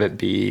and have it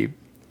be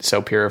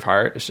so pure of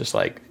heart, it's just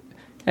like,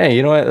 hey,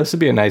 you know what? This would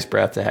be a nice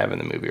breath to have in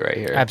the movie right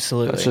here.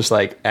 Absolutely. Let's just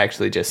like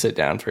actually just sit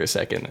down for a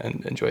second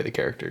and enjoy the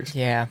characters.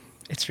 Yeah,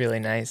 it's really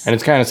nice. And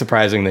it's kind of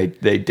surprising they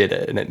did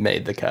it and it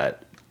made the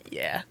cut.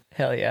 Yeah,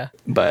 hell yeah.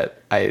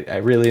 But I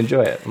really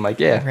enjoy it. I'm like,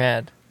 yeah.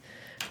 Rad.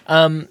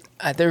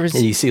 There was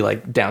And you see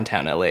like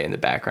downtown LA in the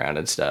background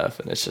and stuff,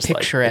 and it's just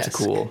picturesque. like it's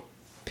cool.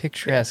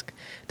 Picturesque.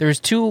 There was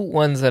two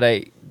ones that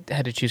I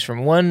had to choose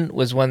from. One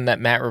was one that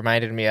Matt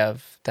reminded me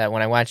of that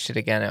when I watched it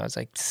again, I was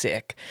like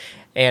sick.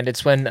 And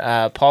it's when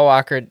Paul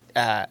Walker,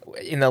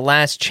 in the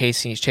last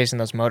chase, he's chasing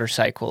those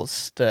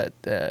motorcycles,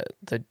 the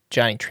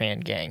Johnny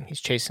Tran gang. He's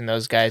chasing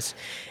those guys,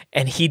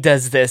 and he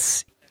does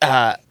this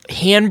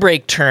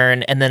handbrake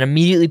turn, and then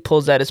immediately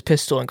pulls out his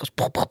pistol and goes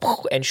poof, poof,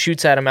 poof, and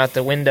shoots at him out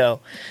the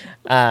window.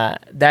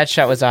 That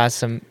shot was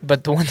awesome.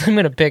 But the one I'm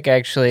going to pick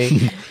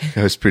actually,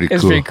 that was pretty cool.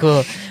 It's pretty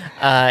cool.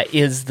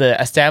 Is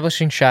the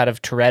establishing shot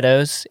of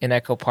Toretto's in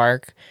Echo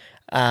Park.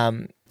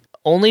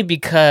 Only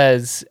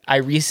because I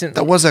recently...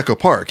 That was Echo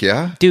Park,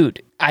 yeah?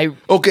 Dude,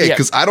 Okay,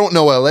 because I don't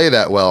know LA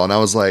that well, and I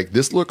was like,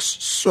 this looks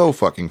so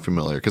fucking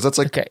familiar. Because that's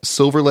like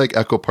Silver Lake,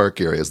 Echo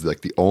Park area is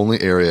like the only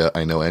area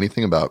I know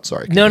anything about.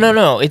 Sorry.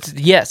 No. It's,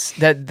 yes,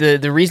 that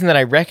the reason that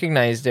I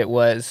recognized it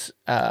was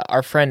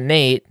our friend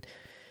Nate,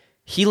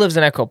 he lives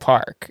in Echo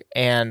Park,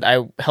 and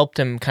I helped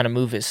him kind of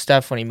move his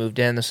stuff when he moved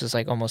in. This was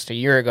like almost a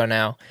year ago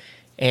now.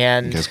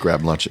 And you guys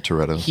grabbed lunch at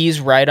Toretto's?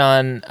 He's right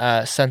on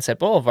Sunset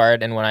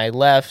Boulevard, and when I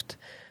left...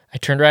 I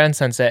turned right on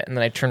Sunset, and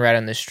then I turned right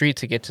on the street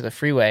to get to the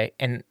freeway.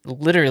 And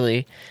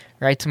literally,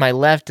 right to my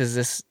left is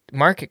this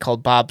market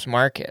called Bob's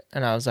Market.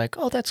 And I was like,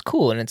 oh, that's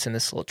cool. And it's in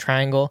this little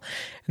triangle.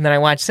 And then I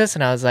watched this,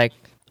 and I was like,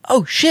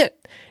 oh,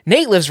 shit.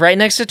 Nate lives right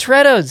next to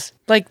Toretto's.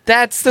 Like,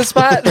 that's the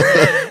spot.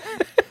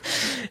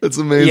 That's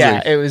amazing.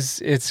 Yeah,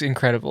 it's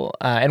incredible.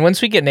 And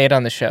once we get Nate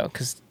on the show,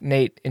 because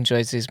Nate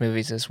enjoys these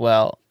movies as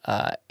well,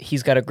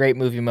 he's got a great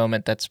movie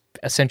moment that's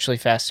essentially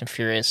Fast and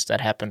Furious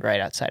that happened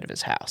right outside of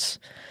his house.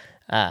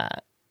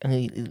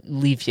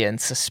 Leave you in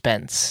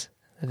suspense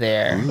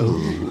there.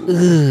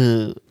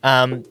 Ooh.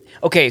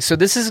 Okay, so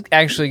this is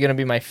actually going to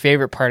be my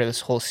favorite part of this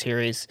whole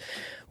series.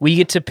 We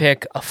get to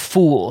pick a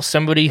fool,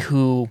 somebody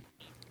who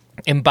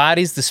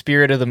embodies the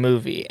spirit of the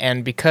movie.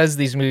 And because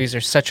these movies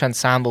are such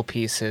ensemble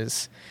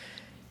pieces,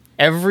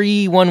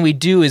 every one we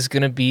do is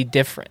going to be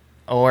different,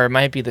 or it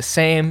might be the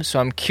same. So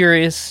I'm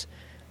curious,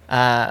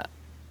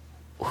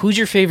 who's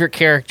your favorite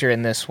character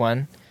in this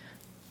one?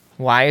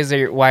 Why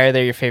are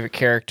they your favorite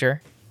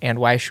character? And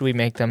why should we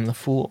make them the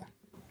fool?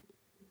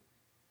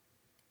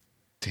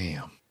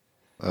 Damn.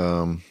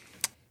 I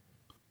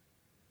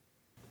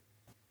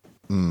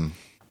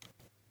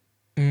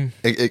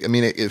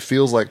mean, it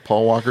feels like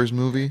Paul Walker's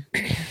movie.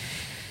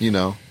 You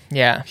know?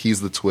 Yeah.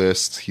 He's the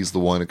twist. He's the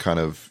one kind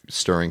of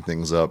stirring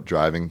things up,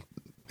 driving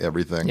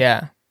everything.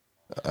 Yeah.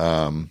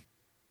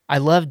 I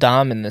love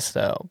Dom in this,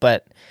 though.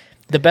 But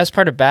the best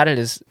part about it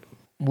is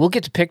we'll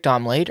get to pick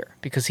Dom later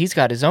because he's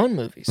got his own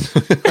movies.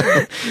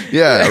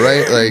 Yeah,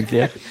 right? Like,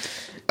 yeah.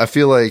 I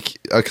feel like,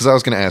 because I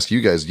was going to ask you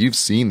guys, you've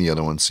seen the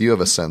other ones, so you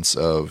have a sense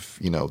of,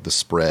 the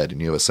spread,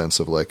 and you have a sense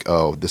of like,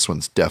 oh, this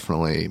one's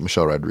definitely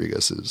Michelle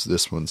Rodriguez's.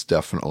 This one's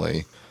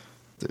definitely,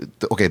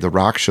 okay, The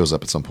Rock shows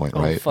up at some point,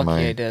 right? Fuck yeah,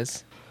 he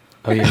does.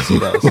 Oh, yes, he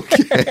does.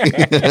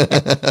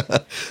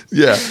 Okay.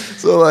 Yeah,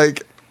 so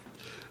like,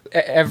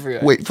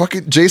 everyone. Wait,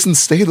 fucking Jason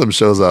Statham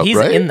shows up, He's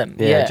right? in them.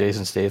 Yeah,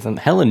 Jason Statham.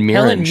 Helen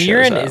Mirren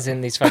is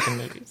in these fucking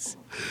movies.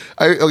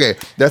 Okay,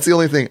 that's the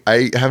only thing.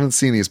 I haven't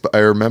seen these, but I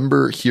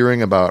remember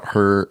hearing about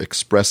her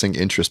expressing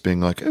interest,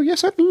 being like, "Oh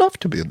yes, I'd love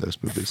to be in those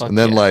movies," and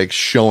then like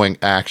showing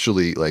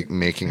actually like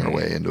making her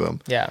way into them.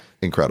 Yeah,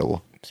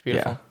 incredible. It's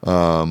beautiful.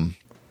 Yeah.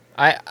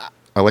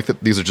 I like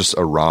that these are just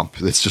a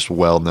romp. It's just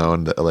well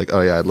known that like, oh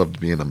yeah, I'd love to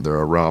be in them.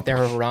 They're a romp.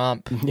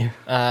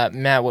 Yeah.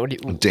 Matt, what do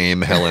you?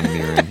 Dame Helen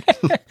Mirren.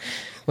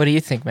 What do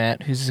you think,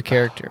 Matt? Who's the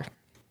character?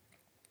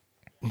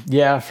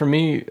 Yeah, for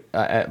me,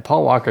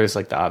 Paul Walker is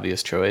like the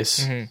obvious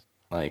choice. Mm-hmm.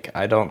 Like,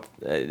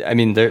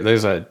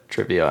 there's a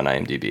trivia on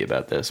IMDb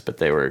about this, but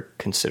they were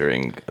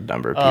considering a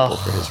number of people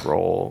for his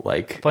role.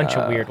 Like a bunch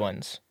of weird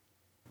ones.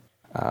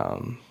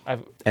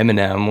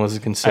 Eminem was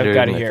considered.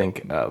 I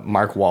think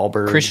Mark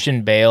Wahlberg,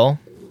 Christian Bale.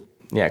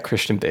 Yeah,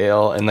 Christian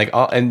Bale, and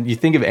and you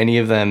think of any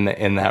of them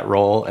in that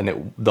role,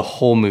 and the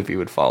whole movie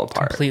would fall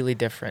apart. Completely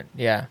different.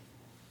 Yeah.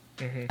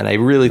 Mm-hmm. And I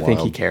really think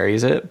he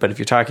carries it. But if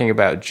you're talking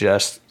about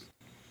just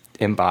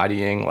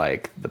embodying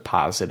like the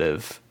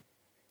positive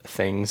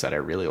things that I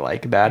really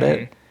like about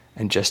it,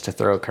 and just to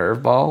throw a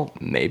curveball,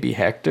 maybe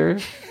Hector,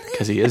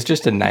 because he is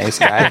just a nice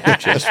guy who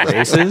just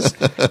races.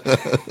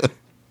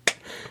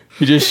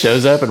 He just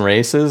shows up and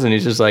races, and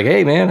he's just like,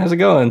 "Hey, man, how's it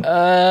going?"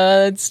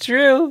 It's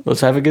true.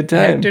 Let's have a good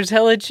time. Hector's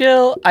hella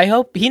chill. I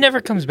hope he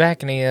never comes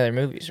back in any other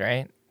movies,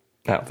 right?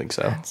 I don't think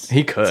so.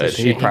 He could.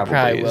 He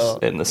probably is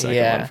in the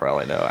second one, for all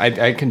I know.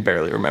 I can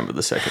barely remember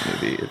the second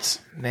movie.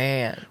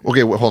 Man.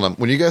 Okay, hold on.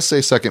 When you guys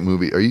say second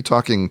movie, are you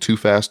talking Too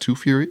Fast, Too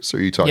Furious, or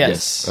are you talking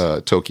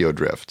Tokyo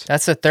Drift?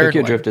 That's the third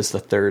Tokyo one. Drift is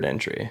the third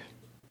entry.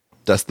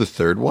 That's the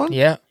third one?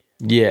 Yeah.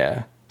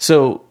 Yeah.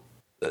 So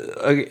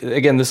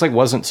again, this like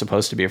wasn't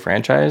supposed to be a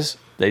franchise.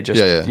 They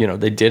just, you know,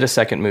 they did a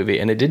second movie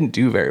and it didn't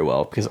do very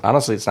well because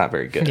honestly, it's not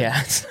very good.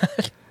 Yeah.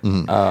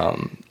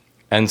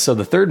 And so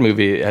the third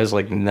movie has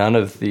like none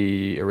of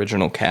the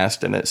original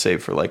cast in it,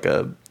 save for like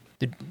a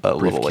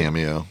little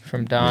cameo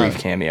from Don.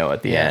 Brief cameo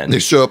at the end. They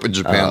show up in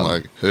Japan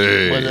like,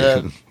 hey. What's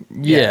up?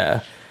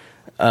 Yeah.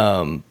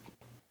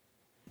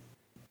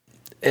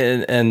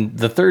 And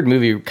the third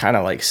movie kind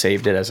of like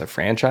saved it as a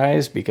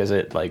franchise because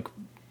it like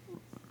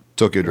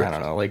Tokyo Drift. I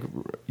don't know, like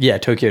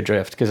Tokyo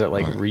Drift because it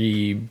like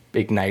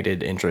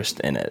reignited interest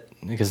in it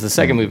because the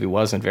second movie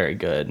wasn't very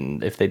good,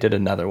 and if they did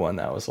another one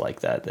that was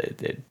like that,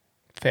 they'd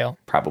fail.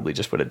 Probably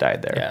just would have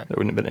died there. Yeah. There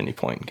wouldn't have been any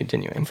point in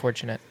continuing.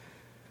 Unfortunate.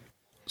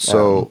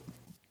 So,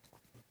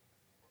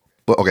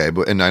 but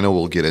and I know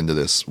we'll get into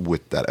this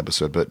with that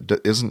episode,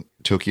 but isn't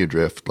Tokyo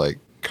Drift like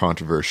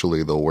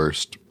controversially the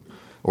worst,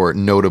 or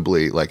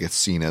notably like it's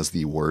seen as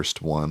the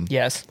worst one?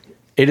 Yes,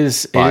 it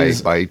is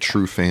by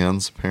true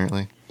fans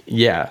apparently.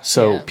 Yeah.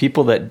 So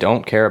people that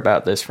don't care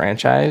about this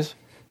franchise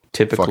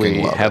typically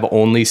have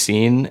only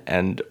seen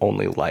and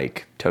only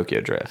like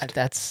Tokyo Drift.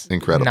 That's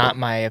incredible. Not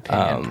my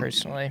opinion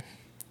personally.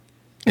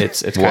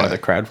 It's kind of a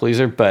crowd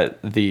pleaser, but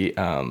the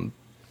out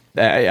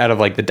of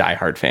like the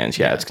diehard fans,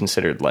 it's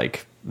considered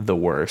like the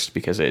worst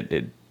because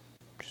it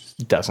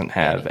doesn't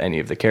have any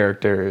of the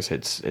characters.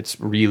 It's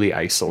really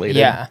isolated.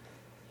 Yeah.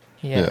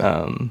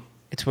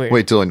 It's weird.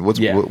 Wait, Dylan,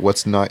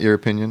 what's not your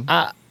opinion?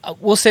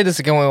 We'll say this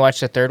again when we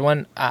watch the third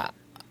one.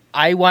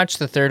 I watched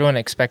the third one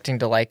expecting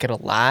to like it a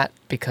lot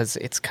because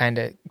it's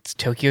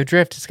Tokyo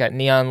Drift. It's got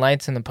neon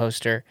lights in the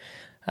poster.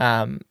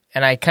 And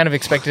I kind of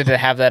expected to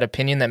have that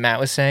opinion that Matt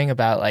was saying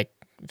about like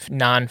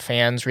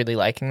non-fans really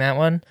liking that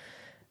one.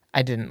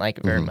 I didn't like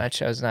it very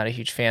much. I was not a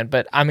huge fan,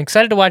 but I'm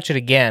excited to watch it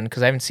again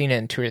because I haven't seen it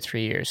in 2 or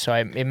 3 years, so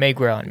it may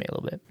grow on me a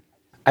little bit.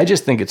 I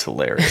just think it's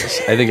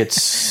hilarious. I think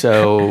it's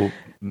so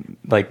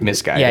like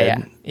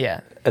misguided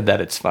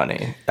that it's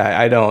funny.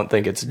 I don't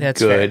think it's good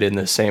fair. In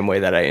the same way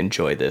that I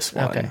enjoy this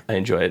one. Okay. I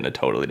enjoy it in a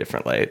totally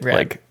different light. Right.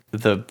 Like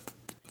the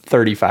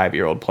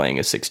 35-year-old playing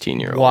a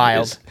 16-year-old.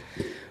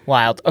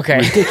 Wild. Okay.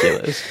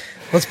 Ridiculous.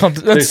 Let's pump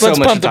the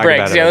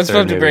brakes. Yeah, let's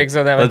pump the brakes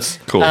on that one.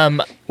 Cool.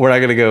 We're not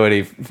going to go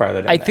any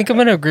farther down I think I'm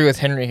going to agree with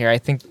Henry here. I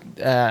think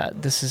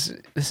this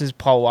is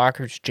Paul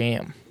Walker's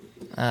jam.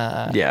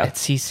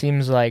 He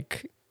seems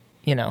like,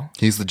 you know.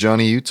 He's the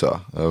Johnny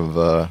Utah of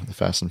the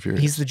Fast and Furious.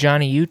 He's the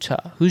Johnny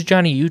Utah. Who's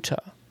Johnny Utah?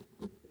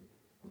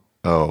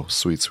 Oh,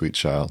 sweet, sweet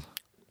child.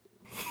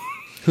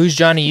 Who's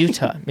Johnny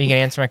Utah? Are you going to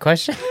answer my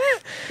question?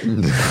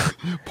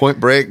 Point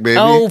Break, baby.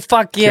 Oh,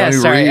 fuck yeah.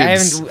 Keanu Sorry.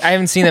 Reeves. I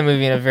haven't seen that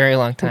movie in a very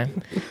long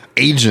time.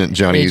 Agent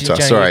Johnny Utah.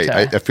 Sorry.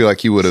 I feel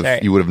like you would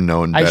have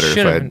known better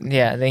if I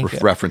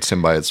had referenced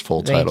him by his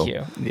full title.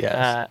 Thank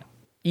you.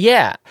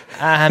 Yes.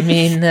 I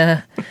mean,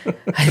 I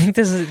think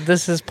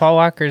this is Paul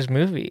Walker's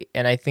movie,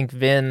 and I think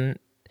Vin's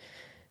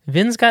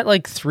got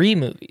like 3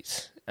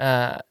 movies.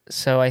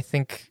 So I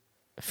think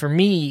for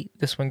me,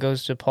 this one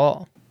goes to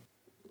Paul.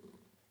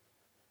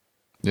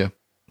 Yeah.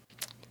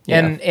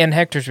 And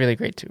Hector's really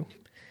great too.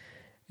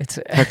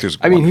 Hector's.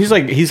 I mean,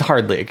 he's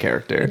hardly a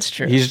character. It's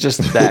true. He's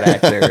just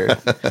that actor.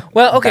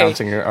 Well, okay.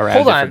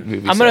 Hold on.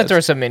 I'm going to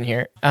throw something in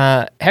here.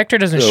 Hector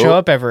doesn't show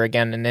up ever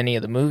again in any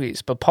of the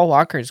movies, but Paul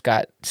Walker's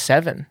got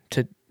 7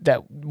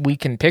 that we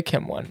can pick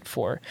him one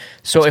for.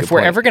 So if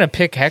we're ever going to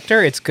pick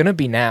Hector, it's going to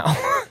be now.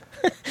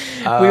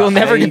 We will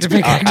never get to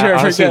pick Hector ever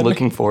honestly, again.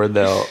 Looking forward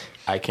though,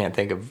 I can't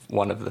think of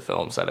one of the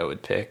films that I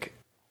would pick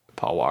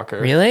Paul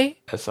Walker. Really?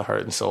 As the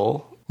heart and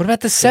soul. What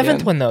about the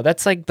 7th one though?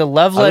 That's like the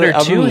love letter to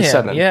him.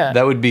 7th. Yeah,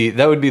 that would be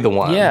the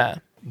one. Yeah,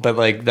 but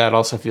like that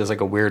also feels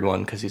like a weird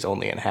one because he's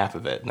only in half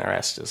of it, and the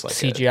rest is like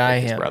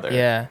CGI his him. brother.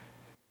 Yeah,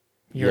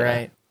 you're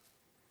right.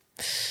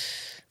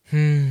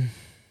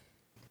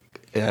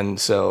 And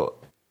so,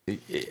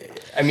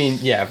 I mean,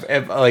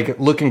 like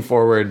looking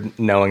forward,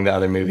 knowing the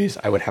other movies,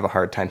 I would have a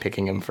hard time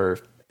picking him for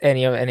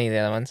any of the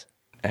other ones.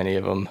 Any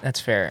of them. That's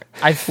fair.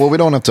 Well, we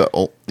don't have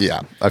to.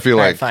 I feel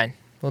like fine.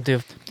 We'll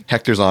do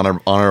Hector's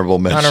honorable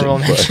mention. Honorable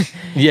mention.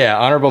 Yeah,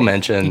 honorable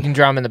mention. You can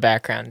draw him in the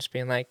background, just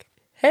being like,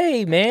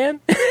 "Hey, man,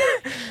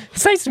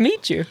 it's nice to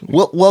meet you.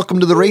 Welcome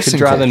to the racing.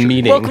 Draw the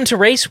meeting. Welcome to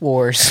Race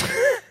Wars.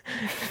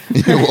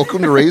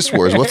 Welcome to Race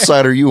Wars. What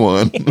side are you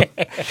on?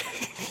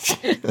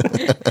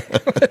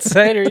 What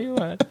side are you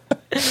on?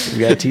 We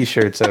got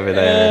T-shirts over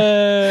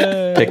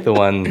there. Pick the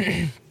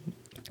one.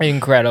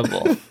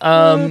 Incredible.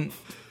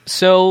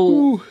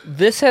 So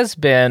this has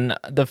been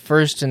the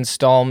first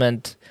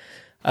installment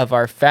of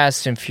our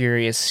Fast and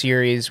Furious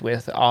series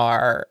with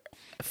our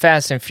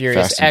Fast and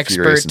Furious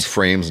expert. Furious and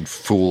frames and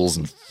fools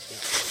and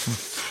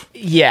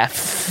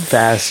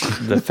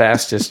the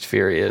fastest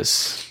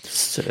furious.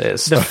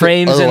 The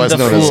frames and the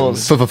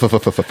fools.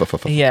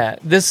 Yeah,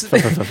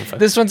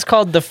 this one's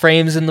called The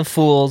Frames and the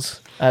Fools.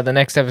 The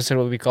next episode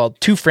will be called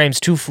 2 Frames,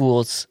 2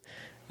 Fools.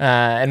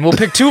 And we'll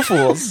pick 2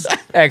 fools,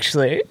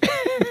 actually.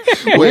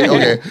 Wait,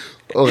 okay.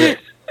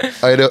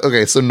 I know.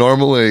 Okay, so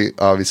normally,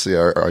 obviously,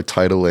 our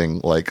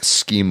titling like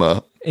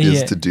schema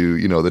is to do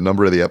the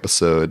number of the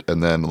episode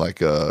and then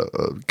like a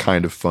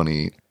kind of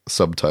funny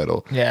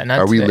subtitle. Yeah, not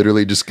Are we today.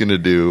 literally just gonna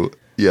do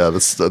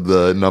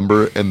the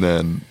number and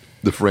then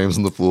the frames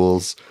and the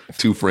fools,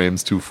 2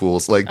 frames, 2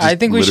 fools? Like, just I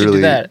think we should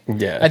do that.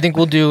 Yeah. I think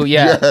we'll do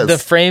Yes, the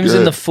frames good.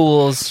 and the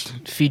fools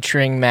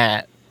featuring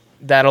Matt.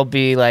 That'll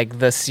be like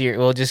the series.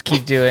 We'll just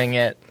keep doing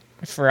it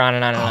for on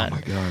and on and on. Oh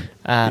my god!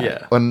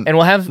 Yeah. When, And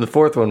we'll have The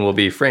fourth one will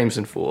be Frames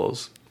and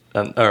Fools,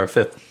 or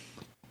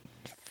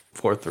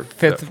fourth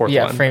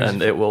yeah, one, Frames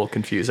and it will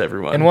confuse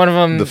everyone. and one of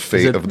them the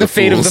fate of the the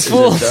fate of the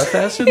fools. fools. Is it the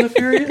Fast and the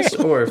Furious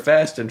or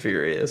Fast and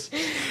Furious?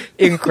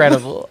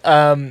 Incredible.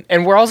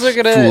 And we're also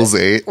gonna Fools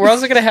 8. We're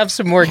also gonna have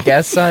some more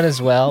guests on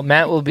as well.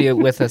 Matt will be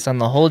with us on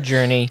the whole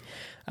journey,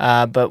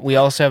 but we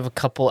also have a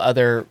couple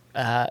other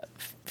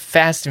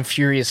Fast and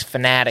Furious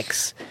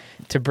fanatics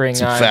to bring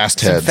on. fast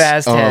Some heads.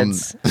 fast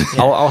heads.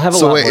 I'll have a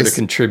So lot wait, more to is-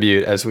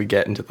 contribute as we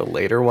get into the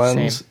later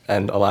ones, Same.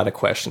 and a lot of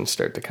questions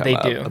start to come They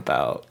up do.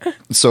 about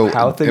So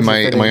how things am are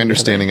I fitting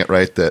understanding it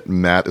right that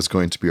Matt is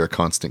going to be our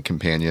constant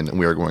companion, and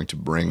we are going to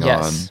bring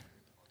Yes.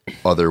 on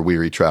other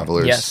weary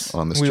travelers Yes,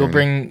 on this we journey? will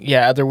bring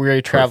other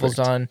weary travelers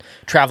Perfect. on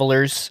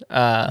travelers.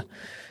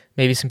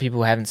 Maybe some people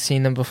who haven't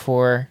seen them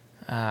before.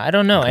 I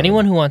don't know.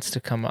 Anyone who wants to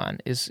come on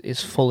is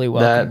fully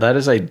welcome. that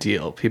is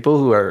ideal. People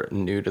who are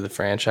new to the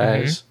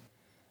franchise,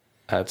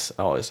 that's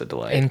always a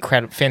delight.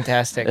 Incredible,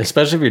 fantastic.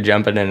 Especially if you're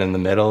jumping in the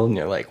middle and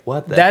you're like,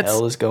 what the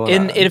hell is going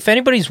on? If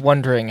anybody's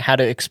wondering how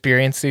to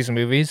experience these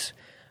movies,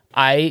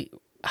 I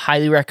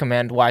highly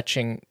recommend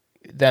watching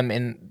them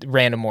in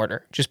random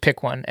order. Just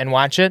pick one and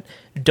watch it.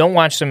 Don't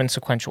watch them in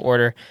sequential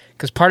order,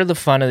 because part of the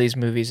fun of these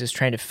movies is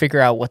trying to figure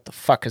out what the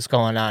fuck is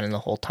going on in the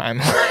whole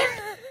timeline.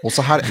 Well,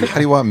 so how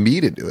do you want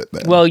me to do it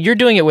then? Well, you're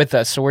doing it with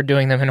us, so we're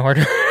doing them in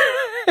order.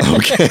 You'll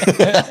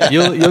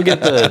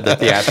get the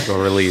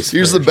theatrical release.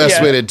 Here's the version. best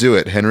Yeah. way to do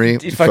it, Henry.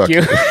 Fuck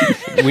you.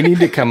 We need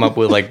to come up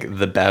with like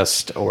the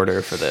best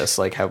order for this,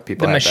 like how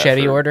people The have that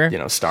machete for,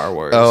 order? Star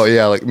Wars. Oh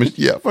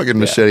yeah, fucking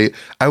machete.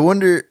 I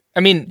wonder. I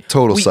mean,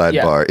 Total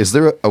yeah. sidebar. Is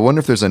there? I wonder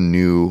if there's a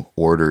new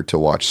order to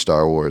watch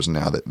Star Wars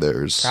now that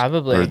there's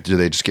Probably. or do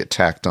they just get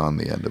tacked on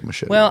the end of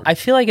Machete? Well, I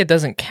feel like it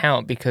doesn't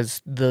count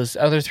because those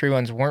other 3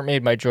 ones weren't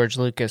made by George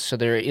Lucas, so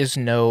there is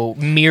no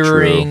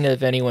mirroring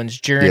of anyone's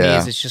journeys.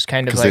 Yeah. It's just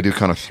kind of because like they do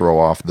kind of throw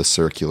off the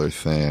circular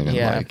thing, and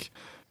Yeah. like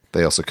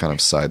they also kind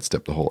of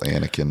sidestep the whole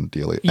Anakin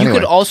deal. you Anyway,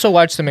 could also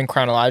watch them in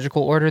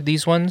chronological order.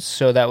 These ones,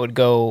 so that would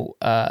go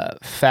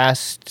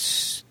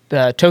fast.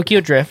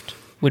 Tokyo Drift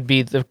would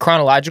be the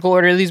chronological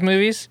order of these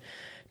movies.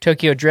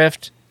 Tokyo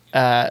Drift,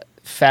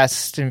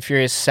 Fast and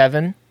Furious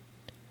 7.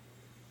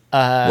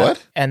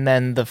 what? And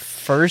then the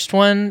first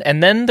one,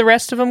 and then the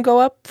rest of them go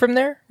up from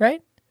there,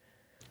 right?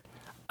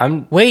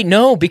 I'm Wait,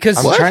 no, because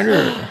trying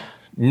to.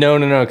 No,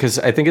 because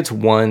I think it's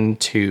 1,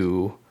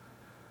 2.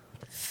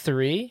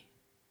 3.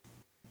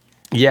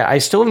 Yeah, I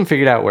still haven't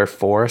figured out where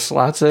 4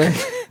 slots in.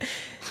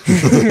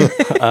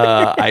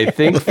 I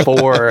think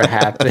 4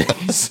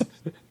 happens.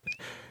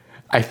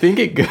 I think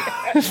it goes.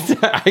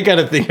 I got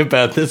to think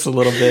about this a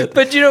little bit.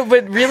 But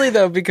really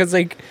though, because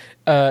like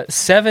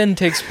 7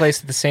 takes place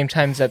at the same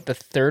time that the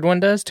third one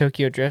does.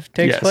 Tokyo Drift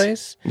takes Yes.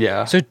 place.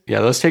 Yeah. So- yeah,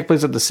 those take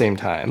place at the same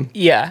time.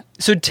 Yeah.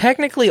 So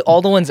technically,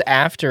 all the ones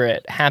after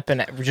it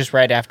happen just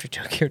right after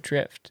Tokyo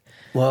Drift.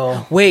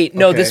 Well, Wait,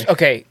 no.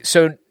 Okay.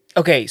 So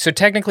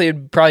technically,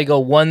 it'd probably go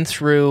 1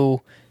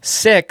 through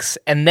 6,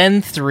 and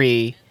then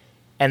 3,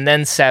 and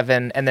then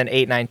 7, and then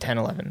 8, 9, 10,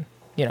 11.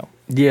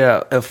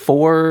 yeah,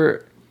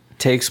 4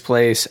 takes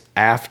place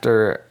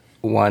after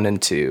 1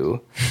 and 2.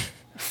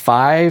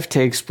 5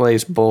 takes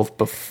place both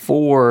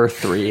before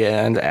 3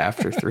 and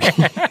after 3.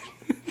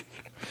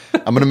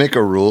 I'm gonna make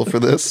a rule for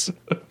this.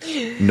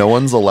 No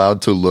one's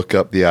allowed to look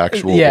up the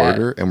actual Yeah.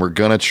 order, and we're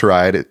gonna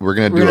try it. We're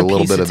gonna do gonna a little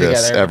piece bit it of this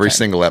together every every time.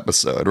 single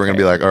episode. We're gonna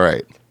be like, all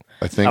right,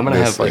 I think I'm gonna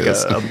this have like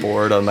is. a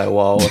board on my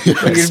wall. With You're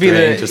gonna be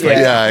the just like,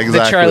 Yeah, exactly.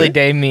 the Charlie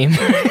Day meme.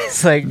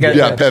 It's like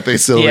yeah, Pepe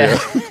Sylvia.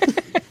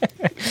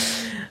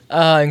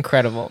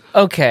 Incredible.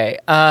 Okay,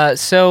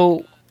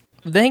 so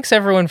thanks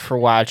everyone for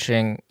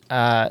watching.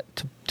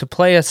 To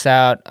play us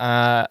out,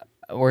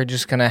 we're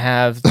just gonna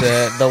have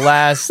the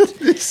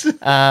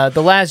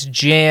last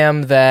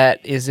jam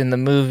that is in the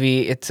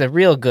movie. It's a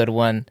real good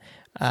one.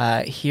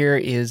 Here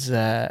is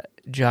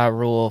Ja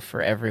Rule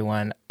for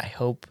everyone. I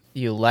hope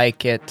you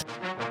like it.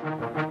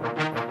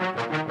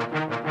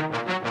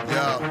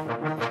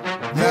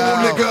 Rule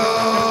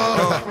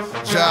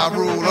nigga, Ja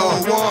Rule on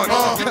one.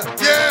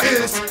 Yeah,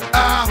 it's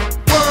our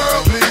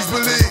world. Please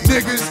believe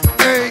niggas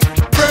ain't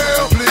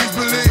real. Please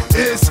believe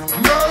it's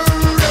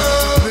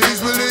murder. Please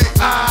believe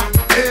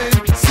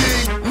INC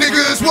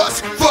niggas. What's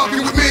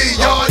fucking with me?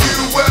 Y'all,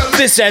 you well.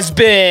 This has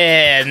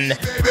been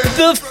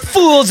the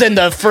Fools and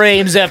the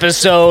Frames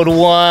episode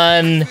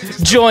 1.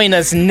 Join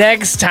us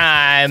next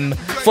time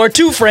for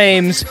 2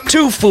 Frames,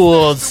 2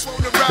 Fools,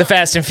 the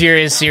Fast and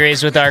Furious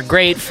series with our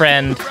great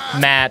friend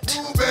Matt.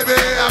 Baby,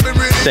 I've been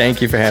really.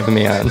 Thank you for having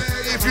me on.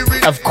 If you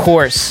really Of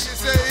course.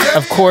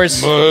 Of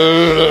course. my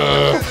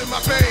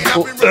pain,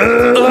 I've been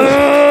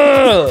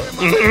really.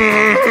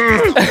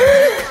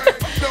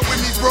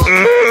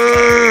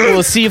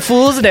 We'll see you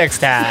fools next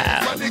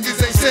time.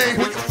 Niggas ain't saying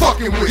what the fuck.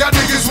 fucking with. Y'all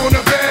niggas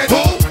wanna band,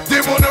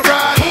 they wanna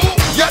ride.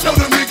 Y'all know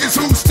the niggas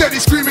who steady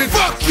screaming,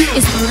 fuck you.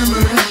 It's murder,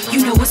 murder,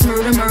 you know it's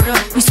murder, murder.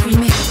 We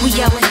screaming, we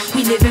yelling,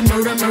 we living